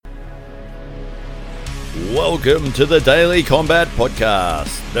Welcome to the Daily Combat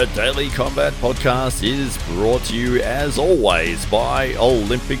Podcast. The Daily Combat Podcast is brought to you, as always, by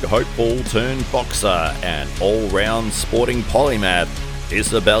Olympic hopeful turned boxer and all-round sporting polymath,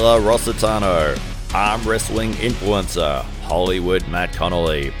 Isabella Rossitano, arm wrestling influencer, Hollywood Matt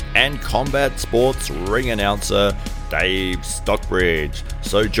Connelly, and combat sports ring announcer, Dave Stockbridge.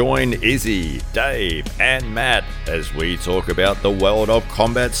 So join Izzy, Dave, and Matt as we talk about the world of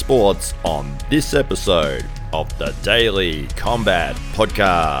combat sports on this episode of the Daily Combat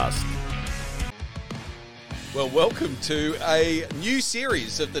Podcast. Well, welcome to a new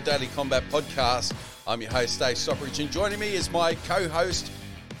series of the Daily Combat Podcast. I'm your host, Dave Stockbridge, and joining me is my co-host,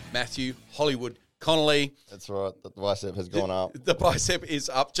 Matthew Hollywood Connelly. That's right. The bicep has gone up. The bicep is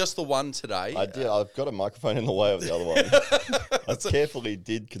up, just the one today. I did. I've got a microphone in the way of the other one. I carefully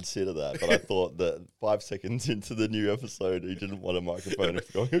did consider that, but I thought that 5 seconds into the new episode, he didn't want a microphone.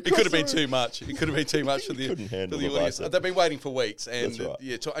 It could have been too much. It could have been too much for the audience. They've been waiting for weeks, and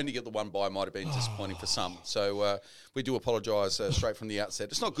to only get the one by might have been disappointing for some. So we do apologise straight from the outset.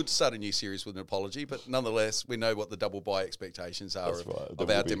 It's not good to start a new series with an apology, but nonetheless, we know what the double buy expectations are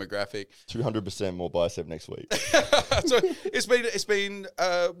of our demographic. 200% more bicep next week. So it's been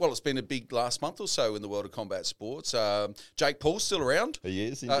a big last month or so in the world of combat sports. Jake Paul's still around. He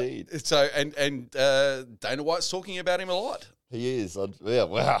is indeed. And Dana White's talking about him a lot. He is. Yeah.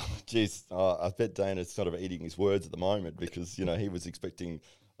 Wow. Jeez. I bet Dana's sort of eating his words at the moment because he was expecting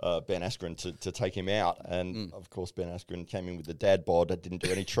Ben Askren to take him out, and of course Ben Askren came in with the dad bod, didn't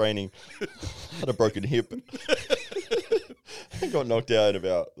do any training, had a broken hip. Got knocked out in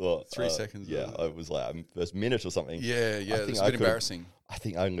about 3 seconds. Yeah, it was like first minute or something. Yeah, it's a bit embarrassing. I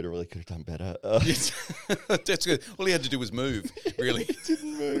think I literally could have done better. That's good. All he had to do was move, really. He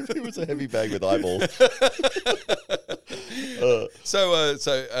didn't move. It was a heavy bag with eyeballs. So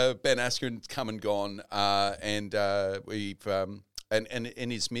Ben Askren's come and gone, and we've and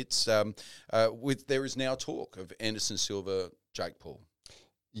in his midst, there is now talk of Anderson Silva, Jake Paul.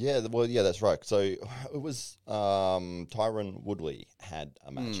 Yeah, that's right. So it was Tyron Woodley had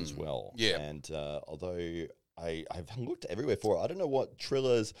a match as well. Yeah. And although I've looked everywhere for it, I don't know what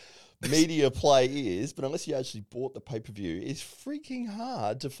Triller's media play is, but unless you actually bought the pay-per-view, it's freaking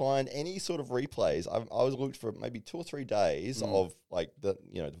hard to find any sort of replays. I was looked for maybe 2 or 3 days of like the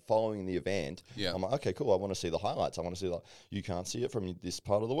following the event. Yeah. I'm like, okay, cool. I want to see the highlights. I want to see you can't see it from this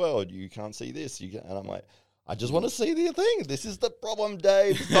part of the world. You can't see this. And I'm like, I just want to see the thing. This is the problem,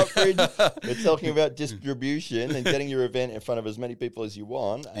 Dave Stockbridge. We're talking about distribution and getting your event in front of as many people as you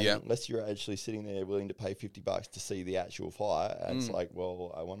want. And unless you're actually sitting there willing to pay $50 to see the actual fight, and it's like,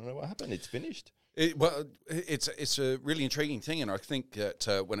 well, I want to know what happened. It's finished. It's a really intriguing thing, and I think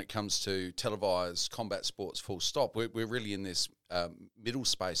that when it comes to televised combat sports, full stop, we're really in this middle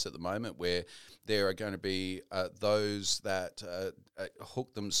space at the moment where there are going to be those that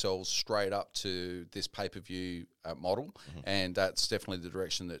hook themselves straight up to this pay-per-view model, and that's definitely the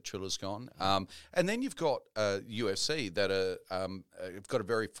direction that Triller's gone. And then you've got UFC that have got a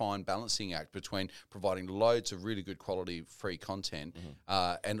very fine balancing act between providing loads of really good quality free content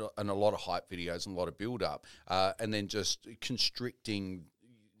and a lot of hype videos and a lot of build-up, and then just constricting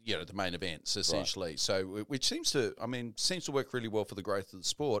the main events essentially. Right. So, which seems to work really well for the growth of the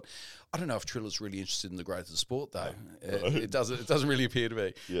sport. I don't know if Triller's really interested in the growth of the sport though. It doesn't really appear to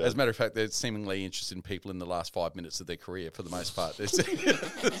be. Yeah. As a matter of fact, they're seemingly interested in people in the last 5 minutes of their career for the most part.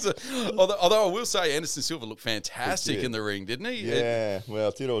 Although I will say Anderson Silva looked fantastic in the ring, didn't he? Yeah.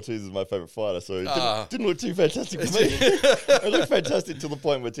 Well, Tito Ortiz is my favourite fighter, so it didn't look too fantastic for me. It looked fantastic till the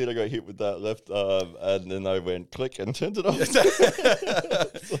point where Tito got hit with that left arm, and then I went click and turned it off.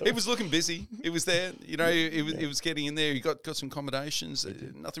 It was looking busy. It was there. It was getting in there. He got some accommodations.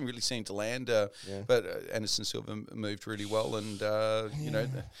 Nothing really seemed to land. But Anderson Silva moved really well, and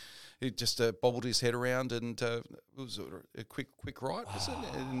he just bobbled his head around, and it was a quick right, wasn't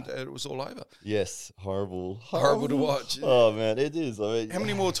it? And it was all over. Yes, horrible to watch. Oh man, it is. How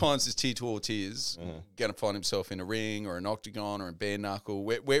many more times is Tito Ortiz going to find himself in a ring or an octagon or a bare knuckle?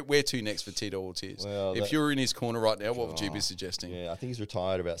 Where to next for Tito Ortiz? Well, if you were in his corner right now, what would you be suggesting? Yeah, I think he's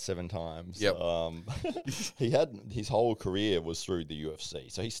retired about 7 times. Yep. He had his whole career was through the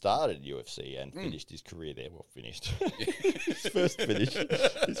UFC. So he started UFC and finished his career there. Well, finished. His first finish.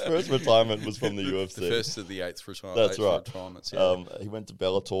 His first retirement was from the UFC. The first of the 8th retirement. That's right. Retirements, yeah. He went to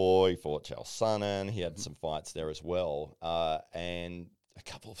Bellator. He fought Chael Sonnen. He had some fights there as well. And a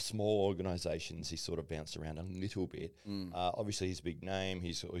couple of small organisations he sort of bounced around a little bit. Obviously, he's a big name.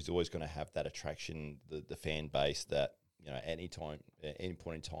 He's always going to have that attraction, the fan base that, at any point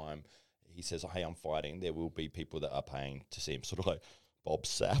in time, he says, hey, I'm fighting. There will be people that are paying to see him. Sort of like Bob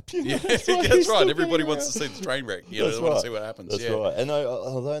Sapp. Yeah, that's right. Everybody wants to see the train wreck. They want to see what happens. That's right. And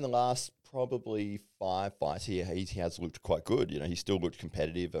although in the last probably 5 fights he has looked quite good. He still looked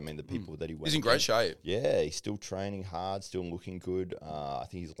competitive. I mean, the people that he went He's in great shape. Yeah, he's still training hard, still looking good. I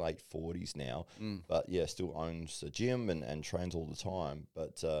think he's late 40s now. But, yeah, still owns a gym and trains all the time.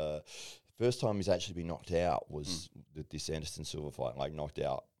 But first time he's actually been knocked out was this Anderson Silva fight, knocked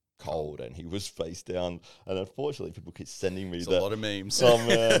out cold, and he was face down. And unfortunately, people keep sending me a lot of memes. Oh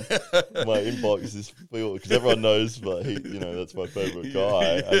man, my inbox is filled because everyone knows, but that's my favorite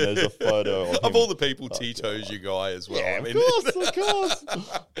guy. And there's a photo of all the people. Tito's your guy as well. Yeah, of course.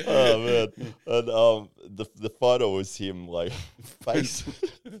 Oh man, and the photo was him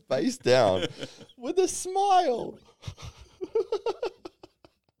face down with a smile.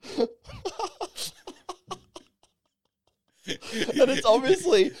 And it's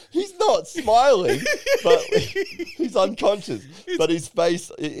obviously he's not smiling, but he's unconscious. But his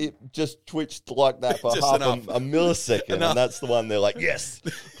face it just twitched like that for half a millisecond, and that's the one they're like, yes.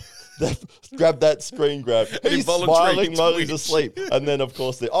 Grab that screen grab. He's smiling while he's asleep. And then, of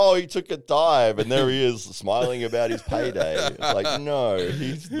course, he took a dive, and there he is smiling about his payday. It's like, no,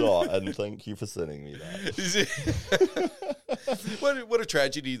 he's not. And thank you for sending me that. What a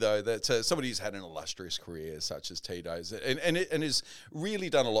tragedy, though, that somebody who's had an illustrious career such as Tito's and has really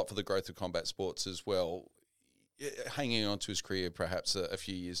done a lot for the growth of combat sports as well, hanging on to his career perhaps a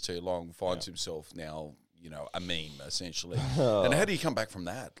few years too long, finds himself now a meme essentially. And how do you come back from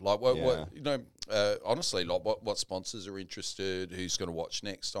that? Honestly, what sponsors are interested? Who's going to watch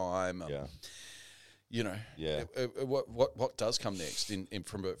next time? What does come next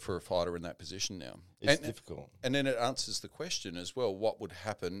for a fighter in that position now? It's difficult. And then it answers the question as well: what would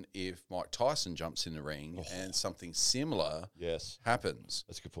happen if Mike Tyson jumps in the ring and something similar happens?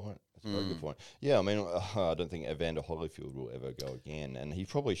 That's a good point. That's a very good point. Yeah, I mean, I don't think Evander Holyfield will ever go again, and he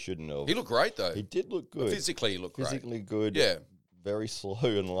probably shouldn't have. He looked great, though. He did look good. Physically, he looked great. Physically good. Yeah. Very slow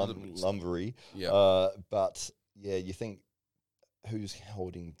and lumbery. Yeah. But, yeah, you think, who's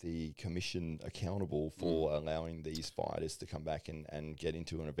holding the commission accountable for allowing these fighters to come back and get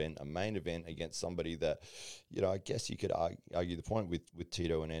into a main event against somebody that, I guess you could argue the point with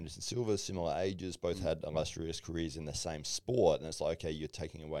Tito and Anderson Silva, similar ages, both had illustrious careers in the same sport. And it's like, okay, you're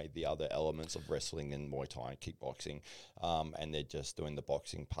taking away the other elements of wrestling and Muay Thai and kickboxing, and they're just doing the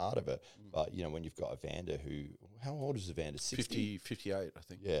boxing part of it. But, when you've got Evander how old is Evander? 60? 58, I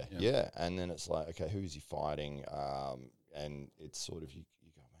think. Yeah. And then it's like, okay, who's he fighting? And it's sort of, you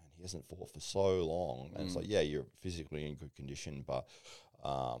go, man, he hasn't fought for so long. And it's like, yeah, you're physically in good condition, but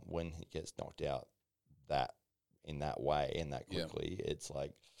when he gets knocked out in that way and that quickly, it's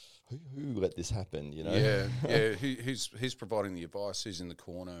like, who let this happen, Yeah. Who's providing the advice? Who's in the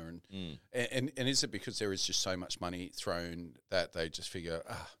corner? And is it because there is just so much money thrown that they just figure,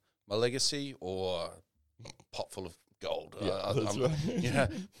 my legacy or pot full of gold? That's right.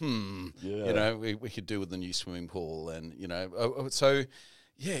 We could do with the new swimming pool, and so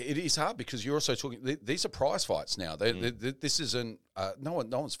yeah, it is hard because you're also talking. These are prize fights now. This isn't. No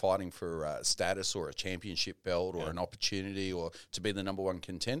one's fighting for status or a championship belt or an opportunity or to be the number one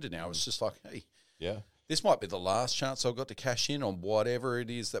contender now. It's just like, hey, this might be the last chance I've got to cash in on whatever it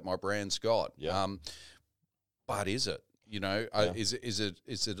is that my brand's got. But is it?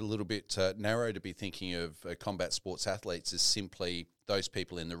 Is it a little bit narrow to be thinking of combat sports athletes as simply those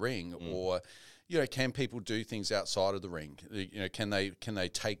people in the ring, or can people do things outside of the ring? Can they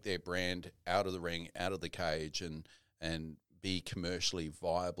take their brand out of the ring, out of the cage, and be commercially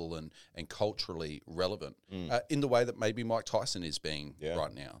viable and culturally relevant in the way that maybe Mike Tyson is being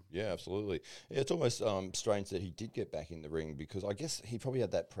right now? Yeah, absolutely. Yeah, it's almost strange that he did get back in the ring, because I guess he probably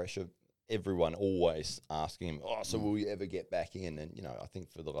had that pressure. Everyone always asking him, so will you ever get back in? And, I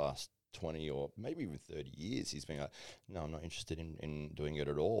think for the last 20 or maybe even 30 years, he's been like, no, I'm not interested in doing it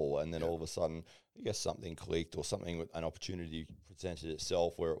at all. And then all of a sudden, I guess something clicked, or an opportunity presented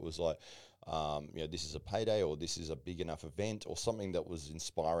itself where it was like, this is a payday, or this is a big enough event, or something that was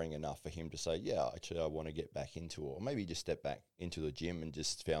inspiring enough for him to say, actually, I want to get back into it. Or maybe just step back into the gym and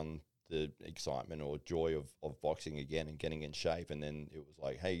just found the excitement or joy of boxing again and getting in shape. And then it was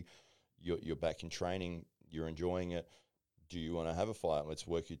like, hey, you're back in training, you're enjoying it. Do you want to have a fight? Let's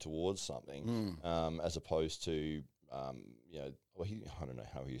work you towards something, as opposed to, I don't know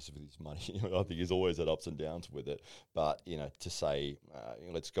how he is with his money. I think he's always had ups and downs with it. But, to say,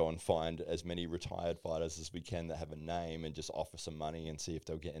 let's go and find as many retired fighters as we can that have a name and just offer some money and see if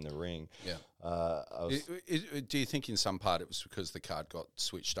they'll get in the ring. Yeah. Do you think in some part it was because the card got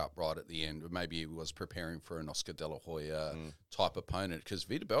switched up right at the end? Or maybe he was preparing for an Oscar De La Hoya type opponent? Because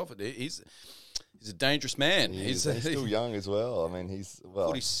Vitor Belfort, he's a dangerous man. He's still young as well. I mean, he's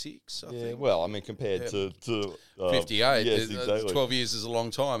 46. I think. Well, I mean, compared to 58. yes, exactly. 12 years is a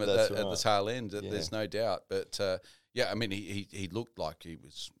long time at the tail end. Yeah. There's no doubt. But I mean, he looked like he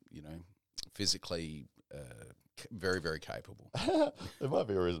was, physically very, very capable. There might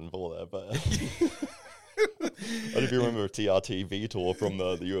be a reason for that, but I don't know if you remember TRT Vitor from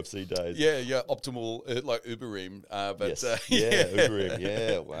the UFC days. Yeah, optimal like Uberim. But yes. Uberim.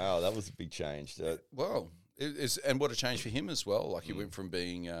 Yeah, wow, that was a big change. Well, and what a change for him as well. Like he went from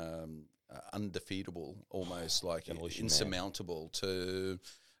being undefeatable, almost like insurmountable, to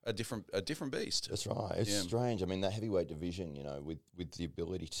a different beast. That's right. It's strange. I mean, that heavyweight division, with the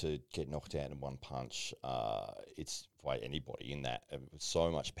ability to get knocked out in one punch, it's fight anybody in that with so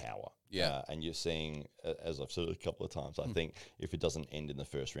much power. Yeah. And you're seeing, as I've said a couple of times, I think if it doesn't end in the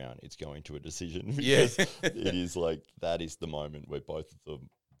first round, it's going to a decision. Because it is like that is the moment where both of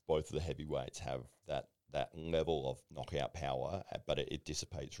the heavyweights have that level of knockout power, but it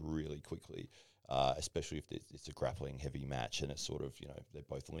dissipates really quickly. Especially if it's a grappling heavy match and it's sort of, they're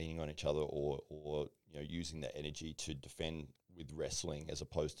both leaning on each other or using that energy to defend with wrestling as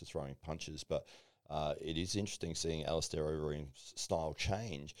opposed to throwing punches. But it is interesting seeing Alistair Overeem's style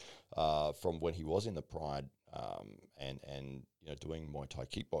change from when he was in the Pride and doing Muay Thai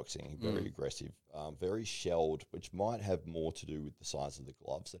kickboxing, very aggressive, very shelled, which might have more to do with the size of the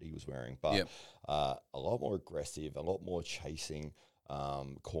gloves that he was wearing, but a lot more aggressive, a lot more chasing,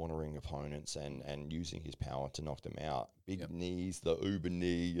 cornering opponents and using his power to knock them out. Big knees, the Uber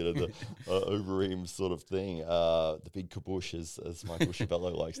knee, the Overeem sort of thing, the big kabush, as Michael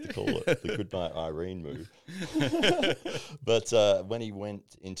Chavello likes to call it, the goodnight Irene move. But when he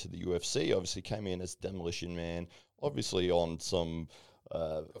went into the UFC, obviously came in as Demolition Man, obviously on some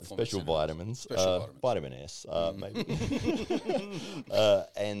special vitamins, vitamin S, maybe.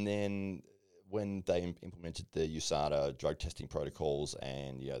 And then when they implemented the USADA drug testing protocols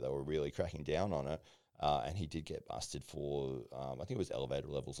and they were really cracking down on it, and he did get busted for, I think it was elevated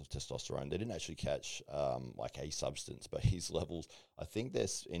levels of testosterone. They didn't actually catch like a substance, but his levels, I think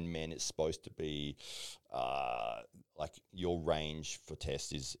in men it's supposed to be like your range for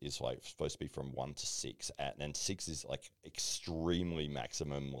test is like supposed to be from 1 to 6, and 6 is like extremely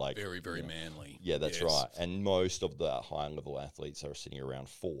maximum, like very, very manly. Yeah, that's right. And most of the high level athletes are sitting around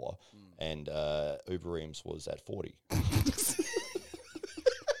 4, and Overeem's was at 40.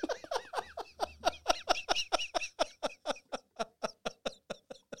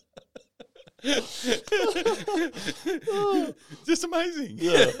 Just amazing.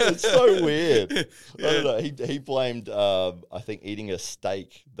 Yeah, it's so weird. I don't know. He blamed, I think, eating a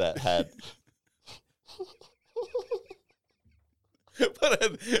steak that had.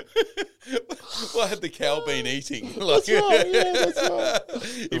 What had the cow been eating? That's right. Yeah, that's right.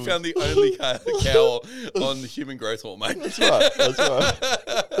 He found the only cow on human growth hormone. That's right.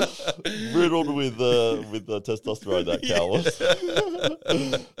 Riddled with testosterone, that cow was.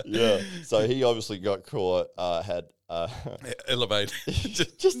 Yeah. So he obviously got caught. Had elevated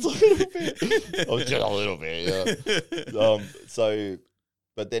just a little bit. Oh, just a little bit. Yeah. So.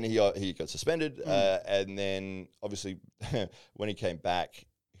 But then he got suspended, and then obviously when he came back,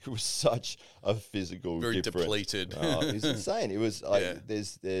 it was such a physical very difference. Depleted. It was insane. It was like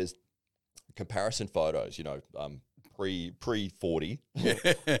there's comparison photos, pre 40,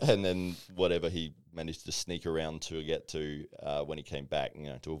 and then whatever he managed to sneak around to get to when he came back,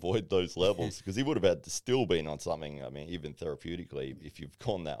 to avoid those levels, because he would have had to still been on something. I mean, even therapeutically, if you've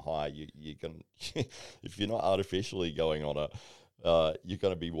gone that high, you're going if you're not artificially going on it. You're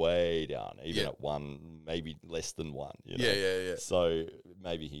going to be way down, even at 1, maybe less than 1. Yeah. So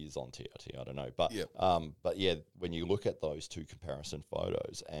maybe he's on TRT, I don't know. But when you look at those two comparison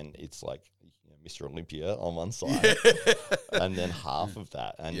photos, and it's like Mr. Olympia on one side, and then half of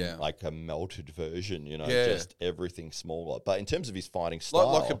that, and like a melted version, just everything smaller. But in terms of his fighting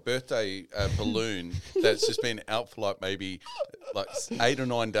style, like a birthday balloon that's just been out for like maybe 8 or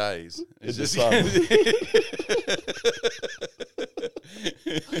 9 days. It's just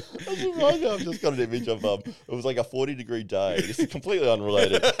I've just got an image of it was like a 40-degree day. This is completely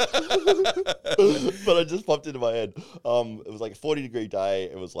unrelated, but it just popped into my head. It was like a 40-degree day.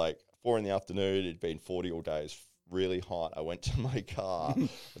 It was like 4 in the afternoon. It'd been 40 all day. It was really hot. I went to my car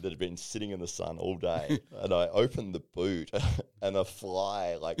that had been sitting in the sun all day, and I opened the boot, and a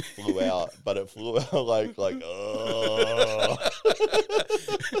fly flew out, but it flew out like oh.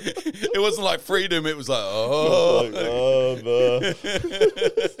 It wasn't like freedom. It was like oh,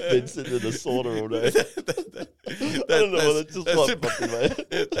 been sitting in the sauna all day. I don't know. That just popped in my head.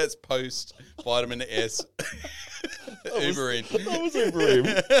 That's post vitamin S. Uber in. That was Uber in.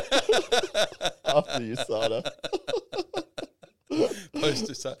 After you started.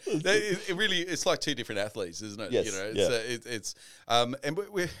 Poster start. It really, it's like two different athletes, isn't it? Yes, You know, yeah. it's and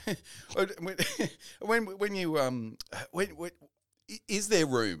when you is there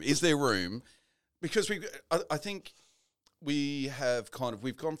room? Is there room? Because I think we've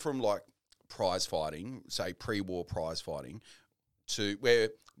gone from like prize fighting, say pre-war prize fighting, to where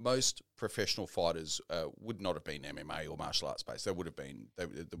most professional fighters would not have been MMA or martial arts based. It would have been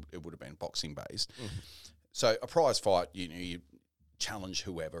boxing based. Mm-hmm. So a prize fight, you challenge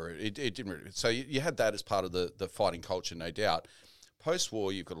whoever. It didn't really. So you had that as part of the fighting culture, no doubt.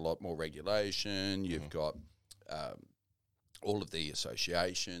 Post-war, you've got a lot more regulation. You've got all of the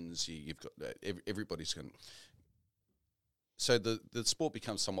associations. You've got everybody's going. So the sport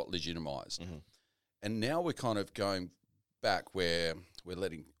becomes somewhat legitimised, and now we're kind of going back where we're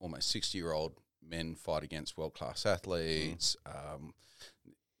letting almost 60-year-old men fight against world-class athletes.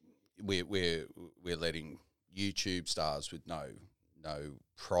 We're letting YouTube stars with no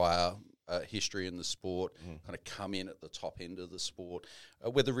prior history in the sport kind of come in at the top end of the sport,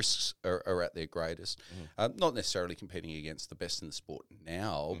 where the risks are at their greatest. Not necessarily competing against the best in the sport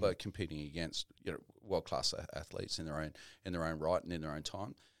now, but competing against world class athletes in their own right and in their own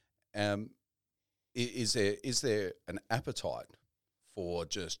time. Is there an appetite for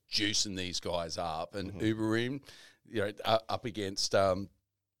just juicing these guys up and Ubering, up against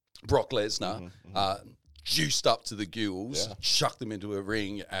Brock Lesnar, juiced up to the gills, chuck them into a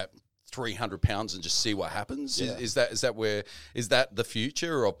ring at 300 pounds and just see what happens? Yeah. Is that the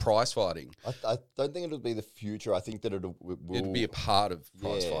future of prize fighting? I don't think it'll be the future. I think that it'll be a part of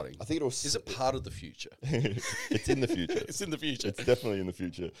prize fighting. I think it'll. Is it part of the future? It's in the future. It's in the future. It's definitely in the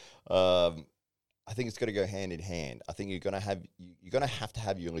future. I think it's got to go hand in hand. I think you're going to have to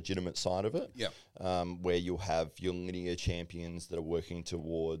have your legitimate side of it. Yeah. Where you'll have your linear champions that are working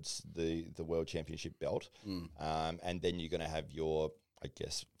towards the world championship belt, and then you're going to have your, I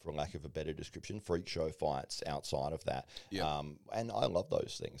guess, for lack of a better description, freak show fights outside of that. Yeah. And I love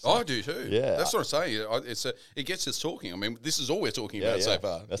those things. I do too. Yeah. That's what I'm saying. It gets us talking. I mean, this is all we're talking about so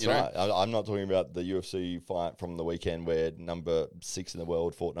far. That's right. I'm not talking about the UFC fight from the weekend where number 6 in the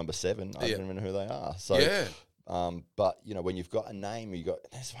world fought number 7. I don't even know who they are. So, but when you've got a name,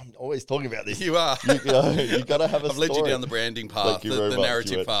 I'm always talking about this. You are. You got to have a I've story. led you down the branding path, the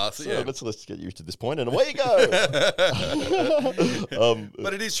narrative path. So let's get you to this point, and away you go.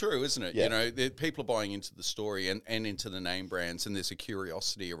 But it is true, isn't it? Yeah. People are buying into the story and into the name brands, and there's a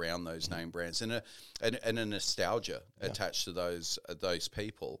curiosity around those name brands and a nostalgia attached to those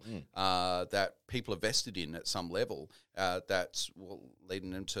people that people are vested in at some level. That's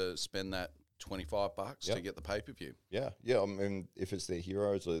leading them to spend that $25 to get the pay-per-view. Yeah. I mean, if it's their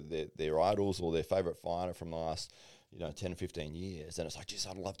heroes or their idols or their favourite fighter from the last 10 or 15 years, and it's like, geez,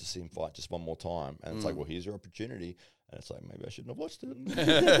 I'd love to see him fight just one more time. And it's like, well, here's your opportunity. And it's like, maybe I shouldn't have watched it.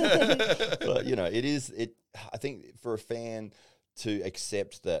 But, I think for a fan to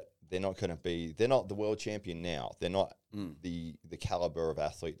accept that they're not the world champion now. They're not the caliber of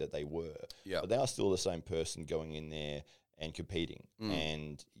athlete that they were. Yeah. But they are still the same person going in there and competing.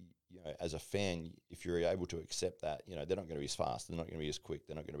 And as a fan, if you're able to accept that, they're not going to be as fast, they're not going to be as quick,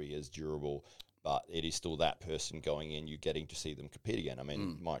 they're not going to be as durable, but it is still that person going in. You're getting to see them compete again. I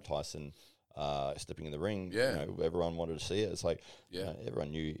mean, Mike Tyson stepping in the ring, everyone wanted to see it. It's like,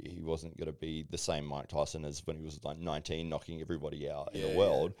 everyone knew he wasn't going to be the same Mike Tyson as when he was like 19, knocking everybody out in the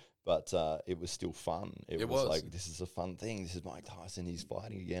world. But it was still fun. It was like, this is a fun thing. This is Mike Tyson. He's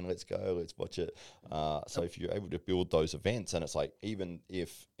fighting again. Let's go. Let's watch it. So if you're able to build those events, and it's like, even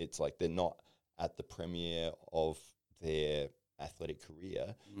if it's like they're not at the premiere of their athletic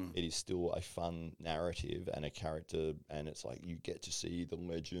career, it is still a fun narrative and a character. And it's like, you get to see the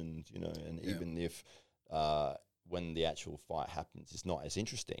legend, and even if when the actual fight happens, it's not as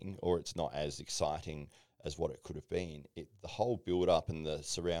interesting or it's not as exciting as what it could have been. The whole build-up and the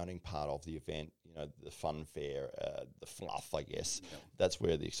surrounding part of the event, the funfair, the fluff, I guess, that's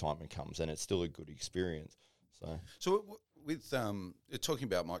where the excitement comes, and it's still a good experience. So with talking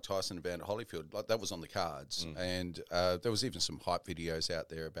about Mike Tyson and Evander Holyfield, like that was on the cards, and there was even some hype videos out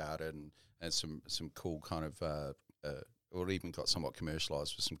there about it, and some cool kind of, or it even got somewhat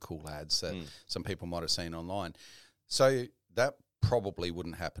commercialised with some cool ads that some people might have seen online. So that probably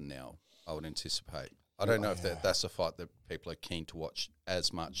wouldn't happen now, I would anticipate. I don't know if that's a fight that people are keen to watch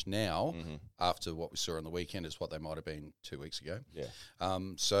as much now after what we saw on the weekend as what they might have been 2 weeks ago. Yeah.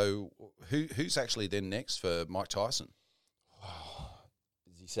 So who's actually then next for Mike Tyson?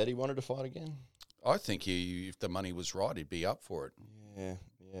 He said he wanted to fight again. I think if the money was right, he'd be up for it. Yeah.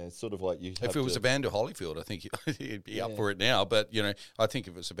 Yeah, it's sort of like you. If it was Evander Holyfield, I think he'd be up for it now. But I think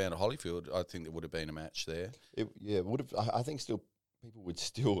if it was Evander Holyfield, I think there would have been a match there. It would have. I think still people would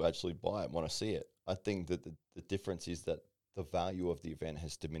still actually buy it, want to see it. I think that the difference is that the value of the event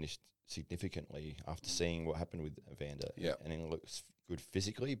has diminished significantly after seeing what happened with Evander. Yeah, and it looks good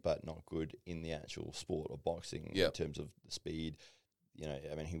physically, but not good in the actual sport of boxing yeah. in terms of the speed.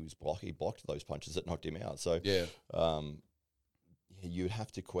 I mean, he blocked those punches that knocked him out. So yeah. You'd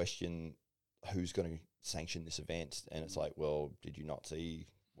have to question who's going to sanction this event. And it's like, well, did you not see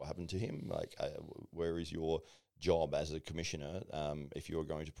what happened to him? Like, where is your job as a commissioner if you're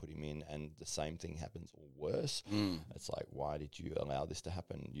going to put him in and the same thing happens or worse? It's like, why did you allow this to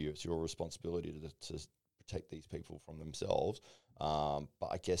happen? It's your responsibility to protect these people from themselves. But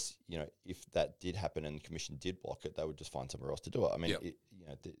I guess, if that did happen and the commission did block it, they would just find somewhere else to do it. I mean,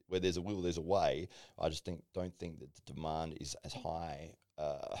 where there's a will, there's a way. I just don't think that the demand is as high.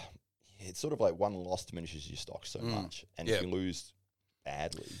 It's sort of like one loss diminishes your stock so much. And if you lose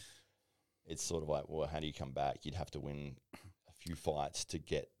badly, it's sort of like, well, how do you come back? You'd have to win a few fights to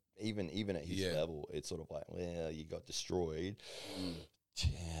get, even at his level, it's sort of like, well, you got destroyed.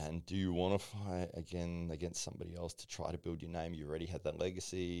 And do you want to fight again against somebody else to try to build your name? You already had that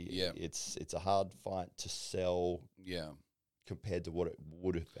legacy. Yeah. It's a hard fight to sell compared to what it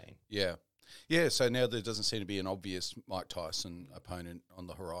would have been. Yeah. Yeah, so now there doesn't seem to be an obvious Mike Tyson opponent on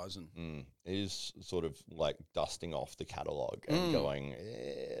the horizon. It is sort of like dusting off the catalogue and going,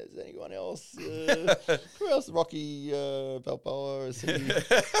 is anyone else? Who else? Rocky Balboa? Is he?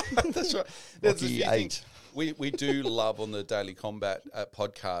 That's right. Rocky 8. We do love on the Daily Combat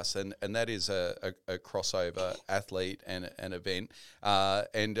podcast, and that is a crossover athlete and an event.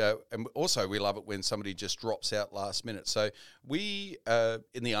 And also we love it when somebody just drops out last minute. So we,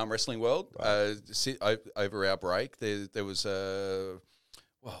 in the arm wrestling world, over our break, there was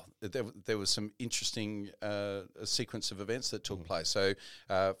there was some interesting sequence of events that took place. So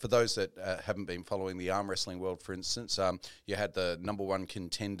for those that haven't been following the arm wrestling world, for instance, you had the number one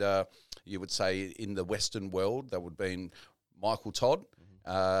contender, you would say, in the Western world. That would have been Michael Todd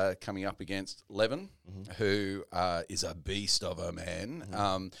coming up against Levin, who is a beast of a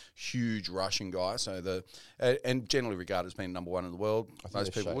man, huge Russian guy. So and generally regarded as being number one in the world.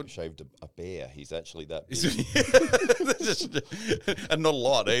 Most people would shaved a bear. He's actually that big. And not a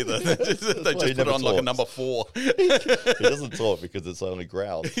lot either. They just put it on like a number 4. He doesn't talk because it's only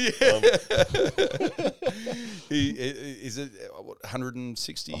growls. He is it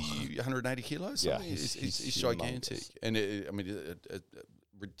 160, 180 kilos. Yeah, he's gigantic, and I mean. A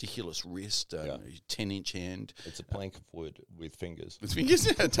ridiculous wrist, 10-inch hand. It's a plank of wood with fingers. With fingers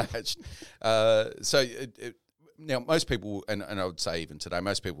attached. Now, most people, and I would say even today,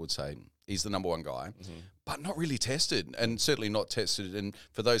 most people would say he's the number one guy, but not really tested, and certainly not tested. And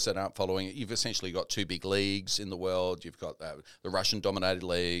for those that aren't following it, you've essentially got 2 big leagues in the world. You've got the Russian-dominated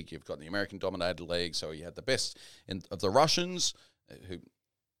league. You've got the American-dominated league. So you had the best of the Russians, who...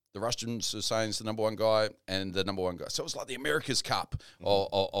 The Russians are saying is the number one guy and the number one guy. So it was like the America's Cup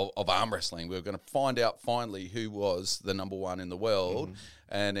of arm wrestling. We were going to find out finally who was the number one in the world.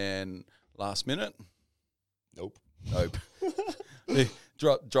 And then last minute, nope. They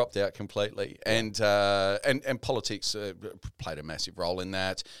dropped out completely. And politics played a massive role in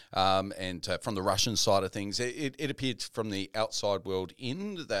that. And from the Russian side of things, it appeared from the outside world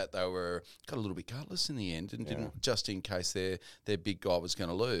in that they got a little bit gutless in the end and didn't, just in case their big guy was going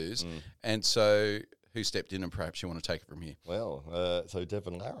to lose. And so who stepped in, and perhaps you want to take it from here? Well, so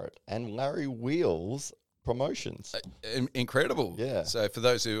Devon Larratt and Larry Wheels Promotions. Incredible. Yeah. So for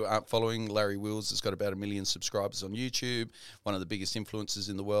those who aren't following, Larry Wheels has got about 1 million subscribers on YouTube. One of the biggest influencers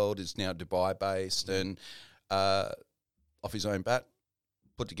in the world, is now Dubai-based, and off his own bat,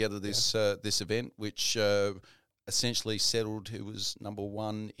 put together this event, which essentially settled who was number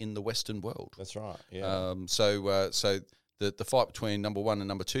one in the Western world. That's right. Yeah. So the fight between number 1 and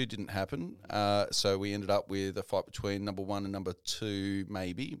number 2 didn't happen. So we ended up with a fight between number 1 and number 2,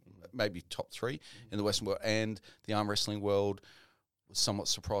 maybe top 3 in the Western world, and the arm wrestling world was somewhat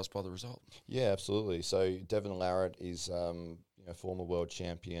surprised by the result. Yeah, absolutely. So Devon Larratt is former world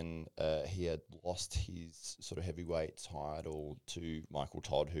champion. He had lost his sort of heavyweight title to Michael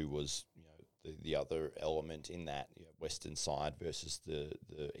Todd, who was the other element in that Western side versus the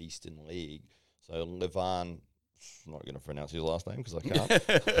Eastern League. So Levan, I'm not going to pronounce his last name because I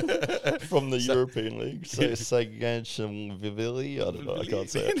can't. From the European League, so Saganchvili. I don't know. I can't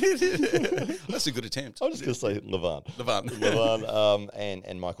say it. That's a good attempt. I'm just going to say Levan.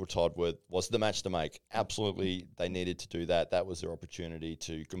 And Michael Todd was the match to make. Absolutely, they needed to do that. That was their opportunity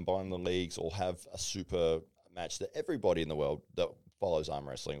to combine the leagues or have a super match that everybody in the world, that follows arm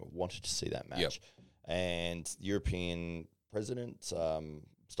wrestling wanted to see that match. Yep. And European president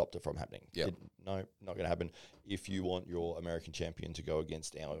stopped it from happening. Yep. No, not going to happen. If you want your American champion to go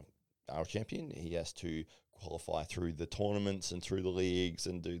against our champion, he has to qualify through the tournaments and through the leagues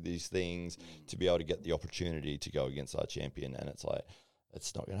and do these things to be able to get the opportunity to go against our champion. And it's like,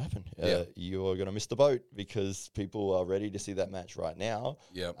 it's not going to happen. You're going to miss the boat because people are ready to see that match right now.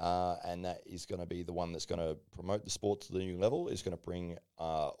 Yep. And that is going to be the one that's going to promote the sport to the new level, is going to bring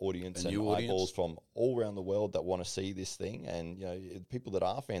audience and eyeballs from all around the world that want to see this thing. And, you know, people that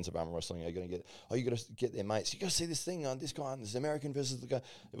are fans of arm wrestling are going to get, you got to get their mates. You got to see this thing on this guy, and this American versus the guy.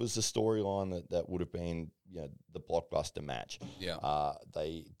 It was the storyline that would have been, you know, the blockbuster match. Yeah.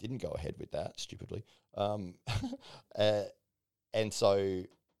 They didn't go ahead with that, stupidly. And so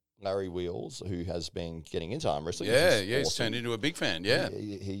Larry Wheels, who has been getting into arm wrestling. He's turned into a big fan,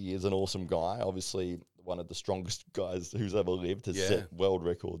 He is an awesome guy. Obviously, one of the strongest guys who's ever lived, has set world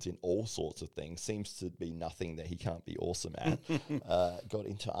records in all sorts of things. Seems to be nothing that he can't be awesome at. Got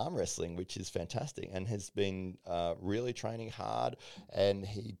into arm wrestling, which is fantastic, and has been really training hard. And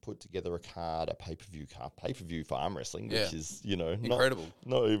he put together a pay-per-view for arm wrestling, which is, you know, incredible.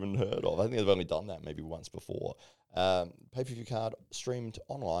 Not even heard of. I think they've only done that maybe once before. Pay-per-view card streamed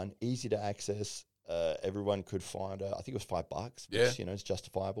online, easy to access. Everyone could find I think it was $5, which, you know, is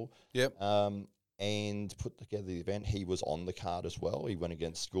justifiable. Yep. And put together the event. He was on the card as well. He went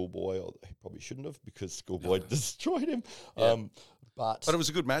against Schoolboy, or he probably shouldn't have, because Schoolboy destroyed him. Yeah. But it was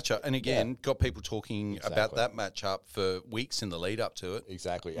a good matchup, and again, got people talking about that matchup for weeks in the lead up to it.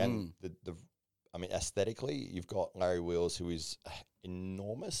 Exactly, and I mean, aesthetically, you've got Larry Wheels, who is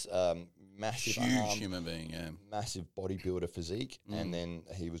enormous, massive huge arm, human being, massive bodybuilder physique, and then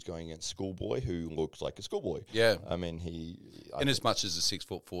he was going against Schoolboy, who looks like a schoolboy. Yeah, I mean, in as much as a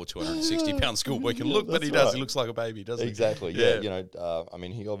 6'4", 260-pound schoolboy can look, but he does. He looks like a baby, doesn't he? Exactly. Yeah. You know, I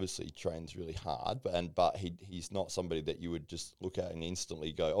mean, he obviously trains really hard, but he's not somebody that you would just look at and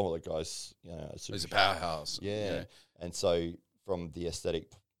instantly go, oh, that guy's, you know, he's a powerhouse. Yeah, and so from the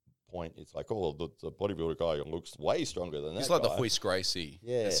aesthetic point, it's like, oh, the bodybuilder guy looks way stronger than that. He's like guy. the Hoist Gracie,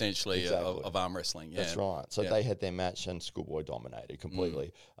 essentially, of arm wrestling. Yeah. That's right. So they had their match, and Schoolboy dominated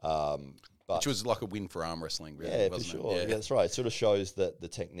completely. Which was like a win for arm wrestling, really, yeah, wasn't for sure. it? Yeah, that's right. It sort of shows that the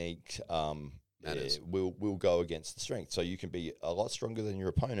technique will go against the strength. So you can be a lot stronger than your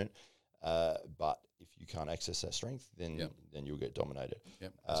opponent, but if you can't access that strength, then you'll get dominated.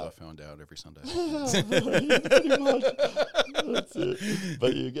 Yep, as I found out every Sunday. Pretty much. That's it.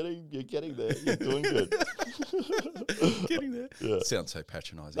 But you're getting there. You're doing good. Getting there. Yeah. Sounds so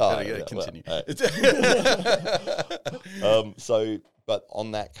patronising. Continue. But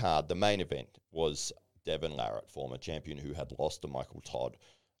on that card, the main event was Devon Larratt, former champion who had lost to Michael Todd,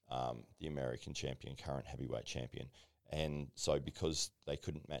 the American champion, current heavyweight champion. And so because they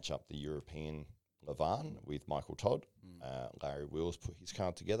couldn't match up the European Levan with Michael Todd, Larry Wheels put his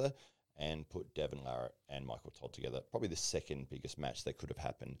card together and put Devon Larratt and Michael Todd together. Probably the second biggest match that could have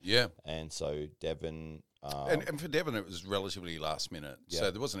happened. Yeah. And so Devon... and for Devon, it was relatively last minute. Yeah.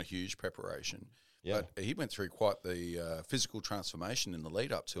 So there wasn't a huge preparation. Yeah. But he went through quite the physical transformation in the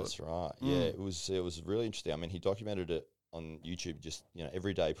lead up to it. That's right. Yeah, it was really interesting. I mean, he documented it on YouTube, just, you know,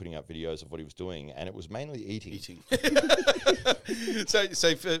 every day putting up videos of what he was doing, and it was mainly eating. So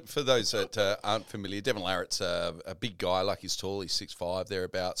for those that aren't familiar, Devon Larratt's a big guy. Like, he's tall, he's 6'5",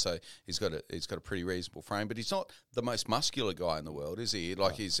 thereabouts. So he's got a pretty reasonable frame, but he's not the most muscular guy in the world, is he?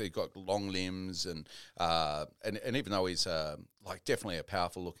 Like, he's got long limbs, and even though he's like definitely a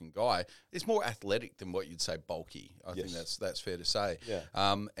powerful looking guy, he's more athletic than what you'd say bulky. I think that's fair to say. Yeah.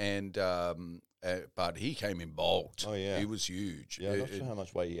 But he came in bulked. Oh, yeah. He was huge. Yeah, I'm not sure how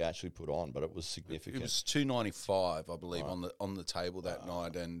much weight he actually put on, but it was significant. It was 295, I believe, on the table that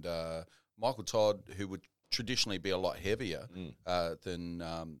night. And Michael Todd, who would traditionally be a lot heavier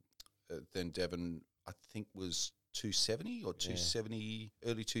than Devon, I think was 270 or 270,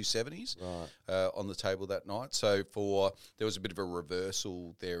 early 270s on the table that night. So there was a bit of a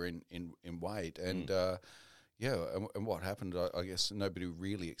reversal there in weight. And and what happened, I guess nobody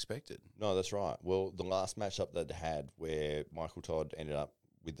really expected. No, that's right. Well, the last matchup that they had, where Michael Todd ended up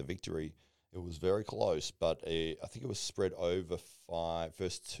with the victory, it was very close, but I think it was spread over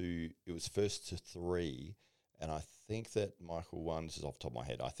first to 3, and I think that Michael won. This is off the top of my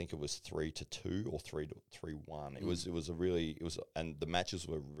head. I think it was 3-2 or 3-1. It was, and the matches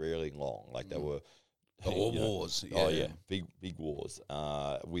were really long. Like, they were wars. Big wars.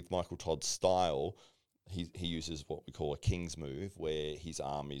 With Michael Todd's style, he uses what we call a king's move, where his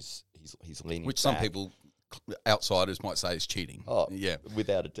arm he's leaning which back. some people outsiders might say is cheating. Oh, yeah,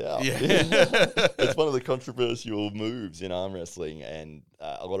 without a doubt. Yeah. It's one of the controversial moves in arm wrestling, and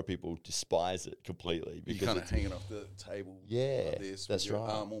a lot of people despise it completely You're because kind of hanging off the table. Yeah, like this, that's with your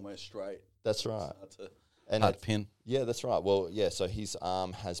right. arm almost straight. That's right. Hard to pin. Yeah, that's right. Well, yeah, so his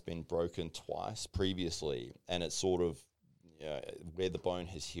arm has been broken twice previously, and it's sort of where the bone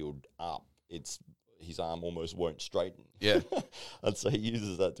has healed up, his arm almost won't straighten. Yeah. And so he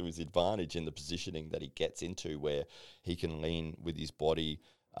uses that to his advantage in the positioning that he gets into, where he can lean with his body,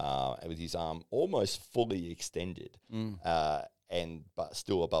 with his arm almost fully extended, but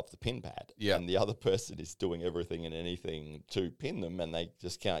still above the pin pad. Yeah. And the other person is doing everything and anything to pin them, and they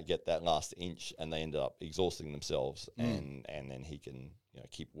just can't get that last inch, and they end up exhausting themselves, and then he can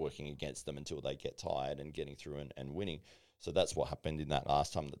keep working against them until they get tired and getting through and winning. So that's what happened in that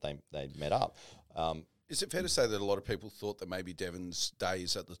last time that they met up. Is it fair to say that a lot of people thought that maybe Devon's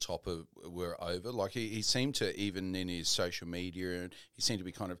days at the top were over? Like he seemed to, even in his social media, and he seemed to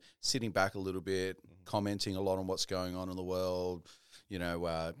be kind of sitting back a little bit, commenting a lot on what's going on in the world,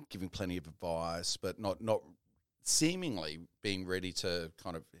 giving plenty of advice, but not seemingly being ready to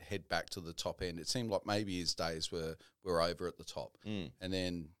kind of head back to the top end. It seemed like maybe his days were over at the top, and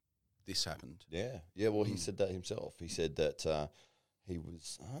then this happened. Yeah. Well, he said that himself. He said that he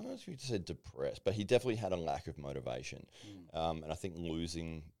was, I don't know if he said depressed, but he definitely had a lack of motivation. And I think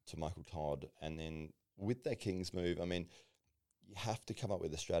losing to Michael Todd, and then with that King's move, I mean, you have to come up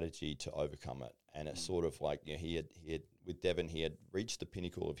with a strategy to overcome it. And it's sort of like, he had with Devon, he had reached the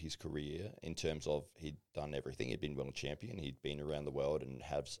pinnacle of his career in terms of he'd done everything. He'd been world champion. He'd been around the world and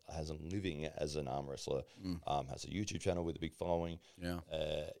has a living as an arm wrestler. Has a YouTube channel with a big following. Yeah.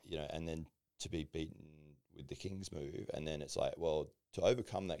 And then to be beaten with the King's move, and then it's like, well, to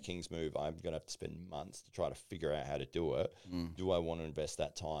overcome that King's move, I'm going to have to spend months to try to figure out how to do it. Do I want to invest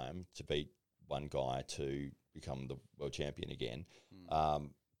that time to beat one guy to become the world champion again?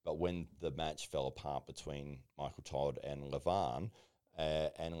 But when the match fell apart between Michael Todd and Levan,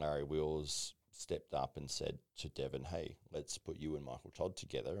 and Larry Wills stepped up and said to Devon, hey, let's put you and Michael Todd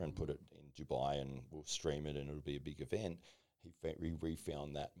together and put it in Dubai, and we'll stream it and it'll be a big event. He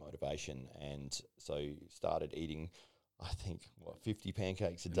refound that motivation, and so he started eating, I think, 50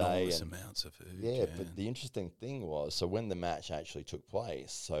 pancakes a day. Enormous amounts of food. Yeah, but the interesting thing was, so when the match actually took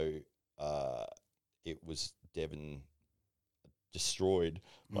place, so it was Devon destroyed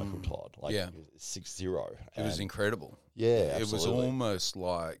Michael Todd, 6-0. It was incredible. Yeah, absolutely. It was almost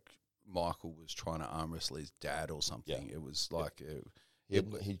like Michael was trying to arm wrestle his dad or something. Yeah. It was like...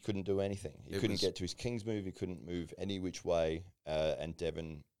 He couldn't do anything. He couldn't get to his King's move. He couldn't move any which way, and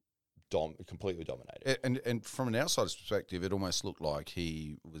Devon completely dominated. And from an outsider's perspective, it almost looked like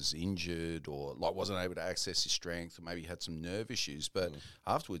he was injured or like wasn't able to access his strength, or maybe had some nerve issues. But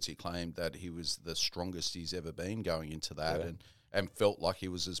afterwards, he claimed that he was the strongest he's ever been going into that, and felt like he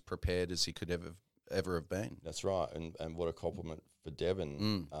was as prepared as he could ever have been. That's right, and what a compliment for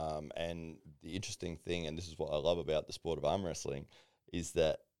Devon. And the interesting thing, and this is what I love about the sport of arm wrestling, is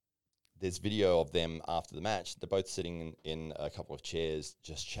that there's video of them after the match. They're both sitting in a couple of chairs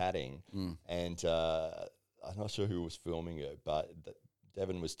just chatting. And I'm not sure who was filming it, but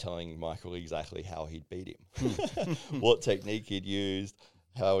Devon was telling Michael exactly how he'd beat him, what technique he'd used,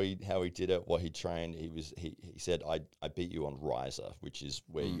 how he did it, what he trained. He said, I beat you on riser, which is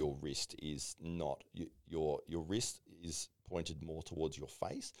where your wrist is not, your wrist is pointed more towards your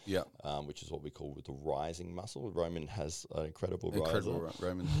face, which is what we call the rising muscle. Roman has an incredible riser.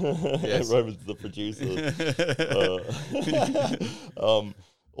 Roman. Yes. Roman's the producer.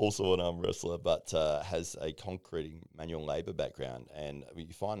 Also an arm wrestler, but has a concreting manual labour background. And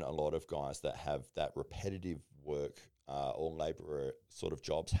you find a lot of guys that have that repetitive work or labourer sort of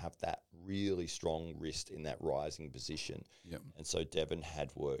jobs have that really strong wrist in that rising position. And so Devon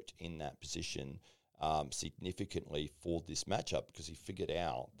had worked in that position significantly for this matchup, because he figured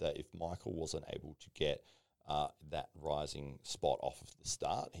out that if Michael wasn't able to get that rising spot off of the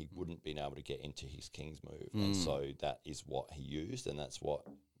start, he wouldn't been able to get into his King's move. And so that is what he used, and that's what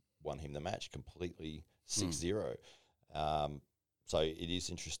won him the match completely 6-0. So it is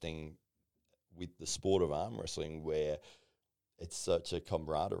interesting with the sport of arm wrestling, where it's such a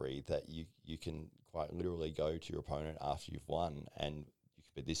camaraderie that you can quite literally go to your opponent after you've won, and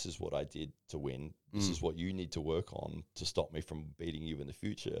but this is what I did to win. this is what you need to work on to stop me from beating you in the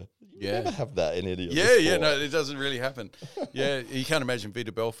future. You Yeah. never have that in any of the Yeah, sport. no, it doesn't really happen. Yeah, you can't imagine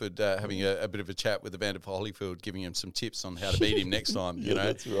Vitor Belford having a bit of a chat with Evander Holyfield, giving him some tips on how to beat him next time. You know,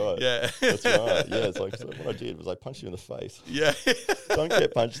 that's right. Yeah, That's right. Yeah, it's like, so what I did was I punched you in the face. yeah. Don't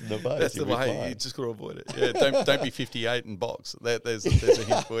get punched in the face. That's the you'll be way. fine. You just got to avoid it. Yeah, don't be 58 and box. There's a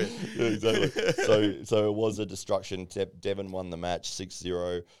hint for you. Yeah, exactly. So it was a destruction. Devon won the match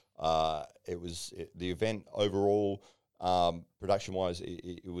 6-0. The event overall, production wise,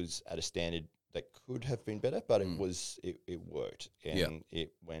 it was at a standard that could have been better, but it worked, and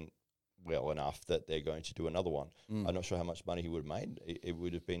it went well enough that they're going to do another one. I'm not sure how much money he would have made. It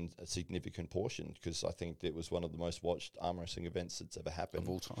would have been a significant portion, because I think it was one of the most watched arm wrestling events that's ever happened Of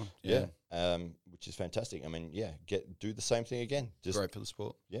all time. Yeah, which is fantastic. I mean, do the same thing again. Just Great for the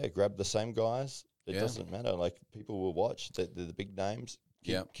sport. grab the same guys. It Yeah. doesn't matter. Like, people will watch the big names.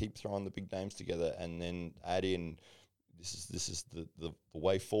 Keep throwing the big names together, and then add in. This is the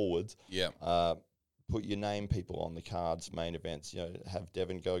way forwards. Yeah. Put your name people on the cards, main events. Have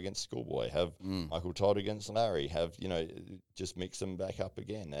Devon go against Schoolboy. Have Michael Todd against Larry. Have just mix them back up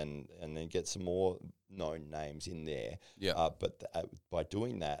again, and then get some more known names in there. Yeah. But by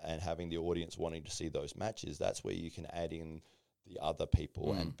doing that and having the audience wanting to see those matches, that's where you can add in the other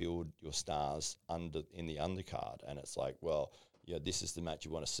people and build your stars in the undercard. And it's like, well, this is the match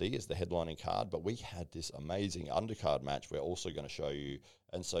you want to see as the headlining card, but we had this amazing undercard match we're also going to show you,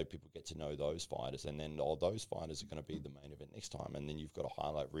 and so people get to know those fighters, and then those fighters are going to be the main event next time, and then you've got a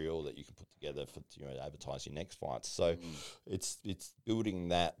highlight reel that you can put together for advertise your next fight. So it's building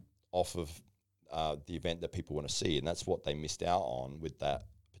that off of the event that people want to see, and that's what they missed out on with that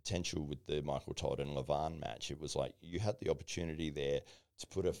potential with the Michael Todd and Levan match. It was like you had the opportunity there to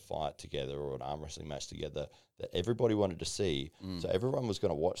put a fight together or an arm wrestling match together that everybody wanted to see. So everyone was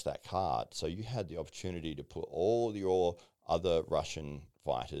going to watch that card. So you had the opportunity to put all your other Russian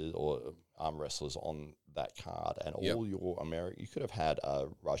fighters or arm wrestlers on that card, and all your you could have had a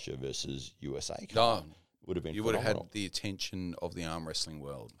Russia versus USA card. Would have been You would have had the attention of the arm wrestling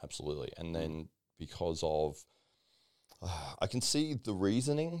world. Absolutely. And then because of, I can see the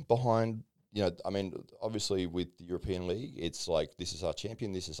reasoning behind, I mean, obviously with the European League, it's like, this is our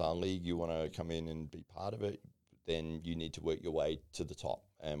champion, this is our league, you want to come in and be part of it, then you need to work your way to the top.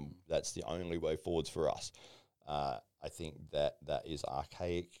 And that's the only way forwards for us. I think that is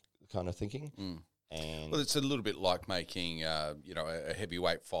archaic kind of thinking. And well, it's a little bit like making, a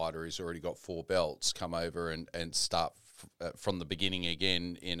heavyweight fighter who's already got 4 belts come over and start from the beginning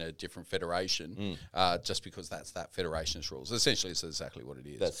again in a different federation, just because that's that federation's rules. Essentially, it's exactly what it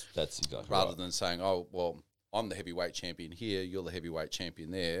is. That's exactly Rather than saying, oh, well, I'm the heavyweight champion here, you're the heavyweight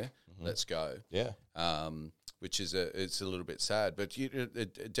champion there, let's go. Yeah. Which is it's a little bit sad. But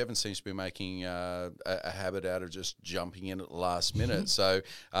Devon seems to be making a habit out of just jumping in at the last minute. So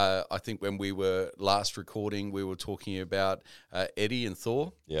I think when we were last recording, we were talking about Eddie and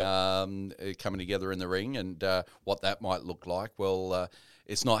Thor coming together in the ring and what that might look like. Well,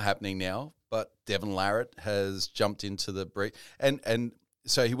 it's not happening now, but Devon Larratt has jumped into the breach. And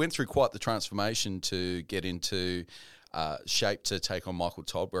so he went through quite the transformation to get into shape to take on Michael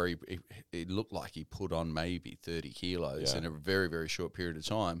Todd, where he looked like he put on maybe 30 kilos in a very, very short period of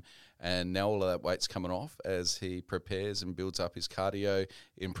time. And now all of that weight's coming off as he prepares and builds up his cardio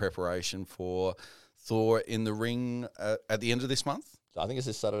in preparation for Thor in the ring at the end of this month. I think it's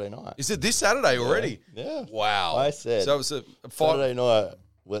this Saturday night. Is it this Saturday already? Yeah. Wow. I said so. It was a fight. Saturday night.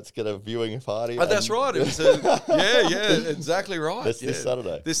 Let's get a viewing party. Oh, that's right. It was exactly right. That's this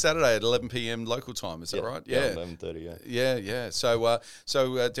Saturday. This Saturday at 11 p.m. local time. Is that right? Yeah, 11:30. Yeah. So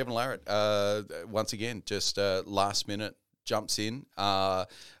Devon Larratt once again just last minute jumps in.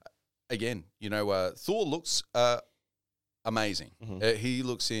 Again, Thor looks amazing. He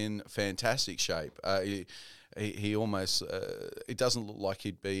looks in fantastic shape. He almost it doesn't look like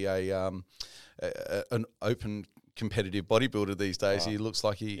he'd be an open competitive bodybuilder these days. He looks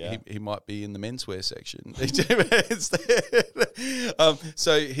like he might be in the menswear section.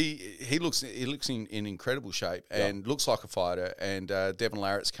 So he looks in incredible shape and looks like a fighter. And Devon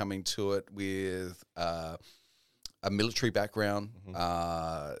Larratt's coming to it with a military background.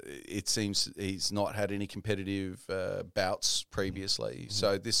 It seems he's not had any competitive bouts previously.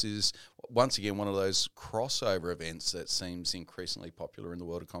 So this is once again, one of those crossover events that seems increasingly popular in the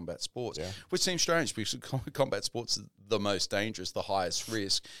world of combat sports, which seems strange because combat sports is the most dangerous, the highest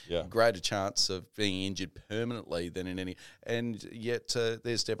risk, greater chance of being injured permanently than in any. And yet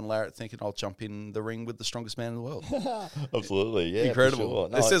there's Devon Larratt thinking, I'll jump in the ring with the strongest man in the world. Absolutely, yeah. Incredible. Sure.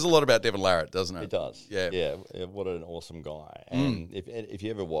 No, it says a lot about Devon Larratt, doesn't it? It does. Yeah. What an awesome guy. And if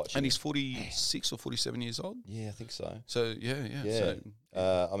you ever watch... And he's 46 or 47 years old? Yeah, I think so. So, yeah.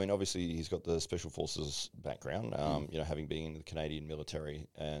 I mean, obviously, he's got the Special Forces background, having been in the Canadian military.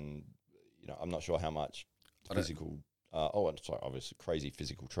 And, I'm not sure how much physical... obviously crazy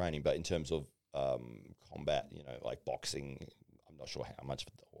physical training. But in terms of combat, like boxing, I'm not sure how much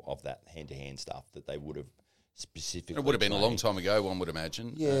of that hand-to-hand stuff that they would have specifically... It would have been a long time ago, one would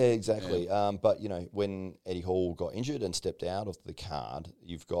imagine. Yeah, exactly. Yeah. But, when Eddie Hall got injured and stepped out of the card,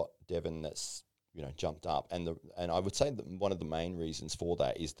 you've got Devon that's... jumped up, and I would say that one of the main reasons for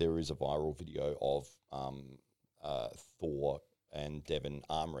that is there is a viral video of Thor and Devon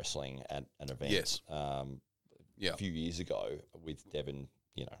arm wrestling at an event. Yes. A few years ago with Devon,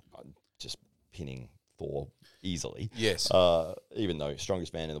 just pinning Thor easily. Yes. Even though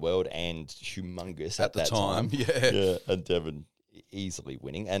strongest man in the world and humongous at the time. Yeah, and Devon easily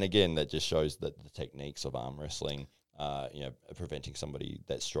winning. And again, that just shows that the techniques of arm wrestling. Preventing somebody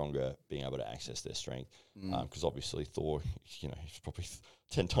that's stronger being able to access their strength. Because obviously Thor, he's probably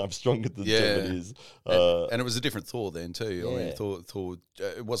 10 times stronger than Devon is. And it was a different Thor then too. Yeah. I mean, Thor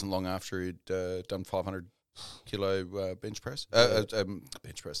it wasn't long after he'd done 500 kilo bench press.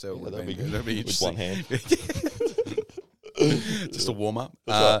 Bench press, that'd be interesting. With one hand. Just a warm up,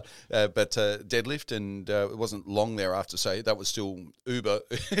 but deadlift, and it wasn't long thereafter. So that was still Uber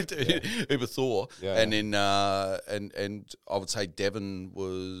Thor, and then and I would say Devon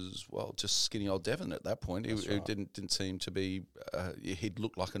was just skinny old Devon at that point. He didn't seem to be. He'd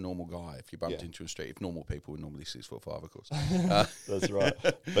look like a normal guy if you bumped into him street. If normal people were normally 6'5", of course. That's right.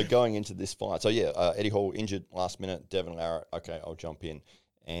 But going into this fight, so Eddie Hall injured last minute. Devon Larratt, okay, I'll jump in,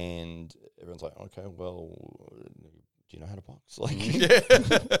 and everyone's like, okay, well. Do you know how to box?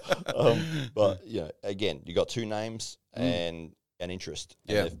 But again, you got two names and an interest,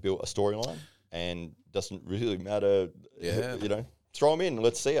 and they've built a storyline, and doesn't really matter. Throw them in.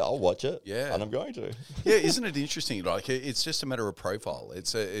 Let's see it. I'll watch it. Yeah, and I'm going to. Isn't it interesting? Like it's just a matter of profile.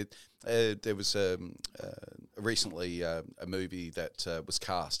 There was recently a movie that was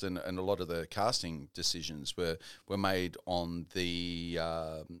cast, and a lot of the casting decisions were made on the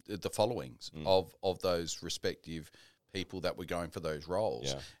followings of those respective people that were going for those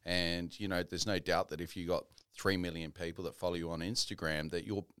roles. And there's no doubt that if you got 3 million people that follow you on Instagram, that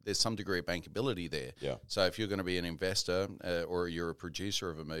there's some degree of bankability there. So if you're going to be an investor or you're a producer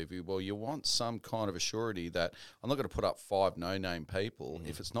of a movie, well, you want some kind of a surety that I'm not going to put up 5 no-name people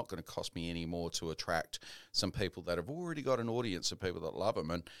if it's not going to cost me any more to attract some people that have already got an audience of people that love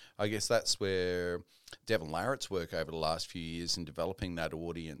them. And I guess that's where Devon Larratt's work over the last few years in developing that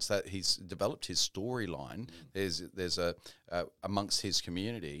audience, that he's developed his storyline. There's a amongst his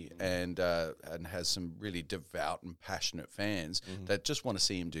community and has some really devout and passionate fans that just want to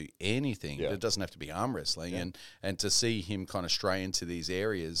see him do anything. It doesn't have to be arm wrestling, and to see him kind of stray into these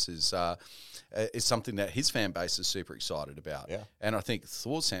areas is something that his fan base is super excited about. And I think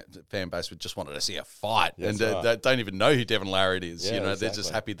Thor's fan base would just wanted to see a fight, and they don't even know who Devon Larratt is. They're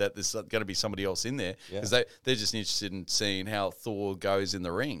just happy that there's going to be somebody else in there because they're just interested in seeing how Thor goes in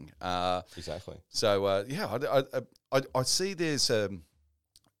the ring. Exactly. So I see there's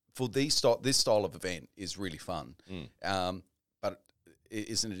for this style of event is really fun. But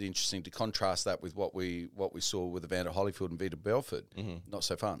isn't it interesting to contrast that with what we saw with Evander Holyfield and Vitor Belfort? Not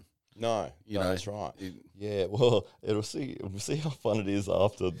so fun. No, that's right. Well, we'll see how fun it is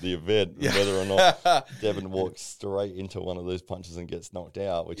after the event, whether or not Devon walks straight into one of those punches and gets knocked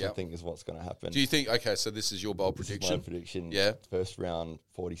out, which I think is what's going to happen. Do you think, so this is your bold prediction? My prediction, first round,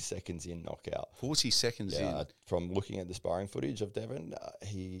 40 seconds in, knockout. 40 seconds in? From looking at the sparring footage of Devon,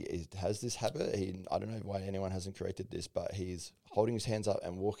 he has this habit. I don't know why anyone hasn't corrected this, but he's holding his hands up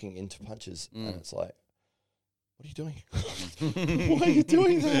and walking into punches, and it's like, what are you doing? Why are you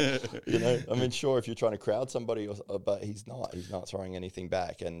doing that? I mean, sure, if you're trying to crowd somebody, but he's not throwing anything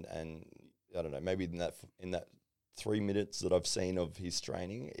back. And I don't know, maybe in that 3 minutes that I've seen of his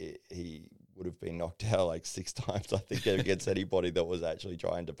training, he would have been knocked out like 6 times, I think, against anybody that was actually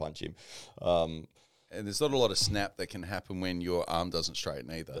trying to punch him. And there's not a lot of snap that can happen when your arm doesn't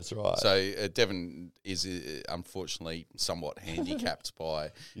straighten either. That's right. So Devon is unfortunately somewhat handicapped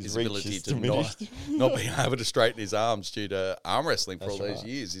by his ability to not being able to straighten his arms due to arm wrestling for all these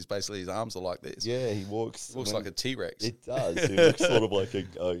years. He's basically, his arms are like this. Yeah, he walks like a T-Rex. It does. He looks sort of like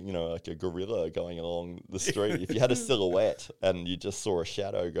like a gorilla going along the street. If you had a silhouette and you just saw a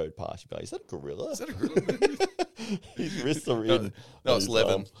shadow go past, you'd be like, is that a gorilla? Is that a gorilla? His wrists are in. No, it's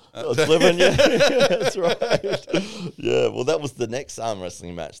Levin. It's Levin, yeah. That's right. Yeah, well, that was the next arm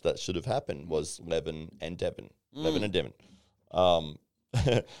wrestling match that should have happened was Levin and Devon. Levin and Devon.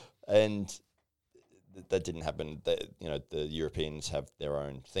 And that didn't happen. The Europeans have their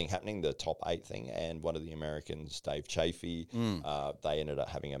own thing happening, the top 8 thing, and one of the Americans, Dave Chafee, they ended up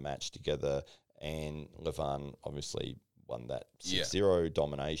having a match together, and Levin obviously won that 6-0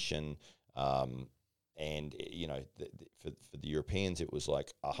 domination. And, for the Europeans, it was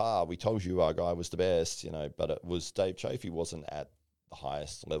like, aha, we told you our guy was the best, but it was Dave Chafee wasn't at the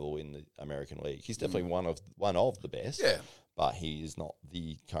highest level in the American League. He's definitely one of the best. Yeah. But he is not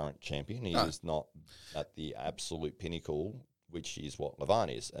the current champion. He is not at the absolute pinnacle, which is what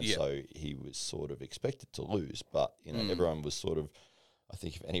Levin is. And so he was sort of expected to lose. But, everyone was sort of, I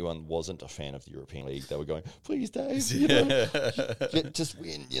think if anyone wasn't a fan of the European League, they were going, please, Dave, just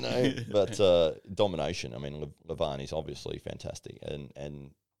win, But domination, I mean, Levin is obviously fantastic.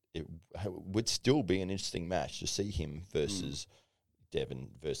 And it would still be an interesting match to see him versus Devon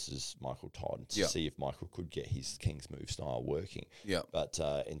versus Michael Todd to see if Michael could get his King's Move style working. Yeah. But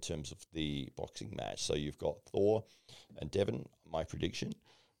in terms of the boxing match, so you've got Thor and Devon. My prediction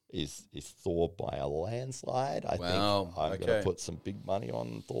is Thor by a landslide. I think I'm going to put some big money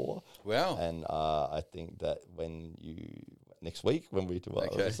on Thor. Wow. And I think that next week when we do our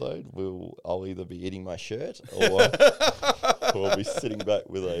episode, I'll either be eating my shirt or I'll be sitting back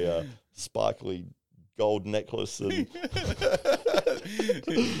with a sparkly gold necklace and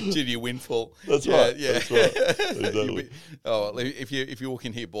due to your windfall. That's right. Yeah. That's right. Exactly. If you walk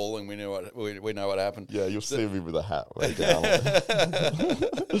in here bawling, we know what happened. Yeah, you'll see me with a hat right down.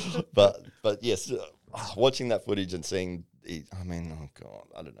 but yes, watching that footage and seeing, oh God,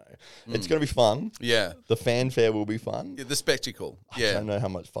 I don't know. It's going to be fun. Yeah, the fanfare will be fun. Yeah, the spectacle. I don't know how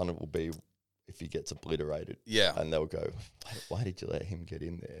much fun it will be if he gets obliterated. Yeah, and they'll go, why did you let him get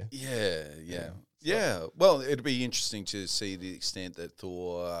in there? Yeah. Well, it'd be interesting to see the extent that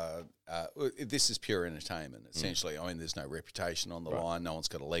Thor. This is pure entertainment, essentially. I mean, there's no reputation on the line. No one's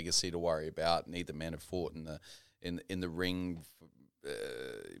got a legacy to worry about. Neither men have fought in the ring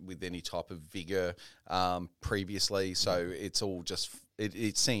with any type of vigor previously. So it's all just.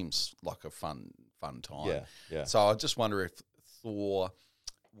 It seems like a fun time. Yeah. So I just wonder if Thor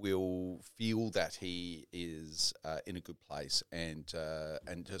will feel that he is in a good place and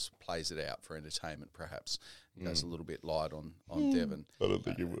just plays it out for entertainment, perhaps. Goes a little bit light on Devon. I don't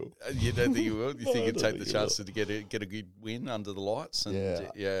think he will. You don't think he will? You think he'd take the chance to get a good win under the lights? And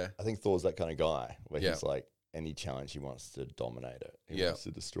I think Thor's that kind of guy where he's like, any challenge he wants to dominate it. He wants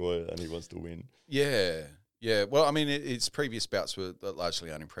to destroy it and he wants to win. Yeah. Yeah, well, I mean, its previous bouts were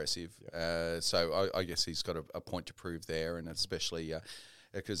largely unimpressive. So I guess he's got a point to prove there, and especially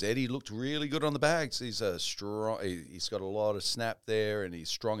because Eddie looked really good on the bags. He's strong. He's got a lot of snap there, and he's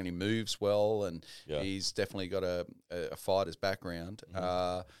strong, and he moves well, and he's definitely got a fighter's background.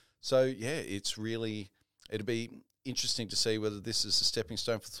 So it'd be interesting to see whether this is a stepping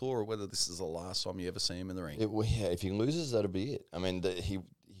stone for Thor or whether this is the last time you ever see him in the ring. If he loses, that'll be it. I mean, he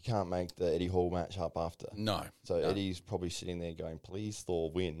can't make the Eddie Hall match up after. No. So Eddie's probably sitting there going, please,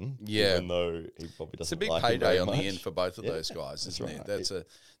 Thor, win. Yeah. Even though he probably doesn't like it. It's a big payday on the end for both of those guys, isn't it?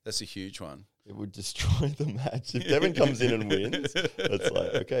 That's a huge one. It would destroy the match. If Devon comes in and wins, it's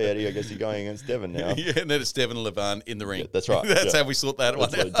like, okay, Eddie, I guess you're going against Devon now. Yeah, and then it's Devon and Levin in the ring. Yeah, that's right. That's how we sort that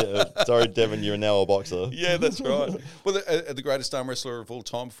one out. Sorry, Devon, you're now a boxer. Yeah, that's right. Well, the greatest arm wrestler of all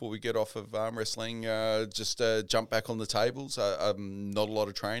time, before we get off of arm wrestling, just jump back on the tables. Not a lot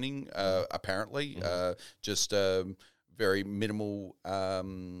of training, apparently. Just very minimal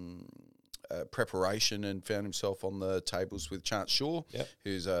preparation, and found himself on the tables with Chance Shaw,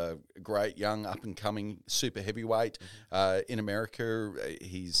 who's a great young up-and-coming super heavyweight. In America,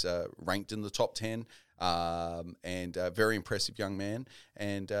 he's ranked in the top 10 and a very impressive young man,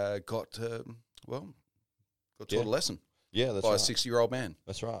 and got taught a lesson. Yeah, that's by right. a 60-year-old man.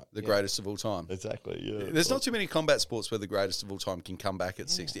 That's right. The greatest of all time. Exactly, yeah. There's not too many combat sports where the greatest of all time can come back at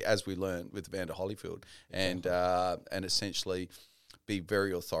 60, as we learned with Vander Holyfield, and essentially be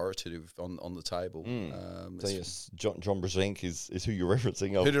very authoritative on the table. So yes, John Brzenk is who you're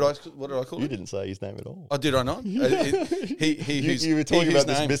referencing. What did I call You him? didn't say his name at all. Oh, did I not? You were talking about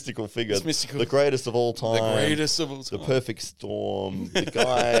this mystical figure, the greatest of all time. The greatest of all time. The perfect storm. The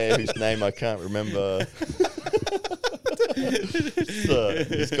guy whose name I can't remember.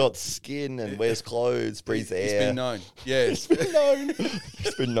 He's got skin and wears clothes, breathes air. He's been known. Yeah. He's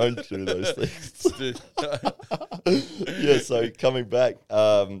been known to do those things. Yeah, so coming back,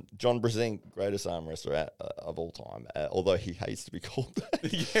 John Brzenk, greatest arm wrestler of all time, although he hates to be called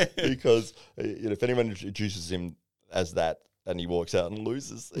that. Because if anyone introduces him as that, and he walks out and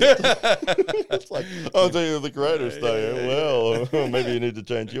loses. It's like, oh, so you're the greatest, though. Well, maybe you need to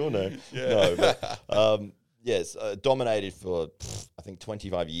change your name. Yeah. No, but yes, dominated for, I think,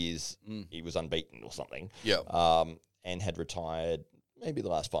 25 years. He was unbeaten or something. Yeah. And had retired maybe the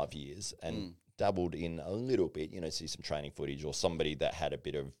last 5 years and dabbled in a little bit, see some training footage, or somebody that had a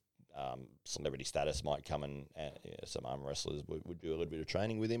bit of celebrity status might come and some arm wrestlers would do a little bit of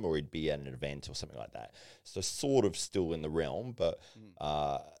training with him, or he'd be at an event or something like that. So sort of still in the realm, but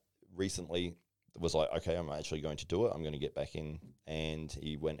recently was like, okay, I'm actually going to do it. I'm going to get back in. And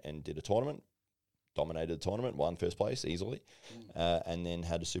he went and did a tournament, dominated the tournament, won first place easily, and then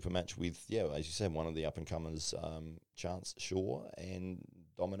had a super match with, as you said, one of the up-and-comers, Chance Shaw, and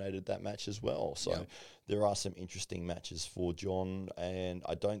dominated that match as well. So there are some interesting matches for John, and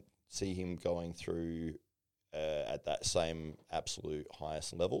I don't see him going through at that same absolute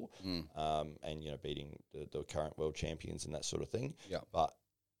highest level, and beating the current world champions and that sort of thing. Yeah. But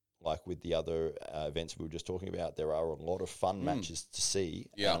like with the other events we were just talking about, there are a lot of fun matches to see,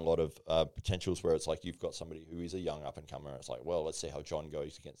 and a lot of potentials where it's like you've got somebody who is a young up-and-comer. It's like, well, let's see how John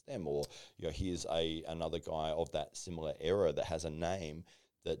goes against them, or here's another guy of that similar era that has a name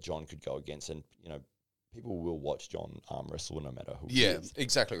that John could go against, and people will watch John arm wrestle no matter who. Yeah,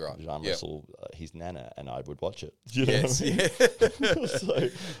 exactly right. Arm wrestle his nana, and I would watch it. Yes,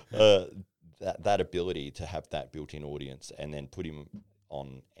 So that ability to have that built-in audience, and then put him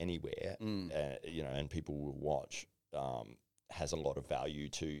on anywhere, and people will watch, has a lot of value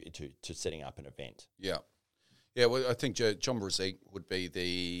to setting up an event. Yeah. Yeah, well, I think John Brzenk would be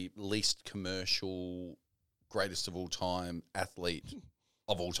the least commercial, greatest of all time athlete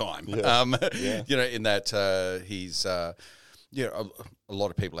of all time. In that he's, a lot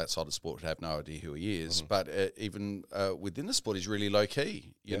of people outside of sport have no idea who he is, but even within the sport, he's really low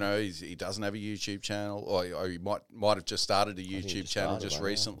key. He doesn't have a YouTube channel, or he might have just started a YouTube channel just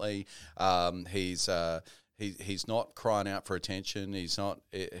recently. He's not crying out for attention. He's not.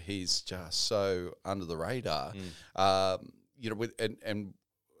 He's just so under the radar. With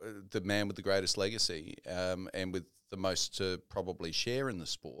the man with the greatest legacy, and with the most to probably share in the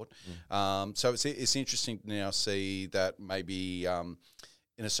sport. So it's interesting to now see that maybe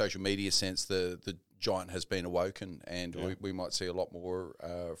in a social media sense, the giant has been awoken, and we might see a lot more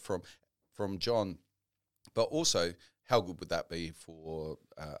from John. But also, how good would that be for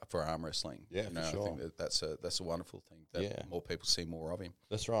arm wrestling? Yeah, for sure. I think that's a wonderful thing that more people see more of him.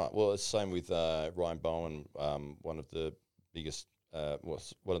 That's right. Well, it's the same with Ryan Bowen, one of the biggest.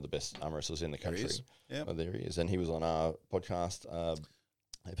 Was one of the best arm wrestlers in the country. There he is. And he was on our podcast,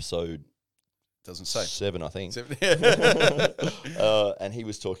 episode doesn't say 7, I think. 7. And he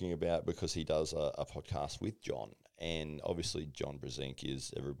was talking about, because he does a podcast with John, and obviously John Brzenk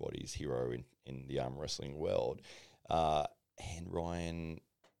is everybody's hero in the arm wrestling world. And Ryan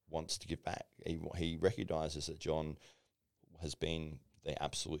wants to give back. He recognises that John has been the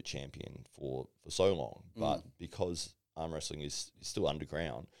absolute champion for so long, but because arm wrestling is still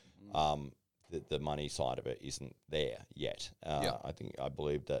underground, the money side of it isn't there yet. I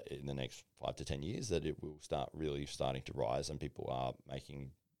believe that in the next 5 to 10 years that it will starting to rise, and people are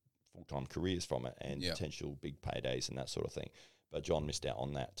making full-time careers from it, and potential big paydays and that sort of thing. But John missed out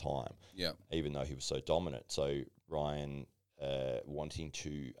on that time, even though he was so dominant. So Ryan wanting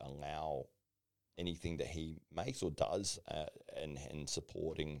to allow anything that he makes or does, and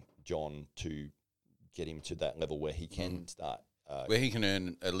supporting John to get him to that level where he can start. Where he can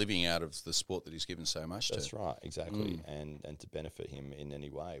earn a living out of the sport that he's given so much to. That's right, exactly. And to benefit him in any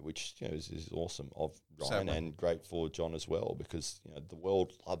way, which is awesome of Ryan, and great for John as well, because the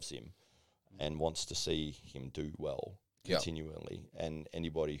world loves him and wants to see him do well continually. And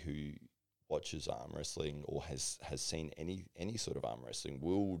anybody who watches arm wrestling or has seen any sort of arm wrestling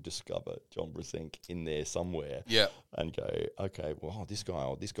will discover John Brasink in there somewhere. Yeah. And go, okay, well, this guy,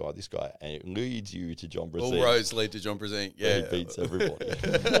 and it leads you to John Brasink. All roads lead to John Brasink. Yeah, he beats everybody.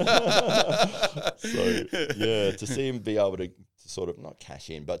 So yeah, to see him be able to sort of not cash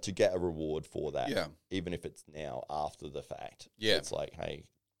in, but to get a reward for that, even if it's now after the fact. Yeah, it's like, hey,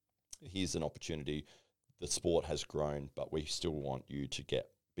 here's an opportunity. The sport has grown, but we still want you to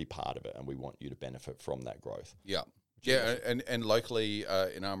be part of it, and we want you to benefit from that growth. Yeah. Yeah, and locally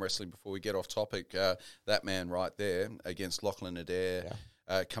in arm wrestling, before we get off topic, that man right there against Lachlan Adair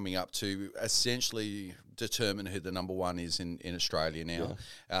coming up to essentially determine who the number one is in Australia now.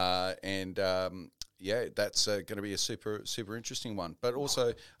 Yeah. That's going to be a super interesting one. But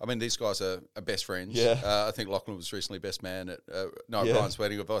also, I mean, these guys are best friends. Yeah. I think Lachlan was recently best man at Ryan's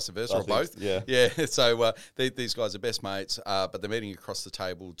wedding, or vice versa, or both. Yeah. Yeah. So these guys are best mates, but they're meeting across the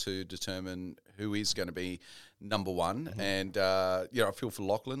table to determine who is going to be number one. Mm-hmm. And, I feel for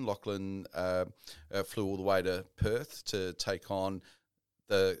Lachlan. Lachlan flew all the way to Perth to take on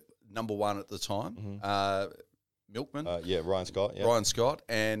the number one at the time, Milkman. Ryan Scott. Yeah. Ryan Scott.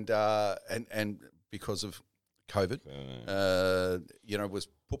 And because of COVID, was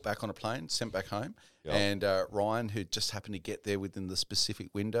put back on a plane, sent back home. Yep. And Ryan, who just happened to get there within the specific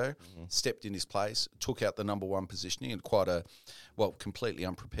window, stepped in his place, took out the number one positioning in completely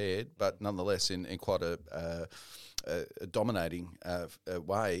unprepared, but nonetheless in quite a dominating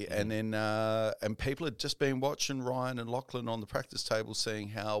way. And then and people had just been watching Ryan and Lachlan on the practice table, seeing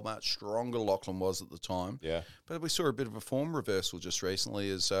how much stronger Lachlan was at the time. Yeah. But we saw a bit of a form reversal just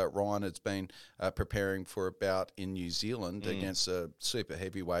recently, as Ryan has been preparing for a bout in New Zealand against a super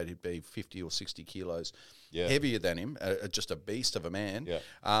heavyweight who'd be 50 or 60 kilos heavier than him, just a beast of a man. Yeah.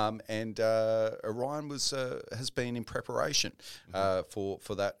 And Ryan has been in preparation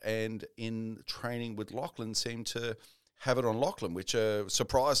for that, and in training with Lachlan seemed to have it on Lachlan, which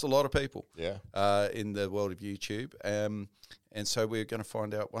surprised a lot of people in the world of YouTube. And so we're going to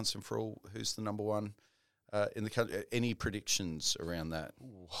find out once and for all who's the number one in the country. Any predictions around that?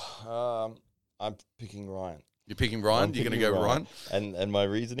 I'm picking Ryan. You're picking Ryan? You're going to go with Ryan? And my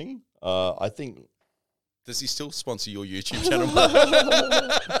reasoning, I think... Does he still sponsor your YouTube channel?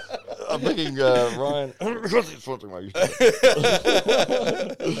 I'm picking Ryan. He's sponsoring my YouTube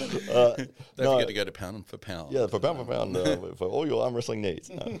channel. Don't forget to go to Pound for Pound. Yeah, for Pound for all your arm wrestling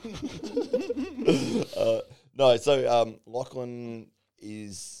needs. So Lachlan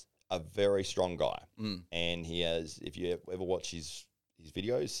is a very strong guy. And he has, if you ever watch his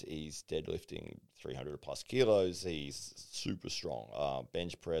videos, he's deadlifting 300 plus kilos. He's super strong.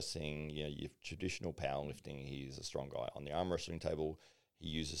 Bench pressing, your traditional powerlifting. He's a strong guy. On the arm wrestling table, he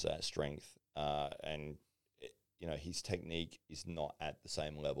uses that strength, and his technique is not at the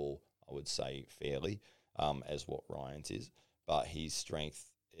same level, I would say, fairly, as what Ryan's is. But his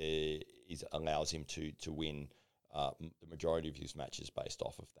strength allows him to win the majority of his matches based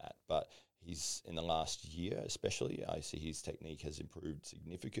off of that. But he's, in the last year especially, I see his technique has improved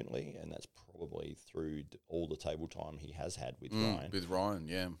significantly, and that's probably through all the table time he has had with Ryan. With Ryan,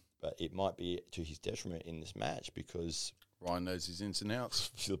 yeah. But it might be to his detriment in this match, because Ryan knows his ins and outs.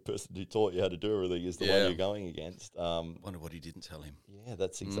 The person who taught you how to do everything is the one you're going against. Wonder what he didn't tell him. Yeah,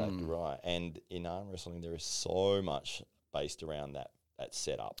 that's exactly right. And in arm wrestling, there is so much based around that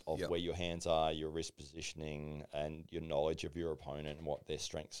setup of where your hands are, your wrist positioning, and your knowledge of your opponent and what their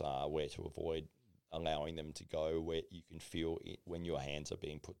strengths are, where to avoid allowing them to go, where you can feel it when your hands are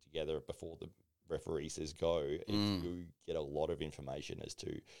being put together before the referee says go. You get a lot of information as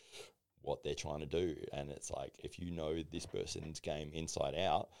to what they're trying to do. And it's like, if you know this person's game inside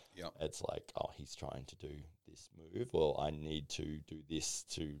out, it's like, oh, he's trying to do this move. Well, I need to do this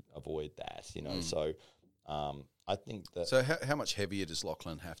to avoid that, So I think that... So how much heavier does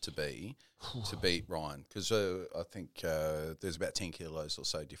Lachlan have to be to beat Ryan? Because I think there's about 10 kilos or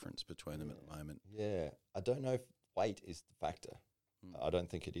so difference between them at the moment. Yeah. I don't know if weight is the factor. I don't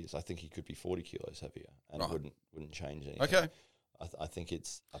think it is. I think he could be 40 kilos heavier, and it wouldn't change anything. Okay. I think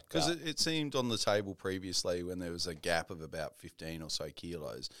it's... Because it seemed on the table previously, when there was a gap of about 15 or so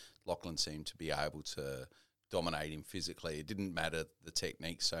kilos, Lachlan seemed to be able to dominate him physically. It didn't matter the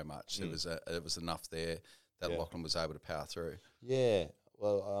technique so much. There was enough there that Lachlan was able to power through. Yeah.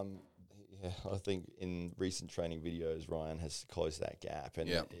 Well, I think in recent training videos, Ryan has closed that gap. And,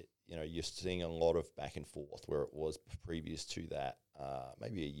 you're seeing a lot of back and forth where it was previous to that,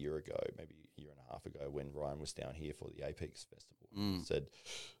 maybe a year ago, maybe a year and a half ago, when Ryan was down here for the Apex Festival. He said,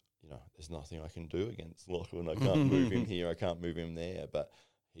 there's nothing I can do against Lachlan. I can't move him here. I can't move him there. But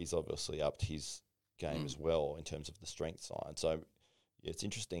he's obviously upped his game as well in terms of the strength side. So, it's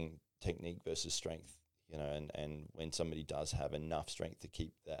interesting technique versus strength, and when somebody does have enough strength to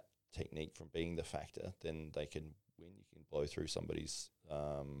keep that technique from being the factor, then they can win. You can blow through somebody's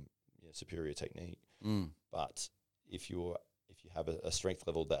superior technique. But if you have a strength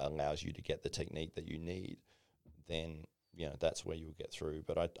level that allows you to get the technique that you need, then that's where you'll get through.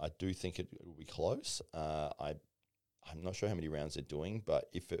 But I do think it will be close. I'm not sure how many rounds they're doing,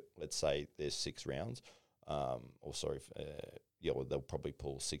 but let's say there's 6 rounds, they'll probably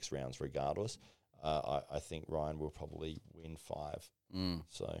pull 6 rounds regardless. I think Ryan will probably win 5.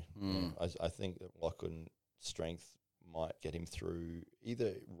 So I think that Lachlan strength might get him through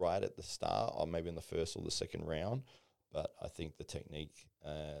either right at the start or maybe in the first or the second round. But I think the technique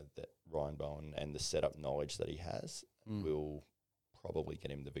that Ryan Bowen and the setup knowledge that he has will probably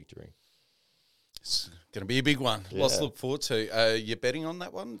get him the victory. It's going to be a big one. Yeah. Lots to look forward to. You're betting on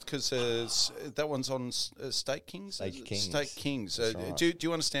that one? Because that one's on Stake Kings? Stake Kings. Stake Kings. Right. Do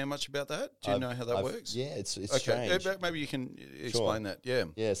you understand much about that? Do you know how that works? Yeah, it's okay. strange. Maybe you can explain that. Yeah.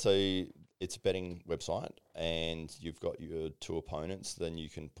 Yeah, so it's a betting website and you've got your 2 opponents, then you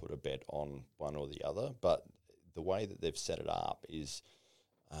can put a bet on one or the other. But the way that they've set it up is,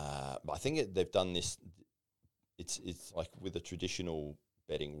 I think they've done this, it's like with a traditional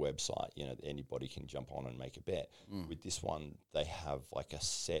betting website, anybody can jump on and make a bet. With this one, they have like a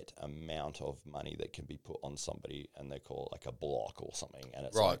set amount of money that can be put on somebody, and they call it like a block or something. And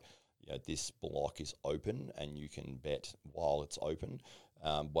it's like, this block is open, and you can bet while it's open.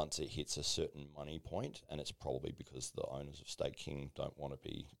 Once it hits a certain money point, and it's probably because the owners of Stake King don't want to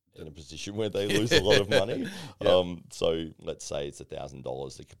be in a position where they lose a lot of money. So let's say it's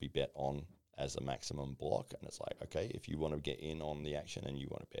 $1,000 that could be bet on as a maximum block, and it's like, okay, if you want to get in on the action and you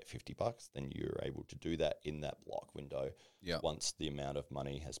want to bet $50, then you're able to do that in that block window. Once the amount of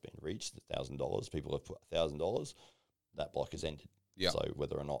money has been reached, $1,000, people have put $1,000, that block is ended. So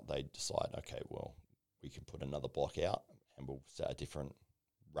whether or not they decide, okay, well, we can put another block out and we'll set a different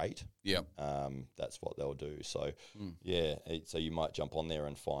rate. That's what they'll do. So so you might jump on there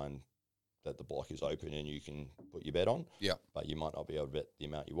and find that the block is open and you can put your bet on. But you might not be able to bet the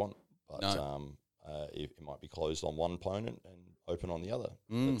amount you want. But it might be closed on one opponent and open on the other.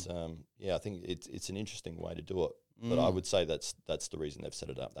 But I think it's an interesting way to do it. But I would say that's the reason they've set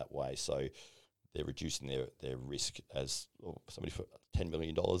it up that way. So they're reducing their risk as somebody put $10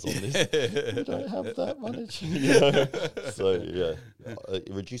 million on this. We don't have that much. So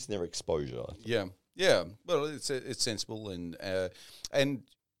reducing their exposure. Well, it's sensible and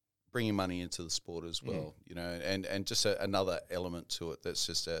bringing money into the sport as well, and just another element to it that's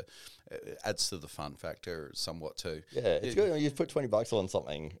just adds to the fun factor somewhat too. Yeah, it's good when you put $20 on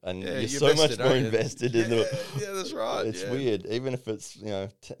something and you're so much more invested in the. Yeah, that's right. It's weird, even if it's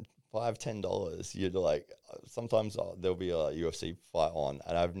 $5-10. You're like, sometimes there'll be a UFC fight on,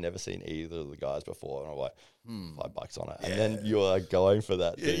 and I've never seen either of the guys before, and I'm like, $5 on it, and then you're going for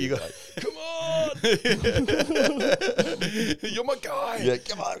that. Yeah, you go, like, come on, you're my guy. Yeah,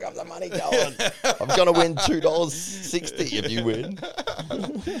 come on, grab the money going. I'm gonna win $2.60 if you win.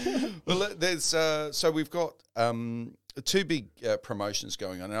 Well, there's so we've got 2 big promotions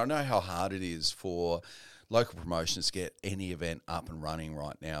going on, and I know how hard it is for local promotions to get any event up and running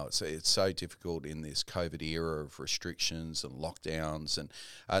right now. It's so difficult in this COVID era of restrictions and lockdowns, and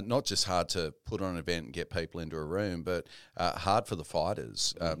not just hard to put on an event and get people into a room, but hard for the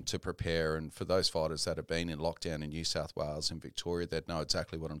fighters to prepare. And for those fighters that have been in lockdown in New South Wales and Victoria, they'd know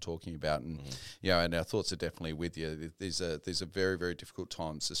exactly what I'm talking about. And and our thoughts are definitely with you. These are very, very difficult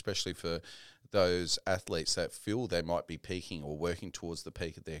times, especially for those athletes that feel they might be peaking or working towards the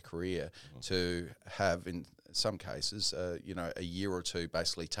peak of their career, to have, in some cases, a year or 2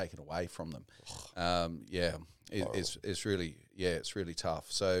 basically taken away from them. It's really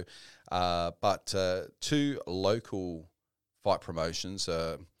tough. So, but 2 local fight promotions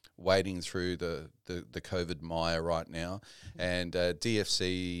are wading through the COVID mire right now, and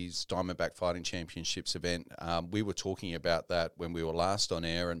DFC's Diamondback Fighting Championships event, we were talking about that when we were last on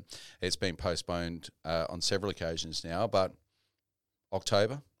air, and it's been postponed on several occasions now, but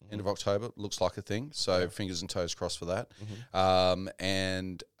October, end of October, looks like a thing, so fingers and toes crossed for that.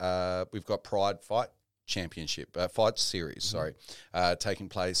 And we've got Pride Fight Championship, Fight Series, taking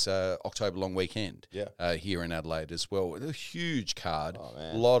place October long weekend here in Adelaide as well. A huge card,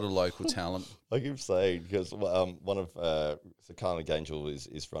 a lot of local talent. I keep saying, because one of Connelly Angel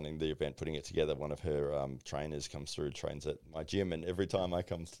is running the event, putting it together. One of her trainers comes through, trains at my gym, and every time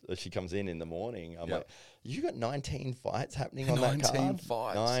she comes in the morning, I'm like, You got 19 fights happening on that card? 19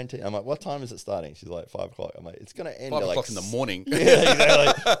 fights. 19. I'm like, what time is it starting? She's like, 5 o'clock. I'm like, it's going to end 5 at o'clock like in the morning. Yeah,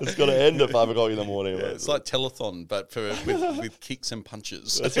 exactly. It's got to end at 5 o'clock in the morning. Yeah, it's like telethon, but with kicks and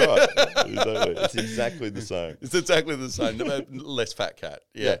punches. That's right. Exactly. It's exactly the same. It's exactly the same. Less fat cat.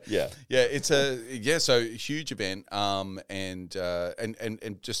 Yeah. It's so huge event. And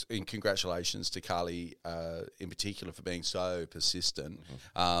just congratulations to Carly in particular for being so persistent.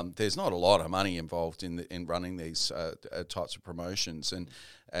 There's not a lot of money involved in running these types of promotions,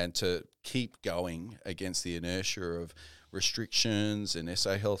 and to keep going against the inertia of restrictions and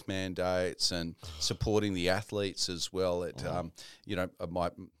SA health mandates and supporting the athletes as well.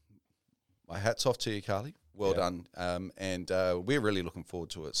 My hat's off to you, Carly. Well done. And we're really looking forward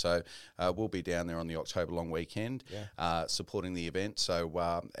to it. So we'll be down there on the October long weekend supporting the event. So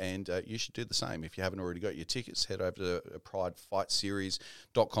you should do the same. If you haven't already got your tickets, head over to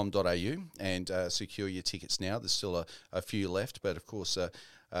pridefightseries.com.au and secure your tickets now. There's still a few left, but of course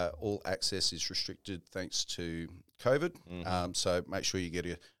all access is restricted thanks to COVID. So make sure you get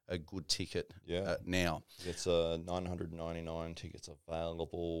a good ticket now. It's 999 tickets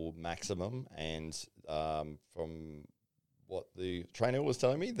available maximum, and from what the trainer was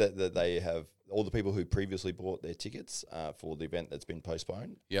telling me, that they have all the people who previously bought their tickets for the event that's been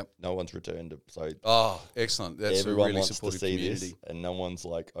postponed. Yep, no one's returned. So excellent. That's everyone a really wants supportive to see community. this, and no one's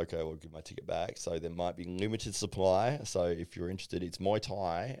like, okay, we'll give my ticket back. So there might be limited supply. So if you're interested, it's Muay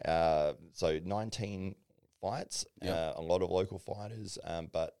Thai. So 19 fights, a lot of local fighters,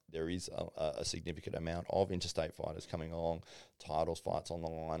 but there is a significant amount of interstate fighters coming along. Titles fights on the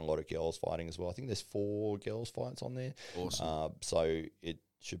line, a lot of girls fighting as well. I think there's 4 girls fights on there. Awesome. So it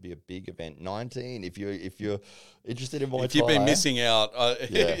should be a big event. 19, if you're interested in Muay Thai. If you've been missing out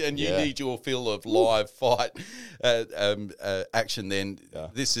and you need your fill of live fight action, then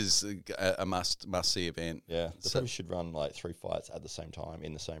this is a must-see event. Yeah, they probably should run like 3 fights at the same time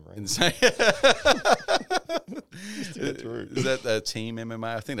in the same ring. Just to get through. Is that the team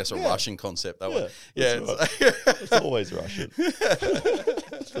MMA? I think that's a Russian concept, that one. Yeah, it's always Russian.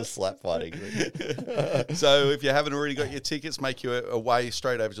 It's for slap fighting. So if you haven't already got your tickets, make your way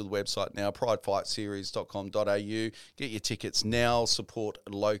straight over to the website now, pridefightseries.com.au. Get your tickets now, support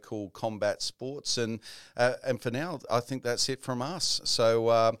local combat sports. And for now, I think that's it from us.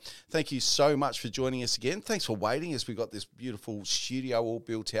 So thank you so much for joining us again. Thanks for waiting as we got this beautiful studio all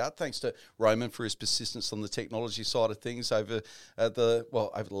built out. Thanks to Roman for his persistence on the technology side of things over the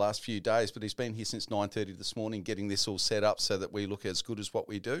last few days. But he's been here since 9:30 this morning getting this all set up so that we look as good as what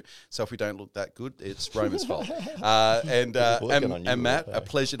we do. So if we don't look that good, it's Roman's fault. And Matt, a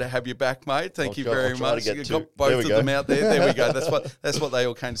pleasure to have you back, mate. Thank you very much. You've got both of them out there. There we go. That's what they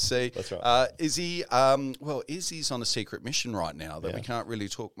all came to see. That's right. Izzy's on a secret mission right now that we can't really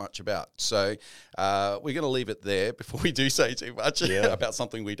talk much about. So we're going to leave it there before we do say too much about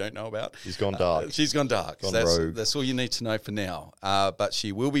something we don't know about. She's gone dark. She's gone dark. That's all you need to know for now. But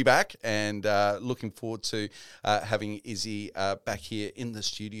she will be back, and looking forward to having Izzy back here in the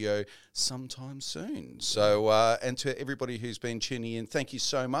studio sometime soon. So, and to everybody who's been tuning in, thank you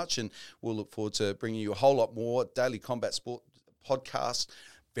so much, and we'll look forward to bringing you a whole lot more Daily Combat Sport podcast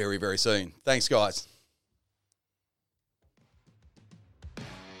very, very soon. Thanks, guys.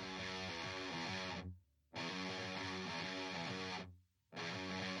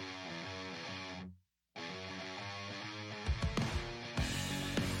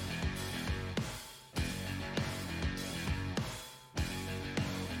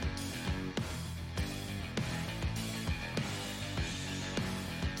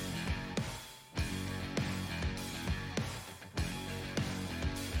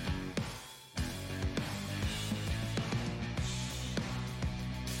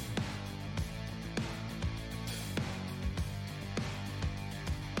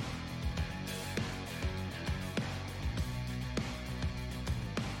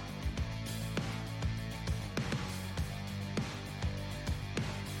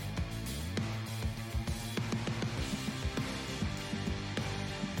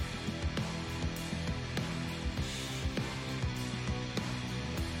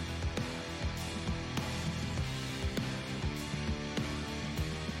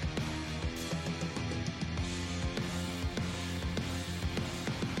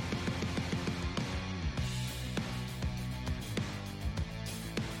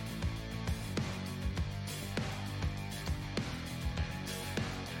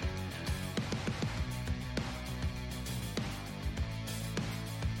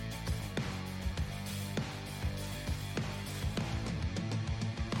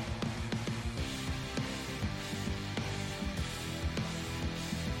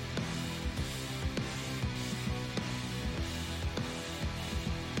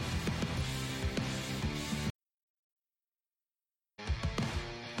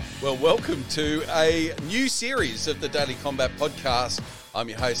 Well, welcome to a new series of the Daily Combat Podcast. I'm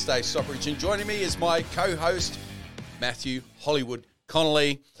your host, Dave Stockbridge, and joining me is my co-host, Matthew Hollywood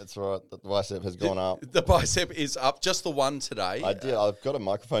Connelly. That's right. The bicep has gone up. The bicep is up, just the one today. I did. I've got a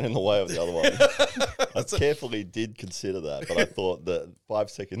microphone in the way of the other one. I carefully did consider that, but I thought that 5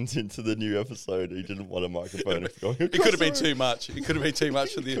 seconds into the new episode, he didn't want a microphone. It could have been too much. It could have been too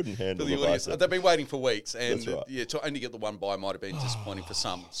much for the audience. Bicep. They've been waiting for weeks, and That's right. yeah, to only get the one by might have been disappointing for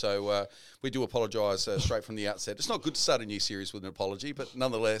some. So we do apologise straight from the outset. It's not good to start a new series with an apology, but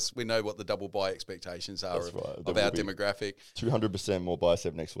nonetheless, we know what the double buy expectations are of our demographic. 200% more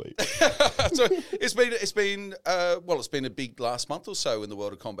bicep next week. So it's been a big last month or so in the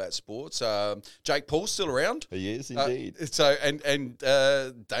world of combat sports. Jake Paul's still around. He is indeed. And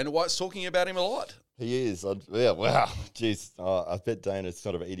Dana White's talking about him a lot. He is. Yeah, wow. Jeez. I bet Dana's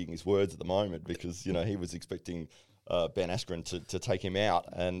sort of eating his words at the moment because, he was expecting Ben Askren to take him out.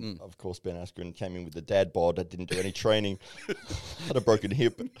 And, of course, Ben Askren came in with the dad bod, didn't do any training, had a broken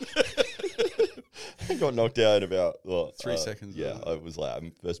hip. He got knocked out in about 3 seconds. Yeah, it was like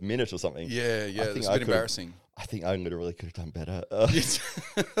first minute or something. Yeah, it's a bit embarrassing. I think I literally could have done better.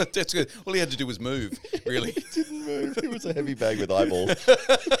 That's good. All he had to do was move, really. He didn't move. He was a heavy bag with eyeballs.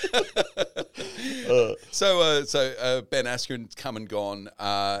 So Ben Askren's come and gone,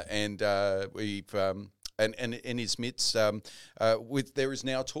 and we've and in his midst, there is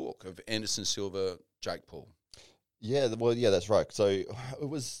now talk of Anderson Silva, Jake Paul. Yeah, that's right. So it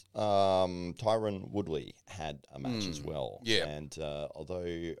was Tyron Woodley had a match as well. Yeah. And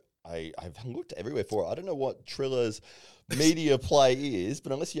although I've looked everywhere for it, I don't know what Trilla's media play is,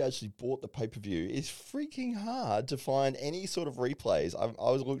 but unless you actually bought the pay-per-view, it's freaking hard to find any sort of replays. I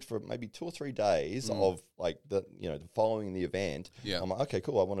was looked for maybe 2 or 3 days of following the event. Yeah. I'm like, okay,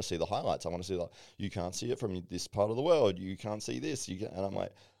 cool. I want to see the highlights. I want to see you can't see it from this part of the world. You can't see this. And I'm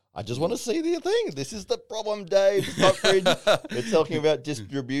like, I just want to see the thing. This is the problem, Dave. Stockbridge. We're talking about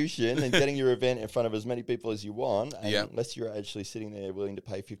distribution and getting your event in front of as many people as you want. And unless you're actually sitting there willing to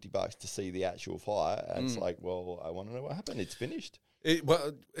pay $50 to see the actual fight, it's like, well, I want to know what happened. It's finished.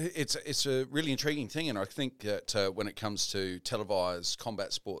 It's a really intriguing thing, and I think that when it comes to televised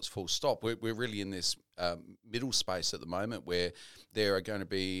combat sports, full stop, we're really in this middle space at the moment where there are going to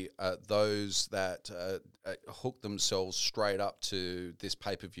be those that hook themselves straight up to this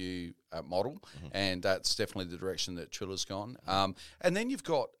pay-per-view model, and that's definitely the direction that Trilla's gone. And then you've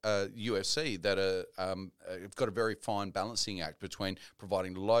got UFC that have got a very fine balancing act between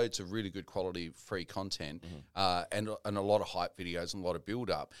providing loads of really good quality free content and a lot of hype videos and a lot of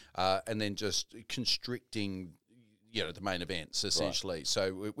build-up, and then just constricting the main events essentially. Right.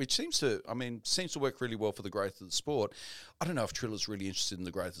 So, which seems to work really well for the growth of the sport. I don't know if Trilla's really interested in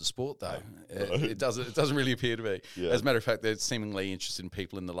the growth of the sport though. It doesn't really appear to be. Yeah. As a matter of fact, they're seemingly interested in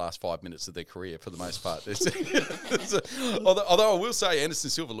people in the last 5 minutes of their career for the most part. Although I will say Anderson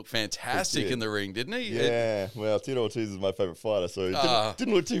Silva looked fantastic in the ring, didn't he? Yeah. Well, Tito is my favourite fighter, so it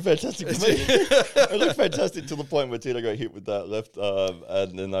didn't look too fantastic to me. It looked fantastic to the point where Tito got hit with that left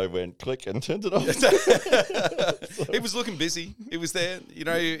and then I went click and turned it off. He was looking busy. He was there.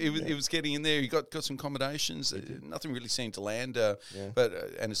 He was getting in there. He got some accommodations. Nothing really seemed to land. But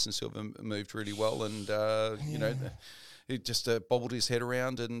Anderson Silva moved really well, and he just bobbled his head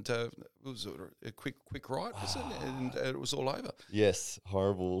around, and it was a quick right, was it? And it was all over. Yes,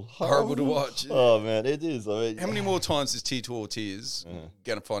 horrible to watch. Oh man, it is. I mean, how many more times is Tito Ortiz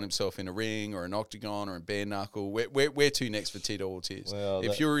going to find himself in a ring or an octagon or a bare knuckle? Where to next for Tito Ortiz? Well,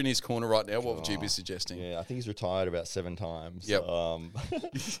 if you were in his corner right now, what would you be suggesting? Yeah, I think he's retired about 7 times. Yep.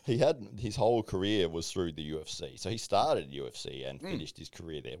 He had his whole career was through the UFC. So he started UFC and finished his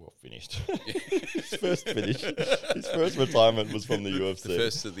career there. Well, finished. His first finish. His first retirement was from the UFC. The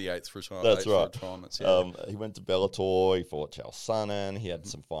first of the 8th retirement. That's right. Retirements, yeah. He went to Bellator. He fought Chael Sonnen. He had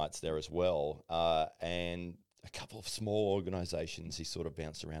some fights there as well. And a couple of small organisations he sort of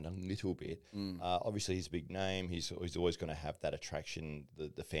bounced around a little bit. Obviously, he's a big name. He's always going to have that attraction,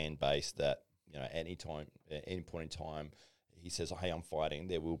 the fan base that, at any point in time, he says, hey, I'm fighting.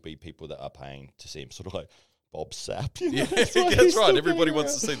 There will be people that are paying to see him, sort of like Bob Sapp. Yeah, that's right. Everybody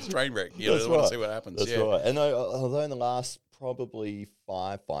wants to see the train wreck. They want to see what happens. That's right. And although in the last probably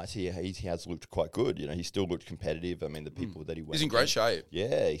 5 fights, he has looked quite good. He still looked competitive. I mean, the people that he went He's in great shape.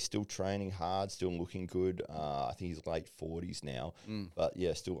 Yeah, he's still training hard, still looking good. I think he's late 40s now. But,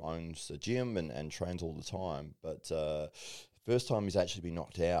 yeah, still owns a gym and trains all the time. But first time he's actually been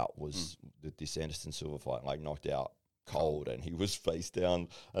knocked out was this Anderson Silva fight, knocked out cold, and he was face down.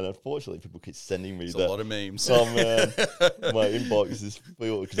 And unfortunately, people keep sending me There's that. a lot of memes. Oh man, my inbox is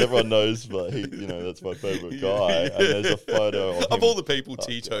filled because everyone knows, but that's my favorite guy. And there's a photo of him. all the people,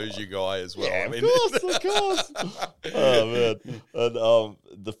 Tito's your guy as well. Yeah, I mean, of course. Oh man, and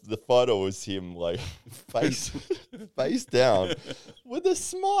the photo was him like face down with a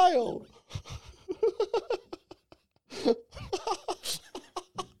smile.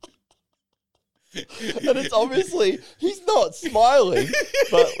 And it's obviously he's not smiling,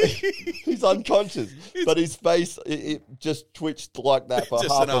 but he's unconscious. But his face it just twitched like that for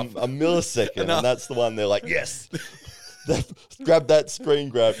Just half enough. a millisecond, Enough. and that's the one they're like, yes. Grab that screen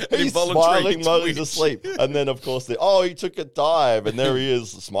grab. He's involuntary smiling while he's twitch. asleep. And then, of course, he took a dive, and there he is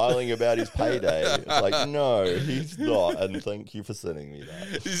smiling about his payday. It's like, no, he's not. And thank you for sending me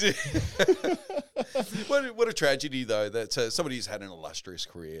that. Is it? What a tragedy, though, that somebody who's had an illustrious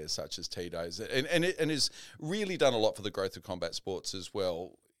career such as Tito's and has really done a lot for the growth of combat sports as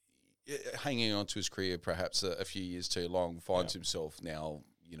well, hanging on to his career perhaps a few years too long, finds himself now,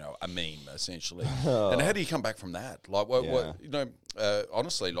 a meme essentially. And how do you come back from that? Like,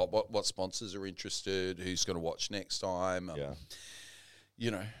 honestly, like what sponsors are interested? Who's going to watch next time?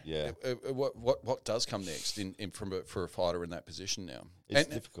 What does come next for a fighter in that position now? It's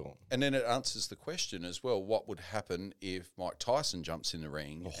difficult. And then it answers the question as well, what would happen if Mike Tyson jumps in the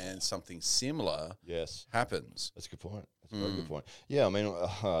ring and something similar happens? That's a good point. That's a very good point. Yeah, I mean,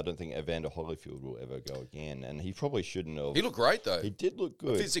 I don't think Evander Holyfield will ever go again, and he probably shouldn't have. He looked great, though. He did look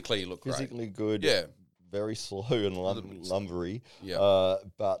good. Physically, he looked great. Physically good. Yeah. Very slow and lumbery. Yeah.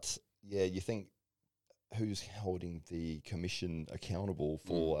 But, yeah, you think, who's holding the commission accountable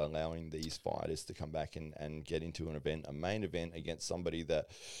for allowing these fighters to come back and get into a main event against somebody that,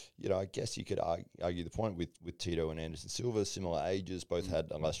 I guess you could argue the point with Tito and Anderson Silva, similar ages, both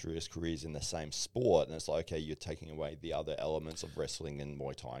had illustrious careers in the same sport. And it's like, okay, you're taking away the other elements of wrestling and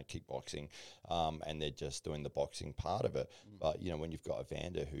Muay Thai and kickboxing, and they're just doing the boxing part of it. But, when you've got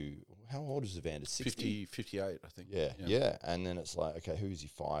Evander how old is Evander? 60? 58, I think. Yeah. And then it's like, okay, who's he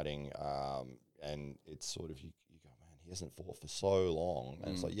fighting? And it's sort of, you go, man, he hasn't fought for so long.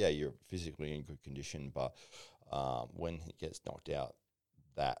 And it's like, yeah, you're physically in good condition, but when he gets knocked out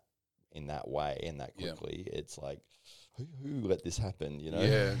in that way and that quickly, it's like, who let this happen,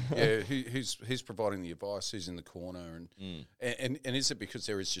 Yeah. Who's providing the advice? Who's in the corner? And is it because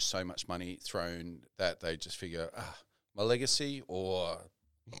there is just so much money thrown that they just figure, my legacy or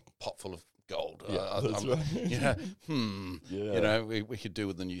pot full of gold? That's right. We could do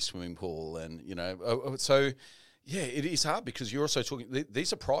with the new swimming pool, and so it is hard because you're also talking.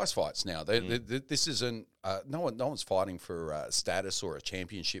 These are prize fights now. This isn't no one's fighting for status or a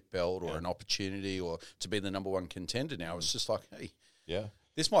championship belt or an opportunity or to be the number one contender now. It's just like, hey,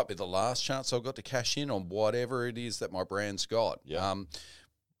 this might be the last chance I've got to cash in on whatever it is that my brand's got.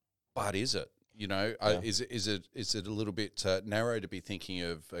 But is it? Is it a little bit narrow to be thinking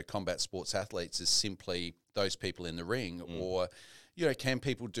of combat sports athletes as simply those people in the ring, or can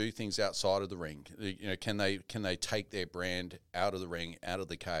people do things outside of the ring? Can they take their brand out of the ring, out of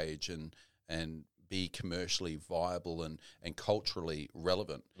the cage, and be commercially viable and culturally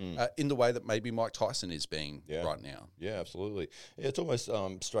relevant in the way that maybe Mike Tyson is being right now? Yeah, absolutely. Yeah, it's almost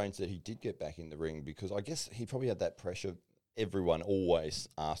strange that he did get back in the ring because I guess he probably had that pressure. Everyone always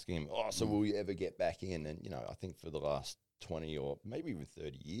asking him, so will you ever get back in? And, I think for the last 20 or maybe even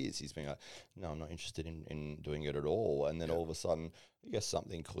 30 years, he's been like, no, I'm not interested in doing it at all. And then all of a sudden, I guess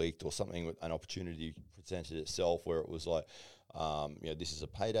something clicked or an opportunity presented itself where it was like, this is a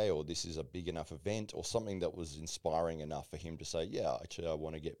payday or this is a big enough event or something that was inspiring enough for him to say, yeah, actually, I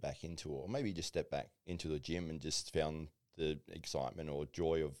want to get back into it. Or maybe just step back into the gym and just found the excitement or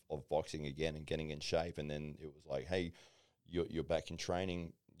joy of boxing again and getting in shape. And then it was like, hey, you're back in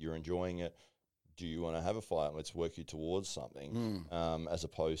training, you're enjoying it. Do you want to have a fight? Let's work you towards something, as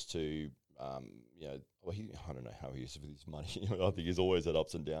opposed to, I don't know how he is with his money. I think he's always had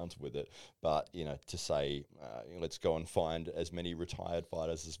ups and downs with it. But, to say, let's go and find as many retired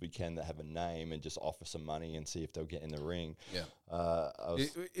fighters as we can that have a name and just offer some money and see if they'll get in the ring. Yeah.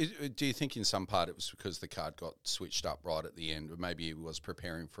 Do you think in some part it was because the card got switched up right at the end, or maybe he was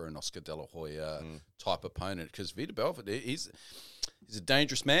preparing for an Oscar De La Hoya type opponent? Because Vitor Belfort, he's a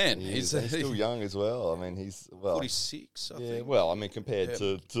dangerous man. He's still young as well. I mean, he's 46, I think. Well, I mean, compared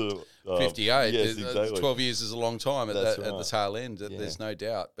to 58, yes, exactly. 12 years is a long time at the tail end. There's no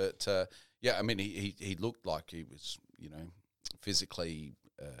doubt. But I mean, he looked like he was, physically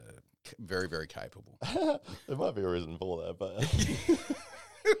very, very capable. There might be a reason for that, but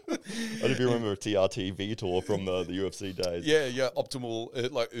I'd you remember TRT Vitor from the UFC days. Yeah,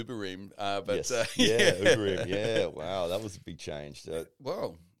 optimal, like Uberim. But yes. Uberim. Yeah, wow, that was a big change.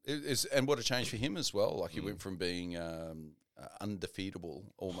 Well, and what a change for him as well. Like he went from being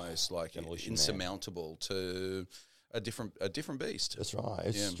undefeatable, almost like insurmountable, to a different beast. That's right.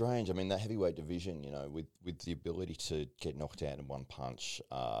 It's strange. I mean, that heavyweight division, with the ability to get knocked out in one punch,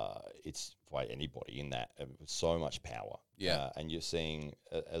 it's by anybody in that with so much power. Yeah. And you're seeing,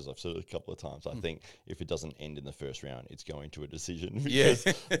 as I've said a couple of times, I think if it doesn't end in the first round, it's going to a decision. Because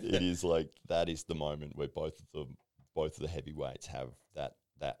it is like that is the moment where both of the heavyweights have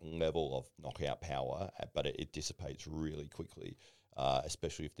that level of knockout power, but it dissipates really quickly.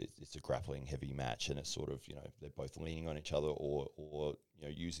 Especially if it's a grappling heavy match and it's sort of, they're both leaning on each other or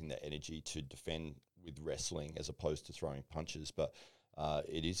using that energy to defend with wrestling as opposed to throwing punches. But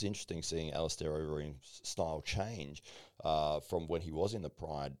it is interesting seeing Alistair Overeem's style change from when he was in the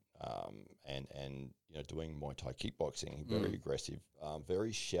Pride and doing Muay Thai kickboxing, very aggressive,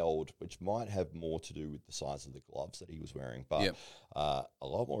 very shelled, which might have more to do with the size of the gloves that he was wearing, but a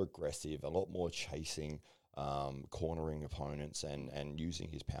lot more aggressive, a lot more chasing, cornering opponents and using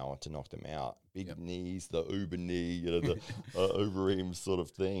his power to knock them out. Big knees, the Uber knee, the Overeem sort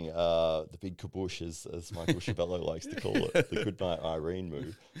of thing, the big kabush, as Michael Chiavello likes to call it, the goodnight Irene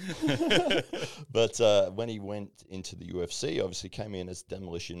move. But when he went into the UFC, obviously came in as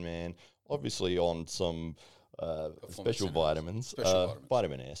Demolition Man, obviously on some special vitamins,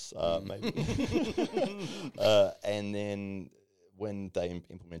 vitamin S, maybe. And then when they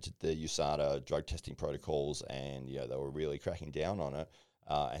implemented the USADA drug testing protocols and they were really cracking down on it,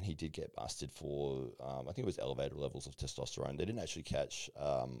 and he did get busted for, I think it was elevated levels of testosterone. They didn't actually catch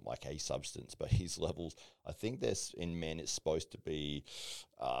like a substance, but his levels, I think in men it's supposed to be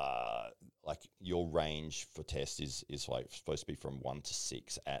like your range for test is like supposed to be from 1 to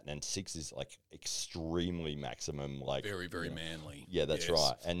 6, and 6 is like extremely maximum, like very, very manly. Yeah, that's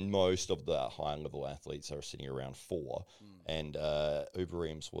right. And most of the high level athletes are sitting around 4, and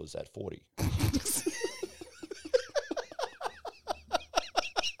Ubereem's was at 40.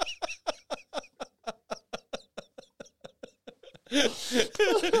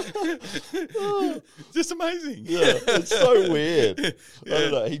 Just amazing. Yeah, it's so weird. I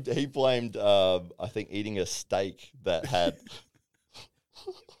don't know. He blamed, I think, eating a steak that had.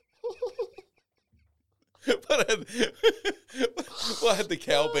 What had the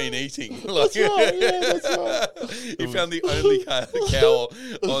cow been eating? That's right. Yeah, that's right. He found the only cow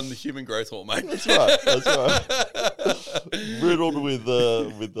on human growth hormone. That's right. Riddled with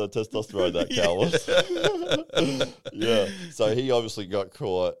testosterone, that cow was. Yeah. So he obviously got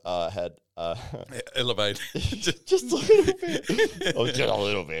caught. Had elevated just a little bit. Oh, just a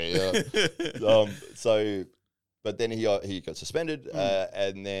little bit. Yeah. But then he got suspended,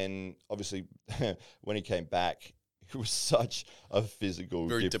 and then obviously when he came back, it was such a physical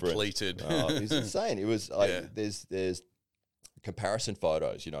very difference. Depleted. It's insane. It was like there's comparison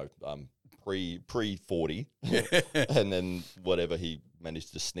photos, pre 40, and then whatever he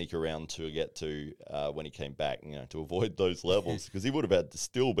managed to sneak around to get to when he came back, to avoid those levels, because he would have had to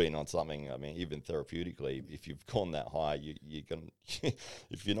still been on something. I mean, even therapeutically, if you've gone that high, you can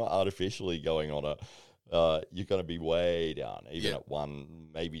if you're not artificially going on a you're going to be way down, even at 1,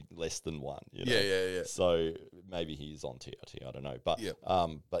 maybe less than 1. Yeah. So maybe he's on TRT, I don't know. But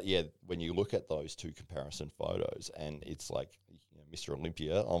yeah, when you look at those two comparison photos, and it's like Mr.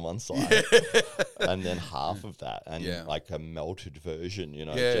 Olympia on one side, and then half of that, and like a melted version,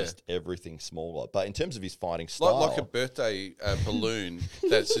 just everything smaller. But in terms of his fighting style, like a birthday balloon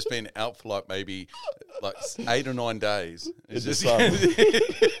that's just been out for like maybe like 8 or 9 days. It's just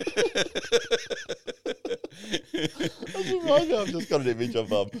I've just got an image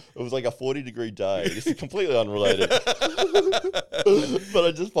of it was like a 40-degree day. This is completely unrelated, but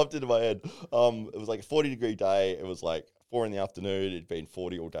it just popped into my head. It was like a 40-degree day. It was like 4 in the afternoon. It'd been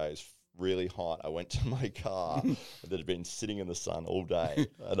 40 all day. It's really hot. I went to my car that had been sitting in the sun all day,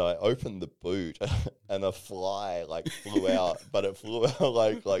 and I opened the boot, and a fly like flew out, but it flew out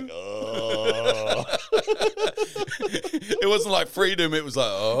like oh. It wasn't like freedom. It was like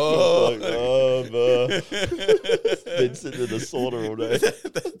oh, been sitting in the sauna all day.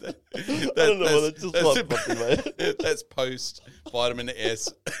 I don't know what it just popped in my head. That's post vitamin S.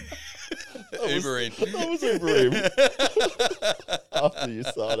 Uberim. That was Uberim. After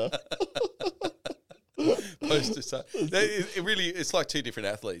USADA. Post USADA. It really, it's like two different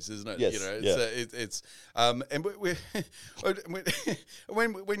athletes, isn't it? Yes, it's and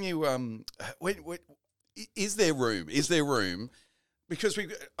when you is there room? Is there room? Because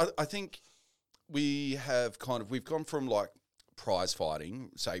I think we've gone from like prize fighting,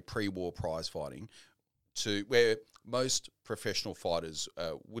 say pre-war prize fighting, to where most professional fighters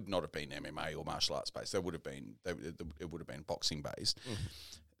would not have been MMA or martial arts based. It would have been boxing based.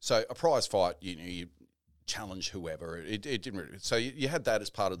 So a prize fight, you challenge whoever. It didn't really, so you had that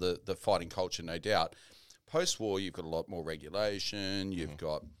as part of the fighting culture, no doubt. Post-war, you've got a lot more regulation. You've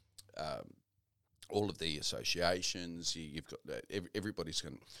got all of the associations. You've got everybody's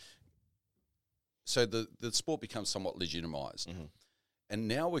going. So the sport becomes somewhat legitimized, and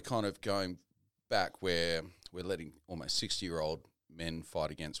now we're kind of going back where we're letting almost 60-year-old men fight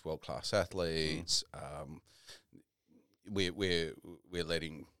against world-class athletes. We're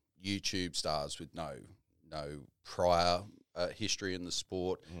letting YouTube stars with no prior history in the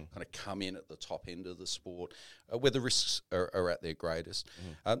sport kind of come in at the top end of the sport, where the risks are at their greatest.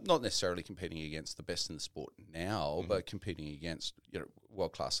 Not necessarily competing against the best in the sport now, but competing against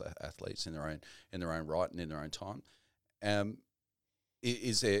world-class athletes in their own right and in their own time.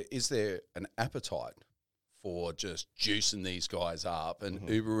 Is there an appetite for just juicing these guys up and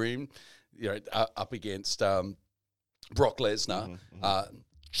Ubering, up against Brock Lesnar,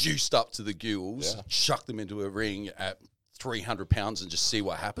 juiced up to the gills, chuck them into a ring at 300 pounds and just see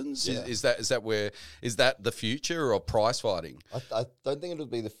what happens? Yeah. Is that the future of prize fighting? I don't think it'll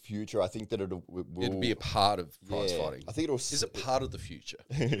be the future. I think that it'll be a part of prize fighting. I think it'll. Is it part of the future?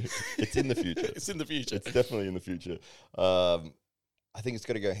 It's in the future. It's in the future. It's definitely in the future. I think it's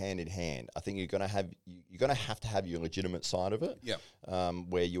got to go hand in hand. I think you're gonna have to have your legitimate side of it. Yeah.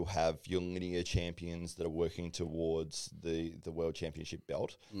 Where you'll have your linear champions that are working towards the world championship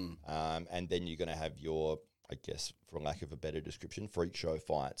belt, and then you're gonna have your, I guess, for lack of a better description, freak show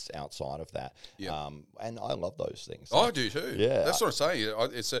fights outside of that. Yeah. And I love those things. So, I do too. Yeah. That's what I'm saying.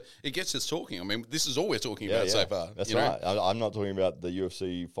 It gets us talking. I mean, this is all we're talking about so far. That's right. I'm not talking about the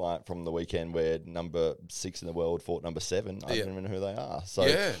UFC fight from the weekend where number 6 in the world fought number 7. I don't even know who they are.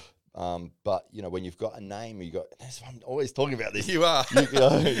 So, but when you've got a name, I'm always talking about this. You are.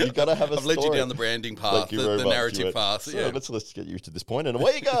 You got to have a story. I've led you down the branding path, the narrative path. So let's get you to this point, and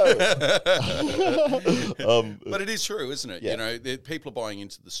away you go. But it is true, isn't it? Yeah. People are buying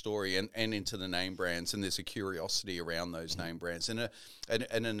into the story and into the name brands, and there's a curiosity around those name brands and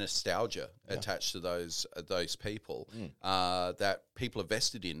a nostalgia attached to those people that people are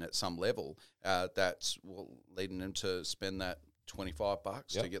vested in at some level. That's leading them to spend that $25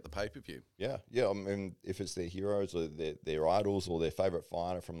 to get the pay-per-view. Yeah. I mean, if it's their heroes or their idols or their favourite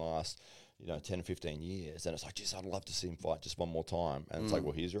fighter from the last 10 or 15 years, and it's like, geez, I'd love to see him fight just one more time. And it's like,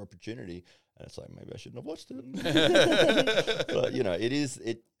 well, here's your opportunity. And it's like, maybe I shouldn't have watched it. But,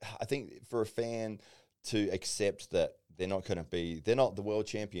 I think for a fan to accept that they're not the world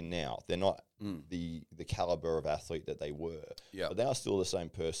champion now. They're not the caliber of athlete that they were. Yeah. But they are still the same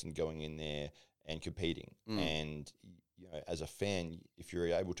person going in there and competing. And as a fan, if you're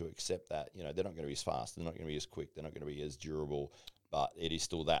able to accept that, they're not going to be as fast, they're not going to be as quick, they're not going to be as durable, but it is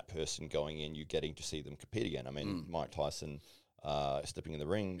still that person going in, you're getting to see them compete again. I mean, Mike Tyson stepping in the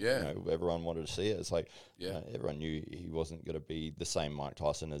ring, everyone wanted to see it. It's like, everyone knew he wasn't going to be the same Mike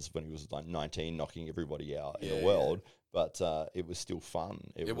Tyson as when he was like 19, knocking everybody out in the world. But it was still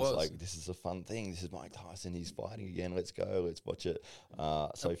fun. It was like, this is a fun thing. This is Mike Tyson. He's fighting again. Let's go. Let's watch it.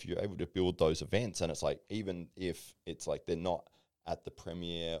 So if you're able to build those events, and it's like, even if it's like they're not at the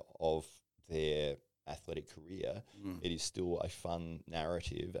premiere of their athletic career, it is still a fun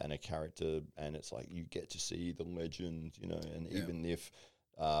narrative and a character. And it's like, you get to see the legend, and even if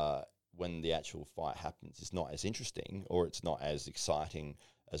when the actual fight happens, it's not as interesting or it's not as exciting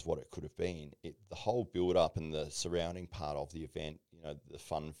as what it could have been. The whole build-up and the surrounding part of the event, the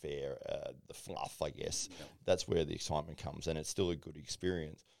funfair, the fluff, I guess, that's where the excitement comes, and it's still a good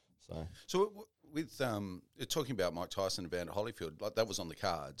experience. So with talking about Mike Tyson and Evander Holyfield, like that was on the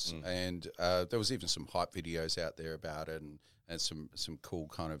cards, and there was even some hype videos out there about it, and some cool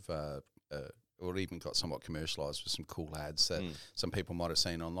kind of, or even got somewhat commercialised with some cool ads that some people might have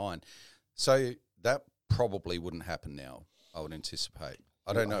seen online. So that probably wouldn't happen now, I would anticipate.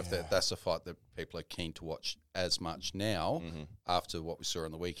 I don't know if that's a fight that people are keen to watch as much now after what we saw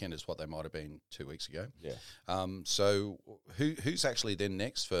on the weekend as what they might have been 2 weeks ago. Yeah. So who's actually then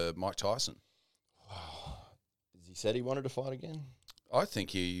next for Mike Tyson? He said he wanted to fight again? I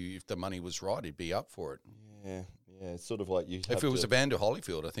think if the money was right, he'd be up for it. Yeah. It's sort of like you. If it was Evander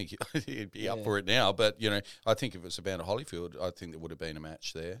Holyfield, I think he'd be up for it now. But I think if it was Evander Holyfield, I think there would have been a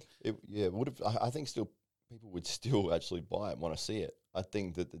match there. It would have. I think still people would still actually buy it and want to see it. I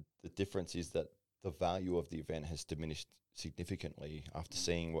think that the difference is that the value of the event has diminished significantly after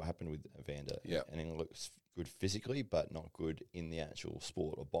seeing what happened with Evander. Yeah. And it looks good physically, but not good in the actual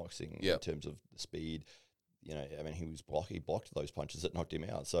sport of boxing in terms of the speed. I mean, he blocked those punches that knocked him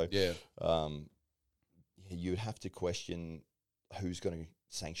out. So you'd have to question who's going to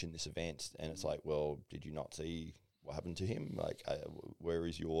sanction this event. And it's like, well, did you not see what happened to him? Like, where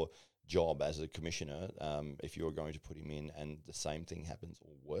is your job as a commissioner if you're going to put him in and the same thing happens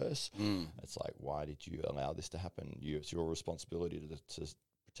or worse? It's like, why did you allow this to happen? It's your responsibility to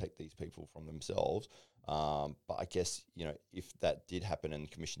protect these people from themselves. But I guess, if that did happen and the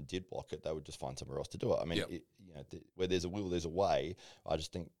commission did block it, they would just find somewhere else to do it. I mean, where there's a will, there's a way. I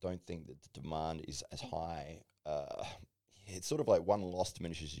just don't think that the demand is as high. It's sort of like one loss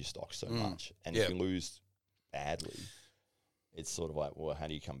diminishes your stock so much. And if you lose badly, it's sort of like, well, how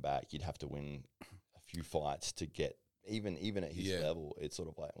do you come back? You'd have to win a few fights to get, even at his level, it's sort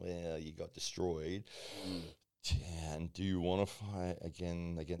of like, well, you got destroyed. And do you want to fight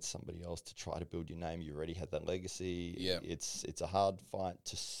again against somebody else to try to build your name? You already had that legacy. Yeah. It's a hard fight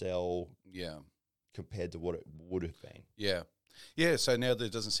to sell compared to what it would have been. Yeah. Yeah, so now there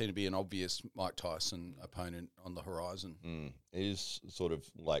doesn't seem to be an obvious Mike Tyson opponent on the horizon. It is sort of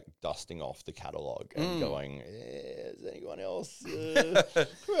like dusting off the catalogue and going, is anyone else?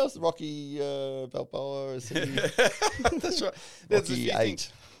 Who else? Rocky Balboa? Is he? That's right. Rocky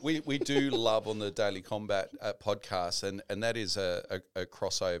 8. We do love on the Daily Combat podcast, and that is a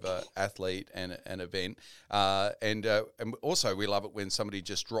crossover athlete and an event. And also we love it when somebody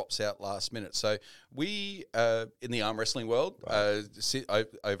just drops out last minute. So we, in the arm wrestling world,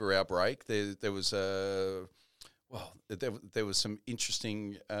 over our break, there was there was some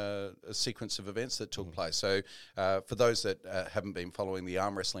interesting sequence of events that took place. So for those that haven't been following the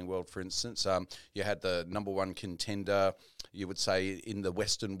arm wrestling world, for instance, you had the number one contender, you would say, in the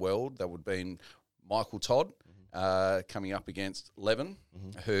Western world. That would have been Michael Todd. Coming up against Levin,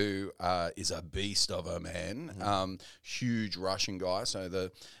 who is a beast of a man, huge Russian guy. So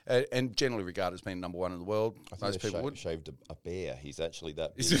and generally regarded as being number one in the world. Most people would shaved a bear. He's actually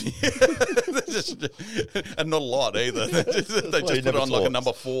that big. And not a lot either. They just put on like a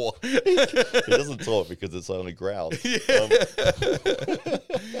number 4. He doesn't talk because it's only growls.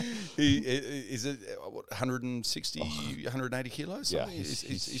 He is 160, 180 kilos. Yeah,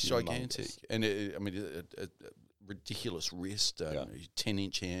 he's gigantic, and ridiculous wrist,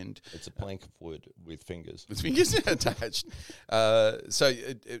 10-inch hand. It's a plank of wood with fingers. With fingers attached.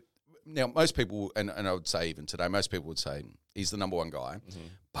 Now, most people, and I would say even today, most people would say he's the number one guy,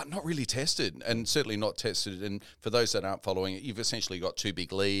 but not really tested, and certainly not tested. And for those that aren't following it, you've essentially got 2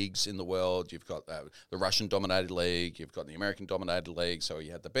 big leagues in the world. You've got the Russian-dominated league. You've got the American-dominated league. So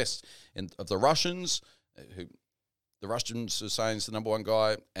you had the best of the Russians, who the Russians are saying is the number one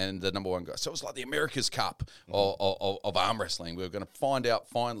guy, and the number one guy. So it was like the America's Cup of arm wrestling. We were going to find out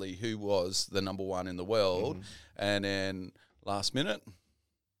finally who was the number one in the world, and then last minute,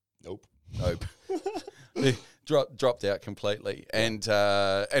 nope. Dropped out completely, and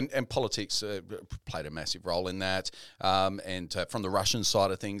politics played a massive role in that. And from the Russian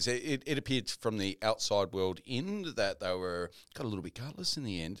side of things, it appeared from the outside world in that they got a little bit gutless in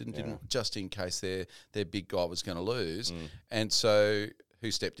the end, and didn't, just in case their big guy was going to lose. And so,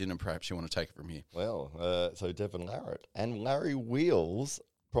 who stepped in? And perhaps you want to take it from here. Well, so Devon Larratt and Larry Wheels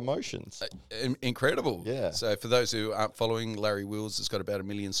Promotions. Incredible. Yeah. So for those who aren't following, Larry Wheels has got about 1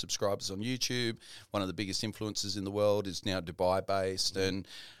 million subscribers on YouTube. One of the biggest influencers in the world, is now Dubai-based, and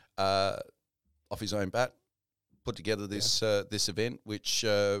off his own bat, put together this event, which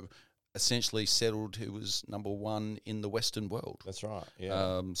essentially settled who was number one in the Western world. That's right.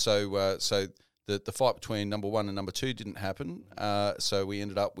 Yeah. So the fight between number 1 and number 2 didn't happen. So we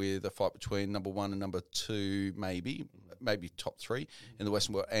ended up with a fight between number 1 and number 2, maybe top 3 in the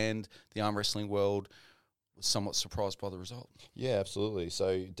Western world, and the arm wrestling world was somewhat surprised by the result. Yeah, absolutely.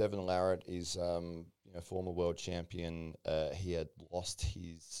 So Devon Larratt is former world champion. He had lost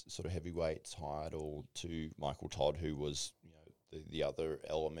his sort of heavyweight title to Michael Todd, who was the other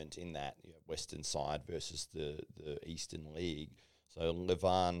element in that Western side versus the Eastern League. So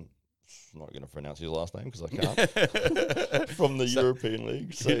Levan, I'm not going to pronounce his last name because I can't. From the European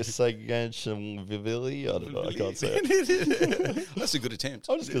League, so Saganchvili. I don't know. I can't say it. That's a good attempt.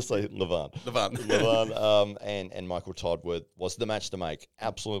 I'm just going to say Levan. And Michael Todd was the match to make.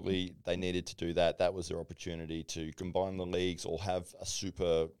 Absolutely, they needed to do that. That was their opportunity to combine the leagues or have a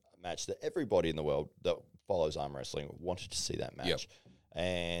super match that everybody in the world that follows arm wrestling wanted to see that match. Yep.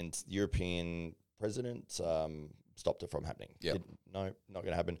 And the European president stopped it from happening. Yep. No, not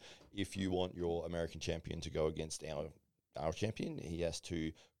going to happen. If you want your American champion to go against our champion, he has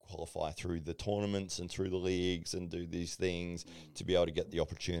to qualify through the tournaments and through the leagues and do these things to be able to get the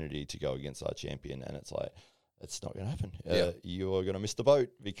opportunity to go against our champion. And it's like, It's not going to happen. Yeah. You are going to miss the boat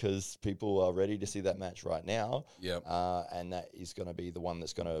because people are ready to see that match right now. Yep. And that is going to be the one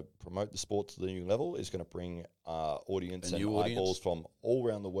that's going to promote the sport to the new level, is going to bring audience and eyeballs from all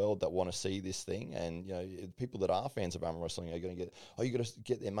around the world that want to see this thing. And, people that are fans of arm wrestling are going to get, you got to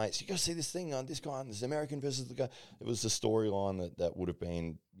get their mates. You got to see this thing on this guy, and this American versus the guy. It was the storyline that would have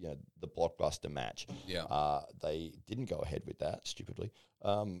been, the blockbuster match. Yeah. They didn't go ahead with that, stupidly.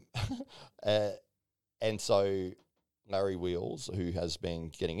 And so Larry Wheels, who has been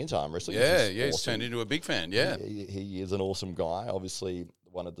getting into arm wrestling. He's turned into a big fan, yeah. He is an awesome guy, obviously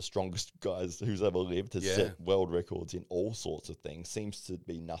one of the strongest guys who's ever lived, has set world records in all sorts of things, seems to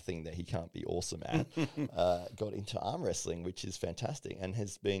be nothing that he can't be awesome at, got into arm wrestling, which is fantastic, and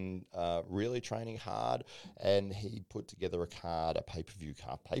has been really training hard, and he put together a pay-per-view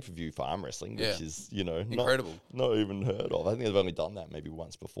for arm wrestling, which is, incredible. Not even heard of. I think they've only done that maybe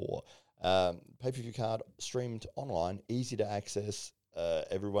once before. Pay-per-view card streamed online, easy to access.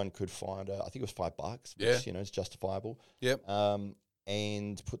 Everyone could find I think it was $5, which, is justifiable. Yep.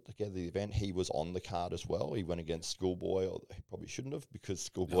 And put together the event. He was on the card as well. He went against Schoolboy, or he probably shouldn't have, because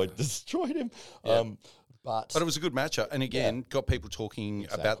Schoolboy destroyed him. Yeah. But it was a good matchup, and again, got people talking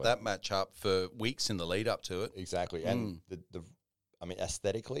about that matchup for weeks in the lead up to it. Exactly, and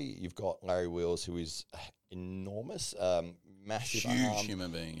aesthetically, you've got Larry Wheels, who is enormous, massive huge arm,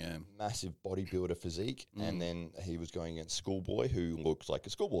 human being, massive bodybuilder physique, and then he was going against Schoolboy, who looks like a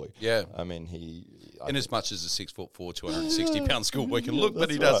schoolboy. Yeah, I mean, in as much as a 6'4", 260-pound schoolboy can look,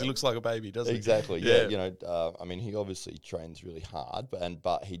 but he does. He looks like a baby, doesn't he? Exactly. Yeah. He obviously trains really hard,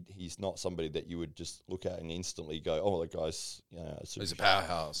 but he's not somebody that you would just look at and instantly go, oh, that guy's he's a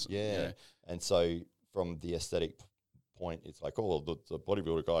powerhouse. Yeah, and so from the aesthetic point, it's like, the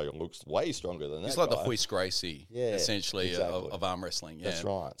bodybuilder guy looks way stronger than that. He's like the Hoist Gracie, essentially, exactly. of arm wrestling. Yeah. That's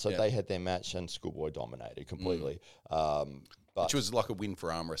right. So they had their match, and Schoolboy dominated completely. Which was like a win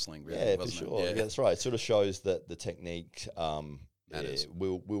for arm wrestling, really, yeah, wasn't for sure. it? Yeah, that's right. It sort of shows that the technique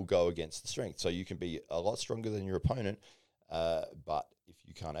will go against the strength. So you can be a lot stronger than your opponent, but if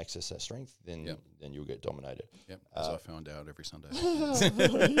you can't access that strength, then you'll get dominated. Yep, as I found out every Sunday.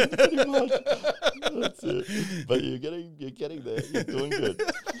 Pretty much. That's it. But you're getting there. You're doing good.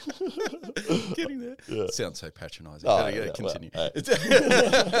 Getting there. Yeah. Sounds so patronising. Continue.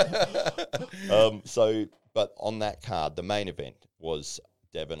 But on that card, the main event was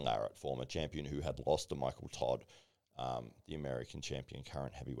Devon Larratt, former champion who had lost to Michael Todd, the American champion,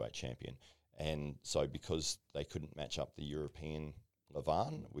 current heavyweight champion. And so because they couldn't match up the European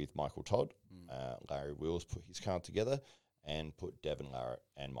Levan with Michael Todd, Larry Wheels put his card together and put Devon Larratt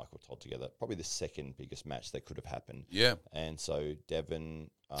and Michael Todd together. Probably the second biggest match that could have happened. Yeah. And so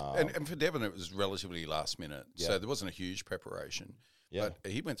Devon... and for Devon, it was relatively last minute. Yeah. So there wasn't a huge preparation. Yeah.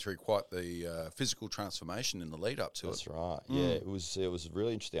 But he went through quite the physical transformation in the lead up to That's right. Yeah, it was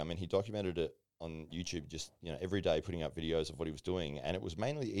really interesting. I mean, he documented it on YouTube, just every day, putting up videos of what he was doing, and it was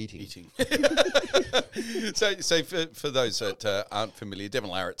mainly eating. So for those that aren't familiar, Devon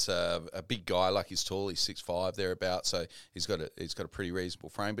Larratt's a big guy, like he's tall, he's 6'5", thereabouts. So he's got a pretty reasonable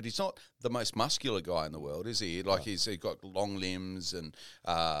frame, but he's not the most muscular guy in the world, is he? Like he's got long limbs, and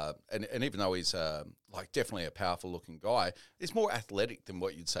even though he's definitely a powerful looking guy, he's more athletic than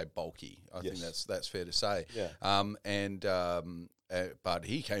what you'd say bulky. I think that's fair to say. Yeah. But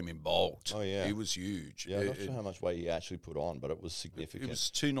he came in bulked. Oh, yeah. He was huge. Yeah, I'm not sure how much weight he actually put on, but it was significant. It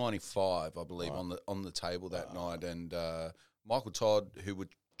was 295, I believe, on the table that night. And Michael Todd, who would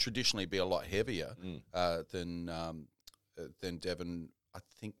traditionally be a lot heavier than Devon, I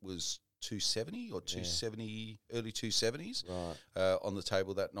think was 270 or 270, early 270s on the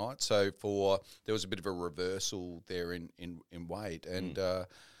table that night. So there was a bit of a reversal there in weight. And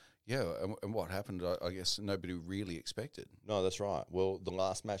and what happened, I guess nobody really expected. No, that's right. Well, the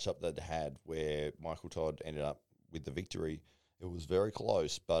last matchup they'd had where Michael Todd ended up with the victory, it was very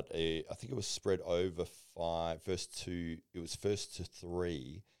close, but I think it was spread over first to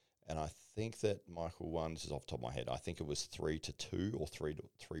 3, and I think that Michael won. This is off the top of my head. I think it was 3-2 or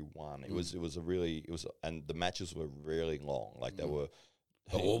 3-1. It was, and the matches were really long. Like they were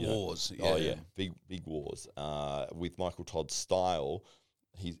wars. Big wars. With Michael Todd's style,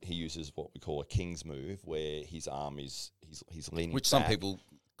 he uses what we call a king's move, where his arm he's leaning, which back. Some people,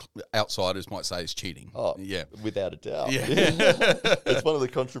 outsiders, might say is cheating. Oh, yeah, without a doubt. Yeah. It's one of the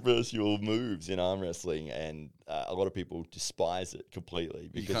controversial moves in arm wrestling, and a lot of people despise it completely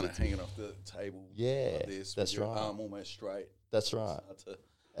because you're kind of hanging off the table. Yeah, like this, that's with your right. Arm almost straight. That's right.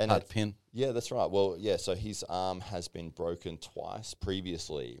 Hard pin. Yeah, that's right. Well, yeah. So his arm has been broken twice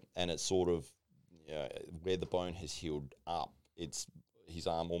previously, and it's sort of where the bone has healed up. his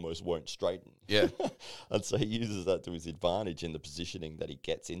arm almost won't straighten. Yeah. And so he uses that to his advantage in the positioning that he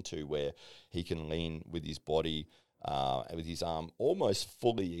gets into, where he can lean with his body, with his arm almost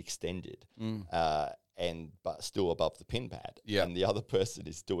fully extended, but still above the pin pad. Yeah. And the other person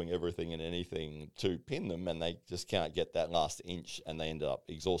is doing everything and anything to pin them, and they just can't get that last inch, and they end up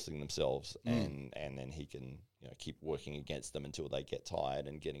exhausting themselves. And then he can keep working against them until they get tired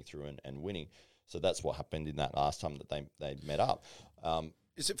and getting through and winning. So that's what happened in that last time that they met up.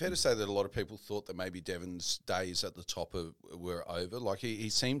 Is it fair to say that a lot of people thought that maybe Devon's days at the top were over? Like he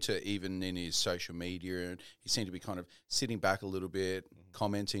seemed to, even in his social media, and he seemed to be kind of sitting back a little bit,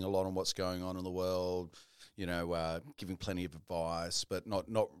 commenting a lot on what's going on in the world, giving plenty of advice, but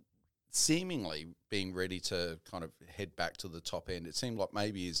not seemingly being ready to kind of head back to the top end. It seemed like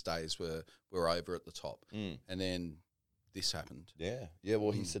maybe his days were over at the top. And then this happened. Yeah.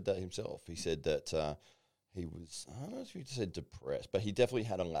 Well, he said that himself. He said that he was, I don't know if he said depressed, but he definitely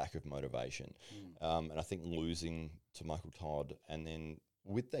had a lack of motivation. And I think losing to Michael Todd, and then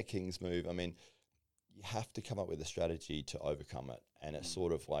with that Kings move, I mean, you have to come up with a strategy to overcome it. And it's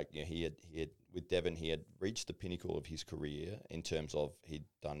sort of like, he had with Devon, he had reached the pinnacle of his career in terms of he'd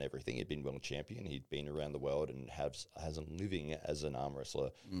done everything. He'd been world champion. He'd been around the world and has a living as an arm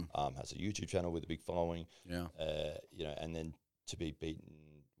wrestler. Has a YouTube channel with a big following. Yeah. And then to be beaten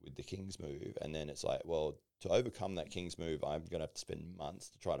with the Kings move, and then it's like, well, to overcome that Kings move, I'm going to have to spend months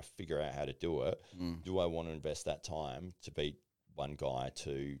to try to figure out how to do it. Do I want to invest that time to beat one guy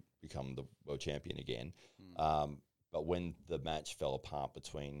to become the world champion again? But when the match fell apart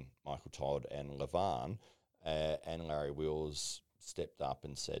between Michael Todd and Levan, and Larry Wills stepped up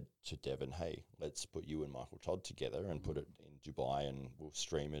and said to Devon, hey, let's put you and Michael Todd together and put it in Dubai, and we'll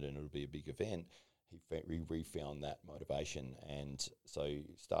stream it and it'll be a big event. He refound that motivation, and so he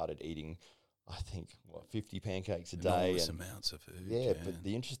started eating, I think, 50 pancakes a day. Enormous amounts of food. Yeah, but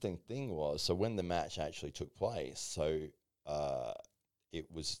the interesting thing was, so when the match actually took place, so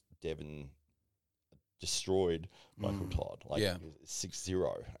it was Devon destroyed Michael Todd,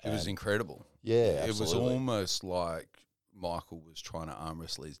 6-0. It was incredible. Yeah, It was almost like Michael was trying to arm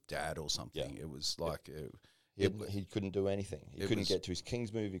wrestle his dad or something. Yeah. It was like... He couldn't do anything. He couldn't get to his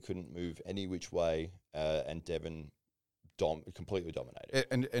Kings move. He couldn't move any which way, and Devon completely dominated.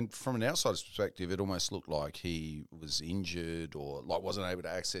 And from an outsider's perspective, it almost looked like he was injured or like wasn't able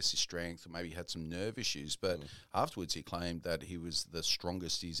to access his strength, or maybe had some nerve issues. But afterwards, he claimed that he was the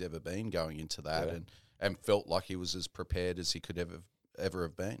strongest he's ever been going into that, and felt like he was as prepared as he could ever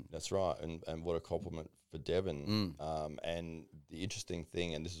have been. That's right, and what a compliment for Devon. And the interesting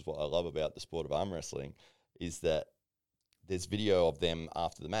thing, and this is what I love about the sport of arm wrestling, is that there's video of them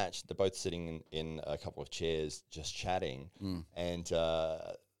after the match. They're both sitting in a couple of chairs just chatting. And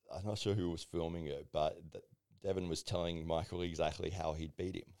I'm not sure who was filming it, but Devon was telling Michael exactly how he'd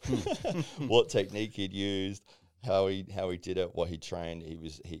beat him, what technique he'd used, how he did it, what he trained.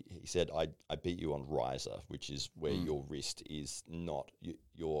 He said, I beat you on riser, which is where your wrist is not,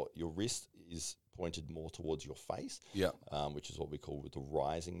 your wrist is pointed more towards your face, which is what we call the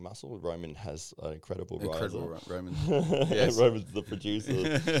rising muscle. Roman has an incredible riser. Roman. Yes. Roman's the producer.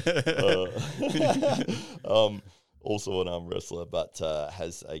 Also an arm wrestler, but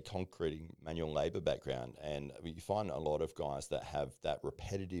has a concreting manual labour background. And you find a lot of guys that have that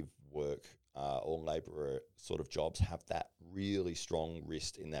repetitive work or labourer sort of jobs have that really strong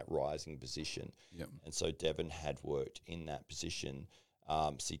wrist in that rising position. And so Devon had worked in that position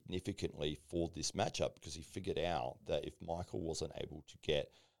significantly for this matchup, because he figured out that if Michael wasn't able to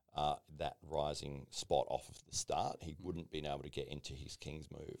get that rising spot off of the start, he wouldn't been able to get into his Kings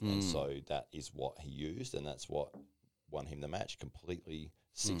move. And so that is what he used, and that's what won him the match completely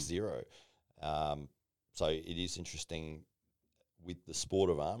 6-0. So it is interesting with the sport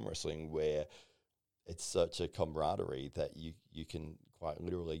of arm wrestling, where it's such a camaraderie that you can quite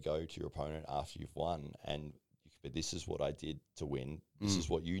literally go to your opponent after you've won and but this is what I did to win. This is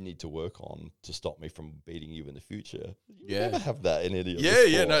what you need to work on to stop me from beating you in the future. You never have that in any of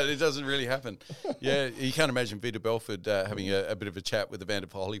the sport. No, it doesn't really happen. You can't imagine Vitor Belford having a bit of a chat with Evander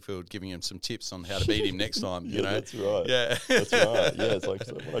Holyfield, giving him some tips on how to beat him next time, you know? That's right. Yeah. That's right. Yeah, it's like,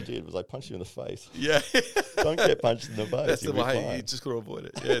 so what I did was I punched you in the face. Yeah. Don't get punched in the face. That's the way. You just got to avoid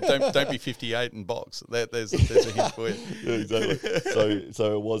it. Yeah, don't be 58 and box. There's a hint for you. Yeah, exactly.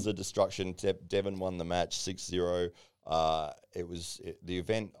 So it was a destruction. Devon won the match 6-0. It was the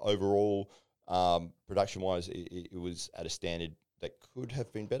event overall, production wise, it was at a standard that could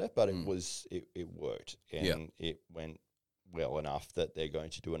have been better, but it worked, and it went well enough that they're going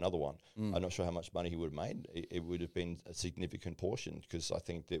to do another one. I'm not sure how much money he would have made. It would have been a significant portion, because I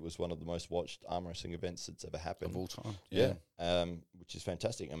think it was one of the most watched arm wrestling events that's ever happened of all time. Yeah, which is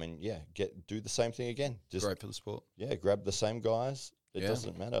fantastic. I mean, do the same thing again. Just Great for the sport. Yeah, grab the same guys. It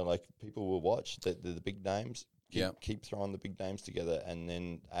doesn't matter. Like, people will watch. They're the big names. Keep throwing the big names together, and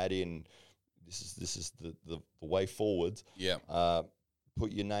then add in. This is the way forwards. Yeah.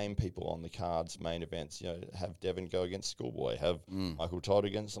 Put your name people on the cards, main events. Have Devon go against Schoolboy. Have Michael Todd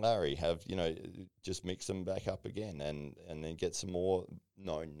against Larry. Have just mix them back up again, and then get some more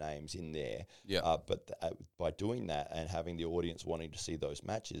known names in there. Yeah. But by doing that and having the audience wanting to see those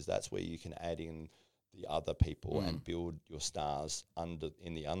matches, that's where you can add in the other people and build your stars in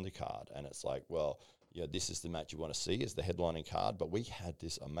the undercard. And it's like, well, this is the match you want to see as the headlining card, but we had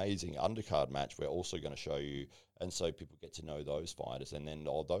this amazing undercard match we're also going to show you, and so people get to know those fighters, and then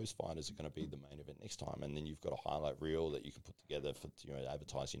those fighters are going to be the main event next time, and then you've got a highlight reel that you can put together for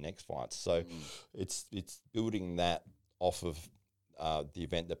advertise your next fight. So it's building that off of the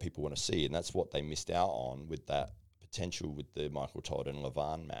event that people want to see, and that's what they missed out on with that potential with the Michael Todd and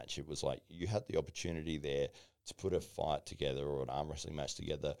Levan match. It was like you had the opportunity there to put a fight together or an arm wrestling match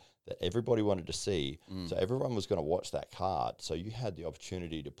together that everybody wanted to see. So everyone was going to watch that card. So you had the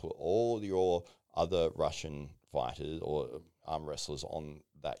opportunity to put all your other Russian fighters or arm wrestlers on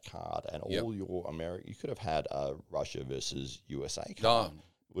that card, and all your American. You could have had a Russia versus USA card.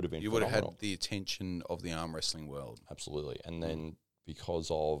 Would have been you phenomenal. would have had the attention of the arm wrestling world. Absolutely. And then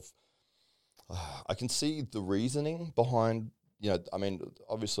because of, I can see the reasoning behind. I mean,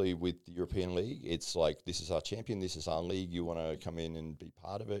 obviously with the European League, it's like, this is our champion, this is our league, you want to come in and be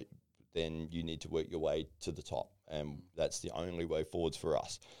part of it, then you need to work your way to the top. And that's the only way forwards for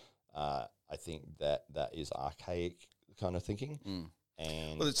us. I think that is archaic kind of thinking.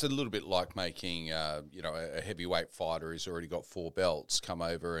 And well, it's a little bit like making, a heavyweight fighter who's already got 4 belts come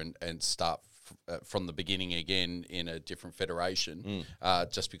over and start from the beginning again in a different federation,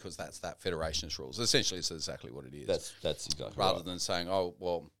 just because that's that federation's rules. Essentially, it's exactly what it is. That's exactly rather right. than saying, oh,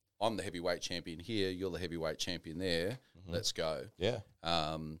 well, I'm the heavyweight champion here, you're the heavyweight champion there, let's go. Yeah.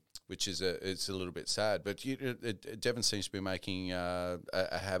 Which is it's a little bit sad. But Devon seems to be making a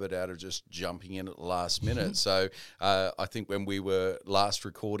habit out of just jumping in at the last minute. So I think when we were last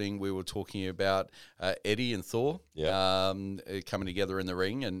recording, we were talking about Eddie and Thor coming together in the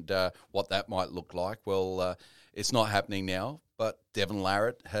ring and what that might look like. Well, it's not happening now, but Devon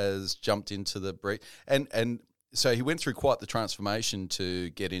Larratt has jumped into the breach. And so he went through quite the transformation to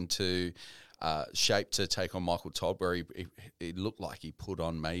get into shape to take on Michael Todd, where he looked like he put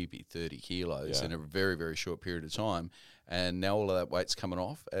on maybe 30 kilos in a very, very short period of time. And now all of that weight's coming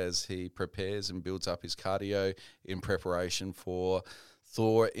off as he prepares and builds up his cardio in preparation for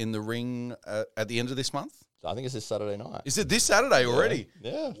Thor in the ring at the end of this month. I think it's this Saturday night. Is it this Saturday already?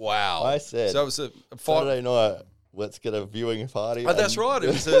 Yeah. Wow. I said so. It was a Saturday night. Let's get a viewing party. Oh, that's right. It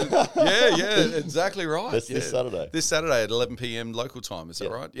was exactly right. That's this Saturday. This Saturday at 11 p.m. local time. Is that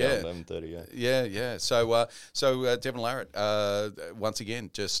right? Yeah. 11:30. Yeah. So Devon Larratt once again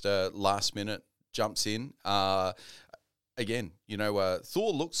just last minute jumps in. Again,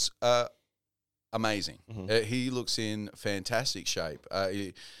 Thor looks amazing. He looks in fantastic shape.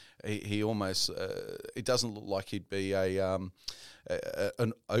 He almost it doesn't look like he'd be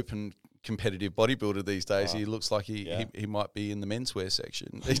an open competitive bodybuilder these days. He looks like he might be in the menswear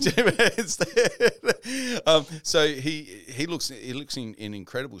section. So he looks in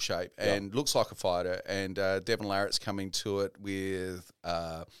incredible shape and looks like a fighter. And Devon Larratt's coming to it with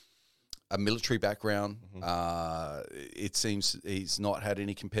a military background. It seems he's not had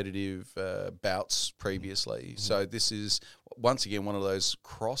any competitive bouts previously. So this is once again one of those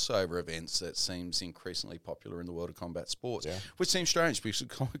crossover events that seems increasingly popular in the world of combat sports, which seems strange because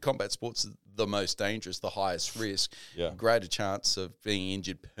combat sports is the most dangerous, the highest risk, greater chance of being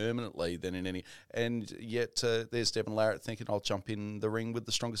injured permanently than in any. And yet there's Devon Larratt thinking, I'll jump in the ring with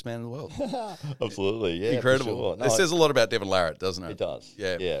the strongest man in the world. Absolutely, yeah, incredible. Sure. No, it says a lot about Devon Larratt, doesn't it? It does.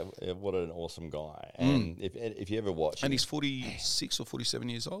 Yeah. What an awesome guy. And if you ever watch, and he's 46 or 47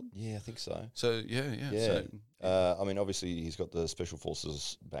 years old. Yeah, I think so. So yeah. I mean, obviously, he's got the Special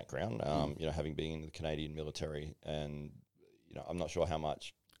Forces background, having been in the Canadian military, and, I'm not sure how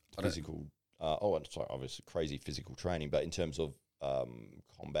much physical, obviously crazy physical training, but in terms of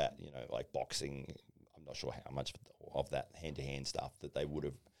combat, like boxing, I'm not sure how much of that hand-to-hand stuff that they would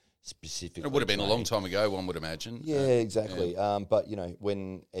have specifically. It would have been a long time ago, one would imagine. Yeah, exactly. But,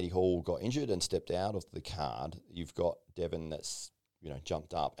 when Eddie Hall got injured and stepped out of the card, you've got Devon that's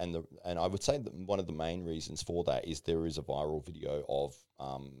jumped up, and I would say that one of the main reasons for that is there is a viral video of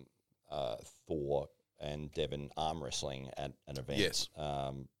Thor and Devon arm wrestling at an event. Yes.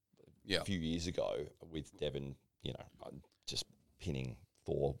 A few years ago with Devon, just pinning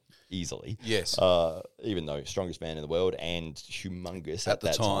Thor easily. Yes. Even though strongest man in the world and humongous at the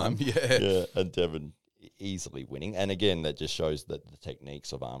that time. Yeah, and Devon easily winning. And again, that just shows that the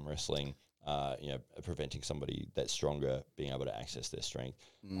techniques of arm wrestling, preventing somebody that's stronger being able to access their strength.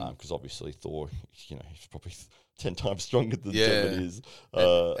 Because obviously Thor, he's probably 10 times stronger than Devon is.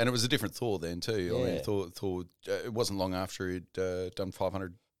 And it was a different Thor then too. Yeah. I mean, Thor it wasn't long after he'd done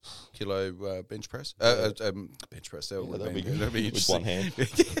 500 kilo bench press. Bench press. That'd be interesting. With one hand.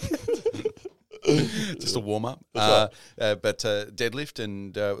 Just a warm up. Right. But deadlift,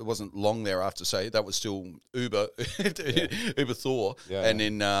 and it wasn't long thereafter. So that was still Uber Thor. Yeah. And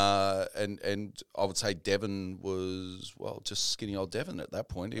then and I would say Devon was just skinny old Devon at that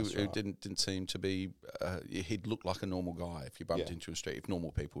point. He didn't seem to be. He'd look like a normal guy if you bumped into a street. If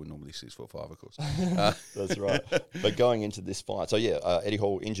normal people were normally 6'5", of course. That's right. But going into this fight, so Eddie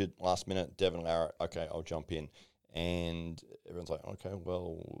Hall injured last minute. Devon Larratt, okay, I'll jump in, and everyone's like, okay,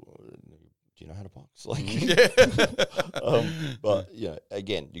 well, do you know how to box? But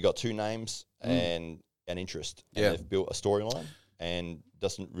again, you got two names and an interest, and they've built a storyline, and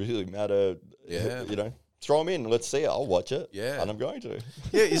doesn't really matter. Throw them in. Let's see it. I'll watch it. Yeah, and I'm going to.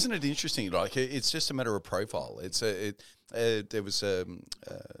 Yeah, isn't it interesting? Like, it's just a matter of profile. There was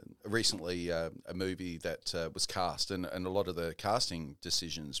recently a movie that was cast, and a lot of the casting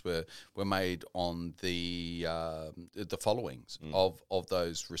decisions were made on the followings of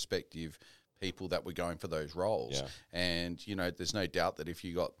those respective people that were going for those roles. Yeah. And there's no doubt that if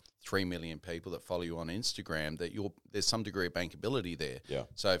you got 3 million people that follow you on Instagram, that there's some degree of bankability there. Yeah.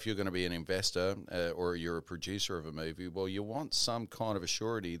 So if you're going to be an investor or you're a producer of a movie, well, you want some kind of a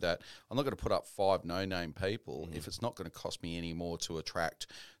surety that I'm not going to put up 5 no-name people if it's not going to cost me any more to attract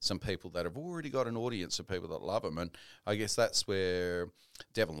some people that have already got an audience of people that love them. And I guess that's where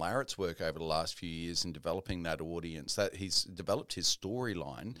Devon Larratt's work over the last few years in developing that audience, that he's developed his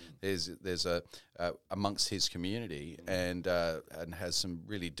storyline. There's a amongst his community and has some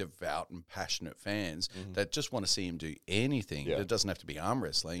really devout and passionate fans that just want to see him do anything. It doesn't have to be arm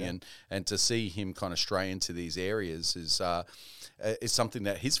wrestling, and to see him kind of stray into these areas is something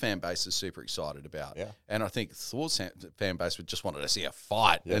that his fan base is super excited about. Yeah. And I think Thor's fan base would just wanted to see a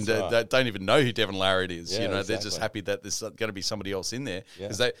fight, and they don't even know who Devon Larratt is. Exactly. They're just happy that there's going to be somebody else in there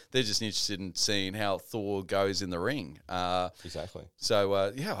because they're just interested in seeing how Thor goes in the ring. Exactly. So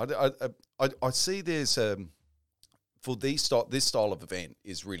I see there's for this style of event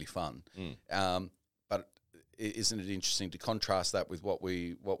is really fun. But isn't it interesting to contrast that with what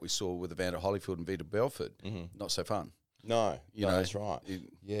we saw with Evander Holyfield and Vitor Belfort? Not so fun. No, that's right.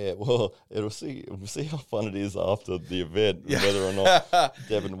 Well, we'll see how fun it is after the event, whether or not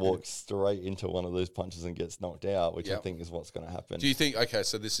Devon walks straight into one of those punches and gets knocked out, which I think is what's going to happen. Do you think, okay,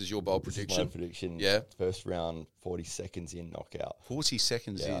 so this is your bold prediction? My prediction, first round, 40 seconds in, knockout. 40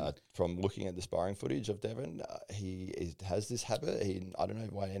 seconds in? From looking at the sparring footage of Devon, he has this habit. I don't know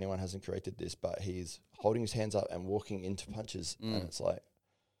why anyone hasn't corrected this, but he's holding his hands up and walking into punches, and it's like,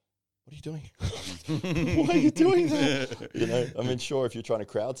 what are you doing? Why are you doing that? I mean, sure, if you're trying to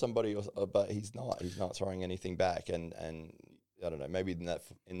crowd somebody, but he's not throwing anything back. And I don't know, maybe in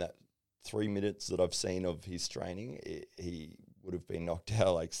that 3 minutes that I've seen of his training, he would have been knocked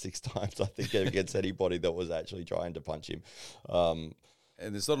out like 6 times, I think, against anybody that was actually trying to punch him.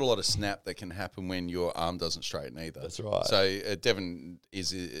 And there's not a lot of snap that can happen when your arm doesn't straighten either. That's right. So Devon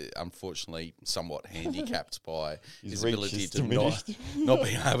is unfortunately somewhat handicapped by his ability to not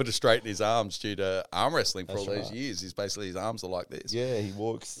being able to straighten his arms due to arm wrestling for all those years. He's basically, his arms are like this. Yeah, he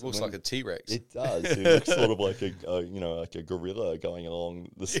walks like a T-Rex. It does. He looks sort of like like a gorilla going along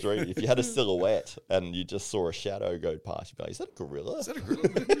the street. If you had a silhouette and you just saw a shadow go past, you'd be like, is that a gorilla? Is that a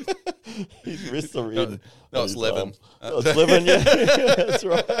gorilla? His wrists are in. No, it's Levin. It's Levin, yeah. That's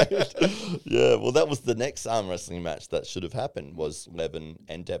right. Yeah, well, that was the next arm wrestling match that should have happened, was Levin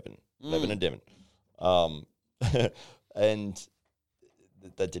and Devon. Levin and Devon. And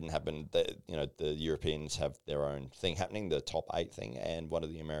that didn't happen. The Europeans have their own thing happening, the top 8 thing, and one of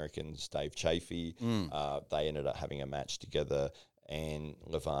the Americans, Dave Chafee, they ended up having a match together, and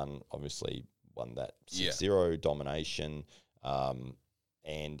Levin obviously won that 6-0 domination.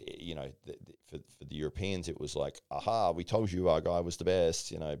 And for the Europeans, it was like, aha, we told you our guy was the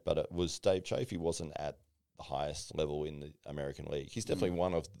best, but it was Dave Chafee wasn't at the highest level in the American League. He's definitely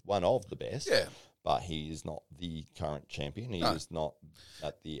one of the best. Yeah. But he is not the current champion. He is not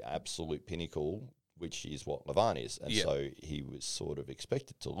at the absolute pinnacle, which is what Levin is. And so he was sort of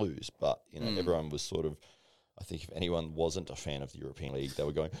expected to lose. But, everyone was sort of I think if anyone wasn't a fan of the European League, they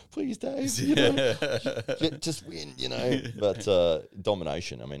were going, please, Dave, just win, But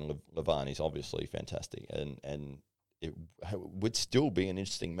domination, I mean, Levan is obviously fantastic. And it would still be an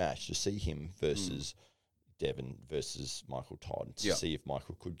interesting match to see him versus Devon versus Michael Todd, to see if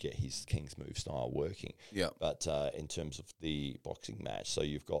Michael could get his King's Move style working. Yeah. But in terms of the boxing match, so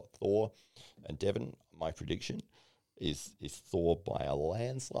you've got Thor and Devon. My prediction is Thor by a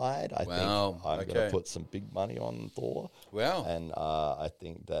landslide. I think I'm going to put some big money on Thor. Wow. And I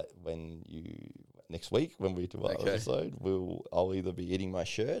think that next week when we do our episode, I'll either be eating my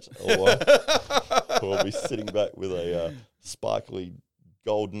shirt or I'll be sitting back with a sparkly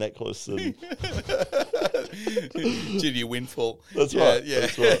gold necklace and Junior windfall. That's right. Yeah.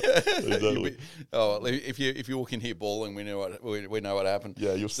 That's right. Exactly. If you walk in here bawling, we know what happened.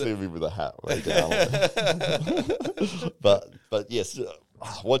 Yeah, you'll see me with a hat right down. but yes,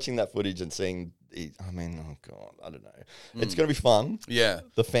 watching that footage and seeing, oh God, I don't know. It's going to be fun. Yeah,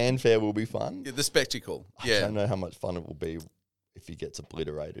 the fanfare will be fun. Yeah, the spectacle. I don't know how much fun it will be if he gets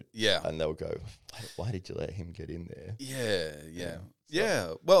obliterated. Yeah, and they'll go, why did you let him get in there?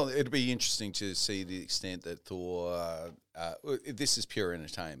 Yeah. Well, it'd be interesting to see the extent that Thor. This is pure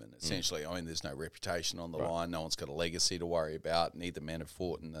entertainment, essentially. I mean, there's no reputation on the line. No one's got a legacy to worry about. Neither men have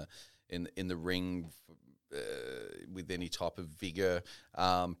fought in the ring with any type of vigor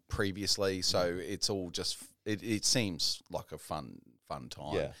previously. So it's all just. It seems like a fun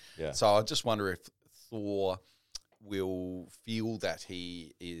time. Yeah. So I just wonder if Thor will feel that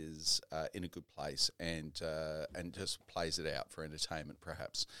he is in a good place and just plays it out for entertainment,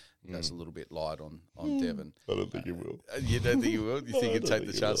 perhaps. Goes a little bit light on Devon. I don't think he will. You don't think he will? You think he'd take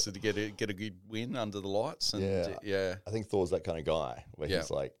the chance to get a good win under the lights? And I think Thor's that kind of guy where he's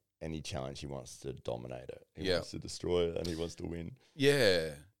like, any challenge, he wants to dominate it. He wants to destroy it and he wants to win.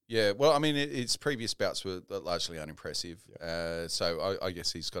 Yeah. Well, I mean, its previous bouts were largely unimpressive. So I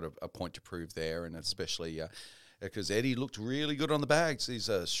guess he's got a point to prove there, and especially... because Eddie looked really good on the bags. He's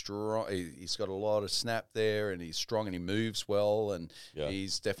strong. He's got a lot of snap there, and he's strong, and he moves well, and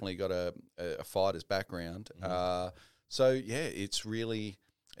he's definitely got a fighter's background. It's really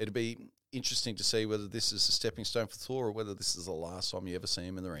it'd be interesting to see whether this is a stepping stone for Thor or whether this is the last time you ever see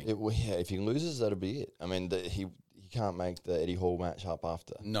him in the ring. If he loses, that'll be it. I mean, he can't make the Eddie Hall match up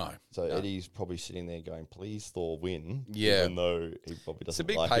after. No. Eddie's probably sitting there going, please, Thor, win. Yeah. Even though he probably doesn't like It's a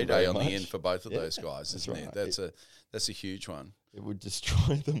big him payday very on much. the end for both of those guys, isn't right. it? That's a huge one. It would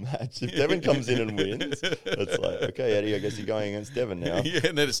destroy the match. If Devon comes in and wins, it's like, okay, Eddie, I guess you're going against Devon now. Yeah,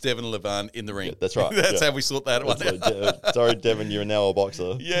 and then it's Devon and Levan in the ring. Yeah, that's right. That's how we sort that one out. Sorry, Devon, you're now a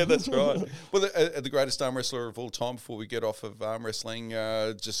boxer. Yeah, that's right. Well, the greatest arm wrestler of all time, before we get off of arm wrestling,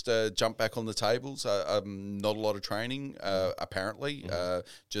 just jump back on the tables. Not a lot of training, apparently.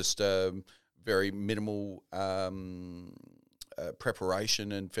 Just very minimal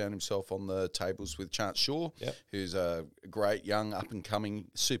preparation, and found himself on the tables with Chance Shaw, who's a great young up-and-coming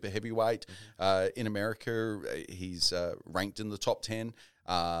super heavyweight. In America, he's ranked in the top 10,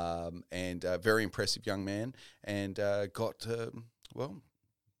 and a very impressive young man, and got taught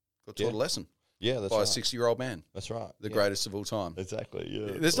a lesson. Yeah, that's by right. a 60-year-old man. That's right. The greatest of all time. Exactly,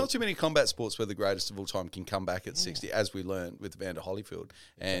 yeah. There's not too many combat sports where the greatest of all time can come back at 60, as we learned with Vander Holyfield,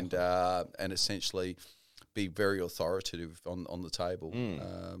 and essentially be very authoritative on the table.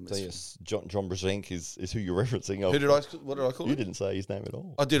 So yes, John Brzenk is who you're referencing. What did I call You him? didn't say his name at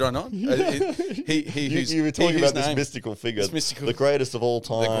all. Oh, did I not? You were talking about this mystical figure, the greatest of all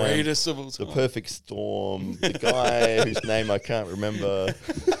time. The greatest of all time. The perfect storm. The guy whose name I can't remember.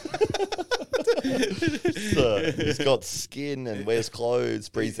 He's got skin and wears clothes,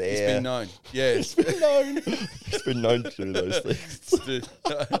 breathes air. He's been known. Yeah. He's been known to do those things.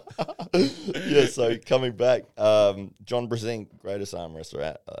 Yeah, so coming back, John Brzenk, greatest arm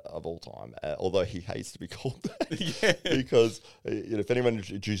wrestler of all time, although he hates to be called that. Because if anyone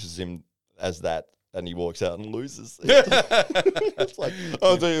introduces him as that, and he walks out and loses. It's like,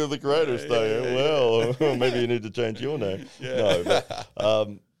 I'll tell you the greatest, though. Well, maybe you need to change your name. Yeah. No, but...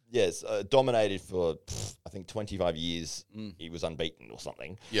 yes, dominated for, I think, 25 years. He was unbeaten or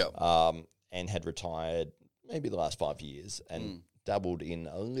something. Yeah. And had retired maybe the last 5 years and dabbled in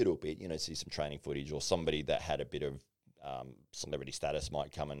a little bit, see some training footage, or somebody that had a bit of celebrity status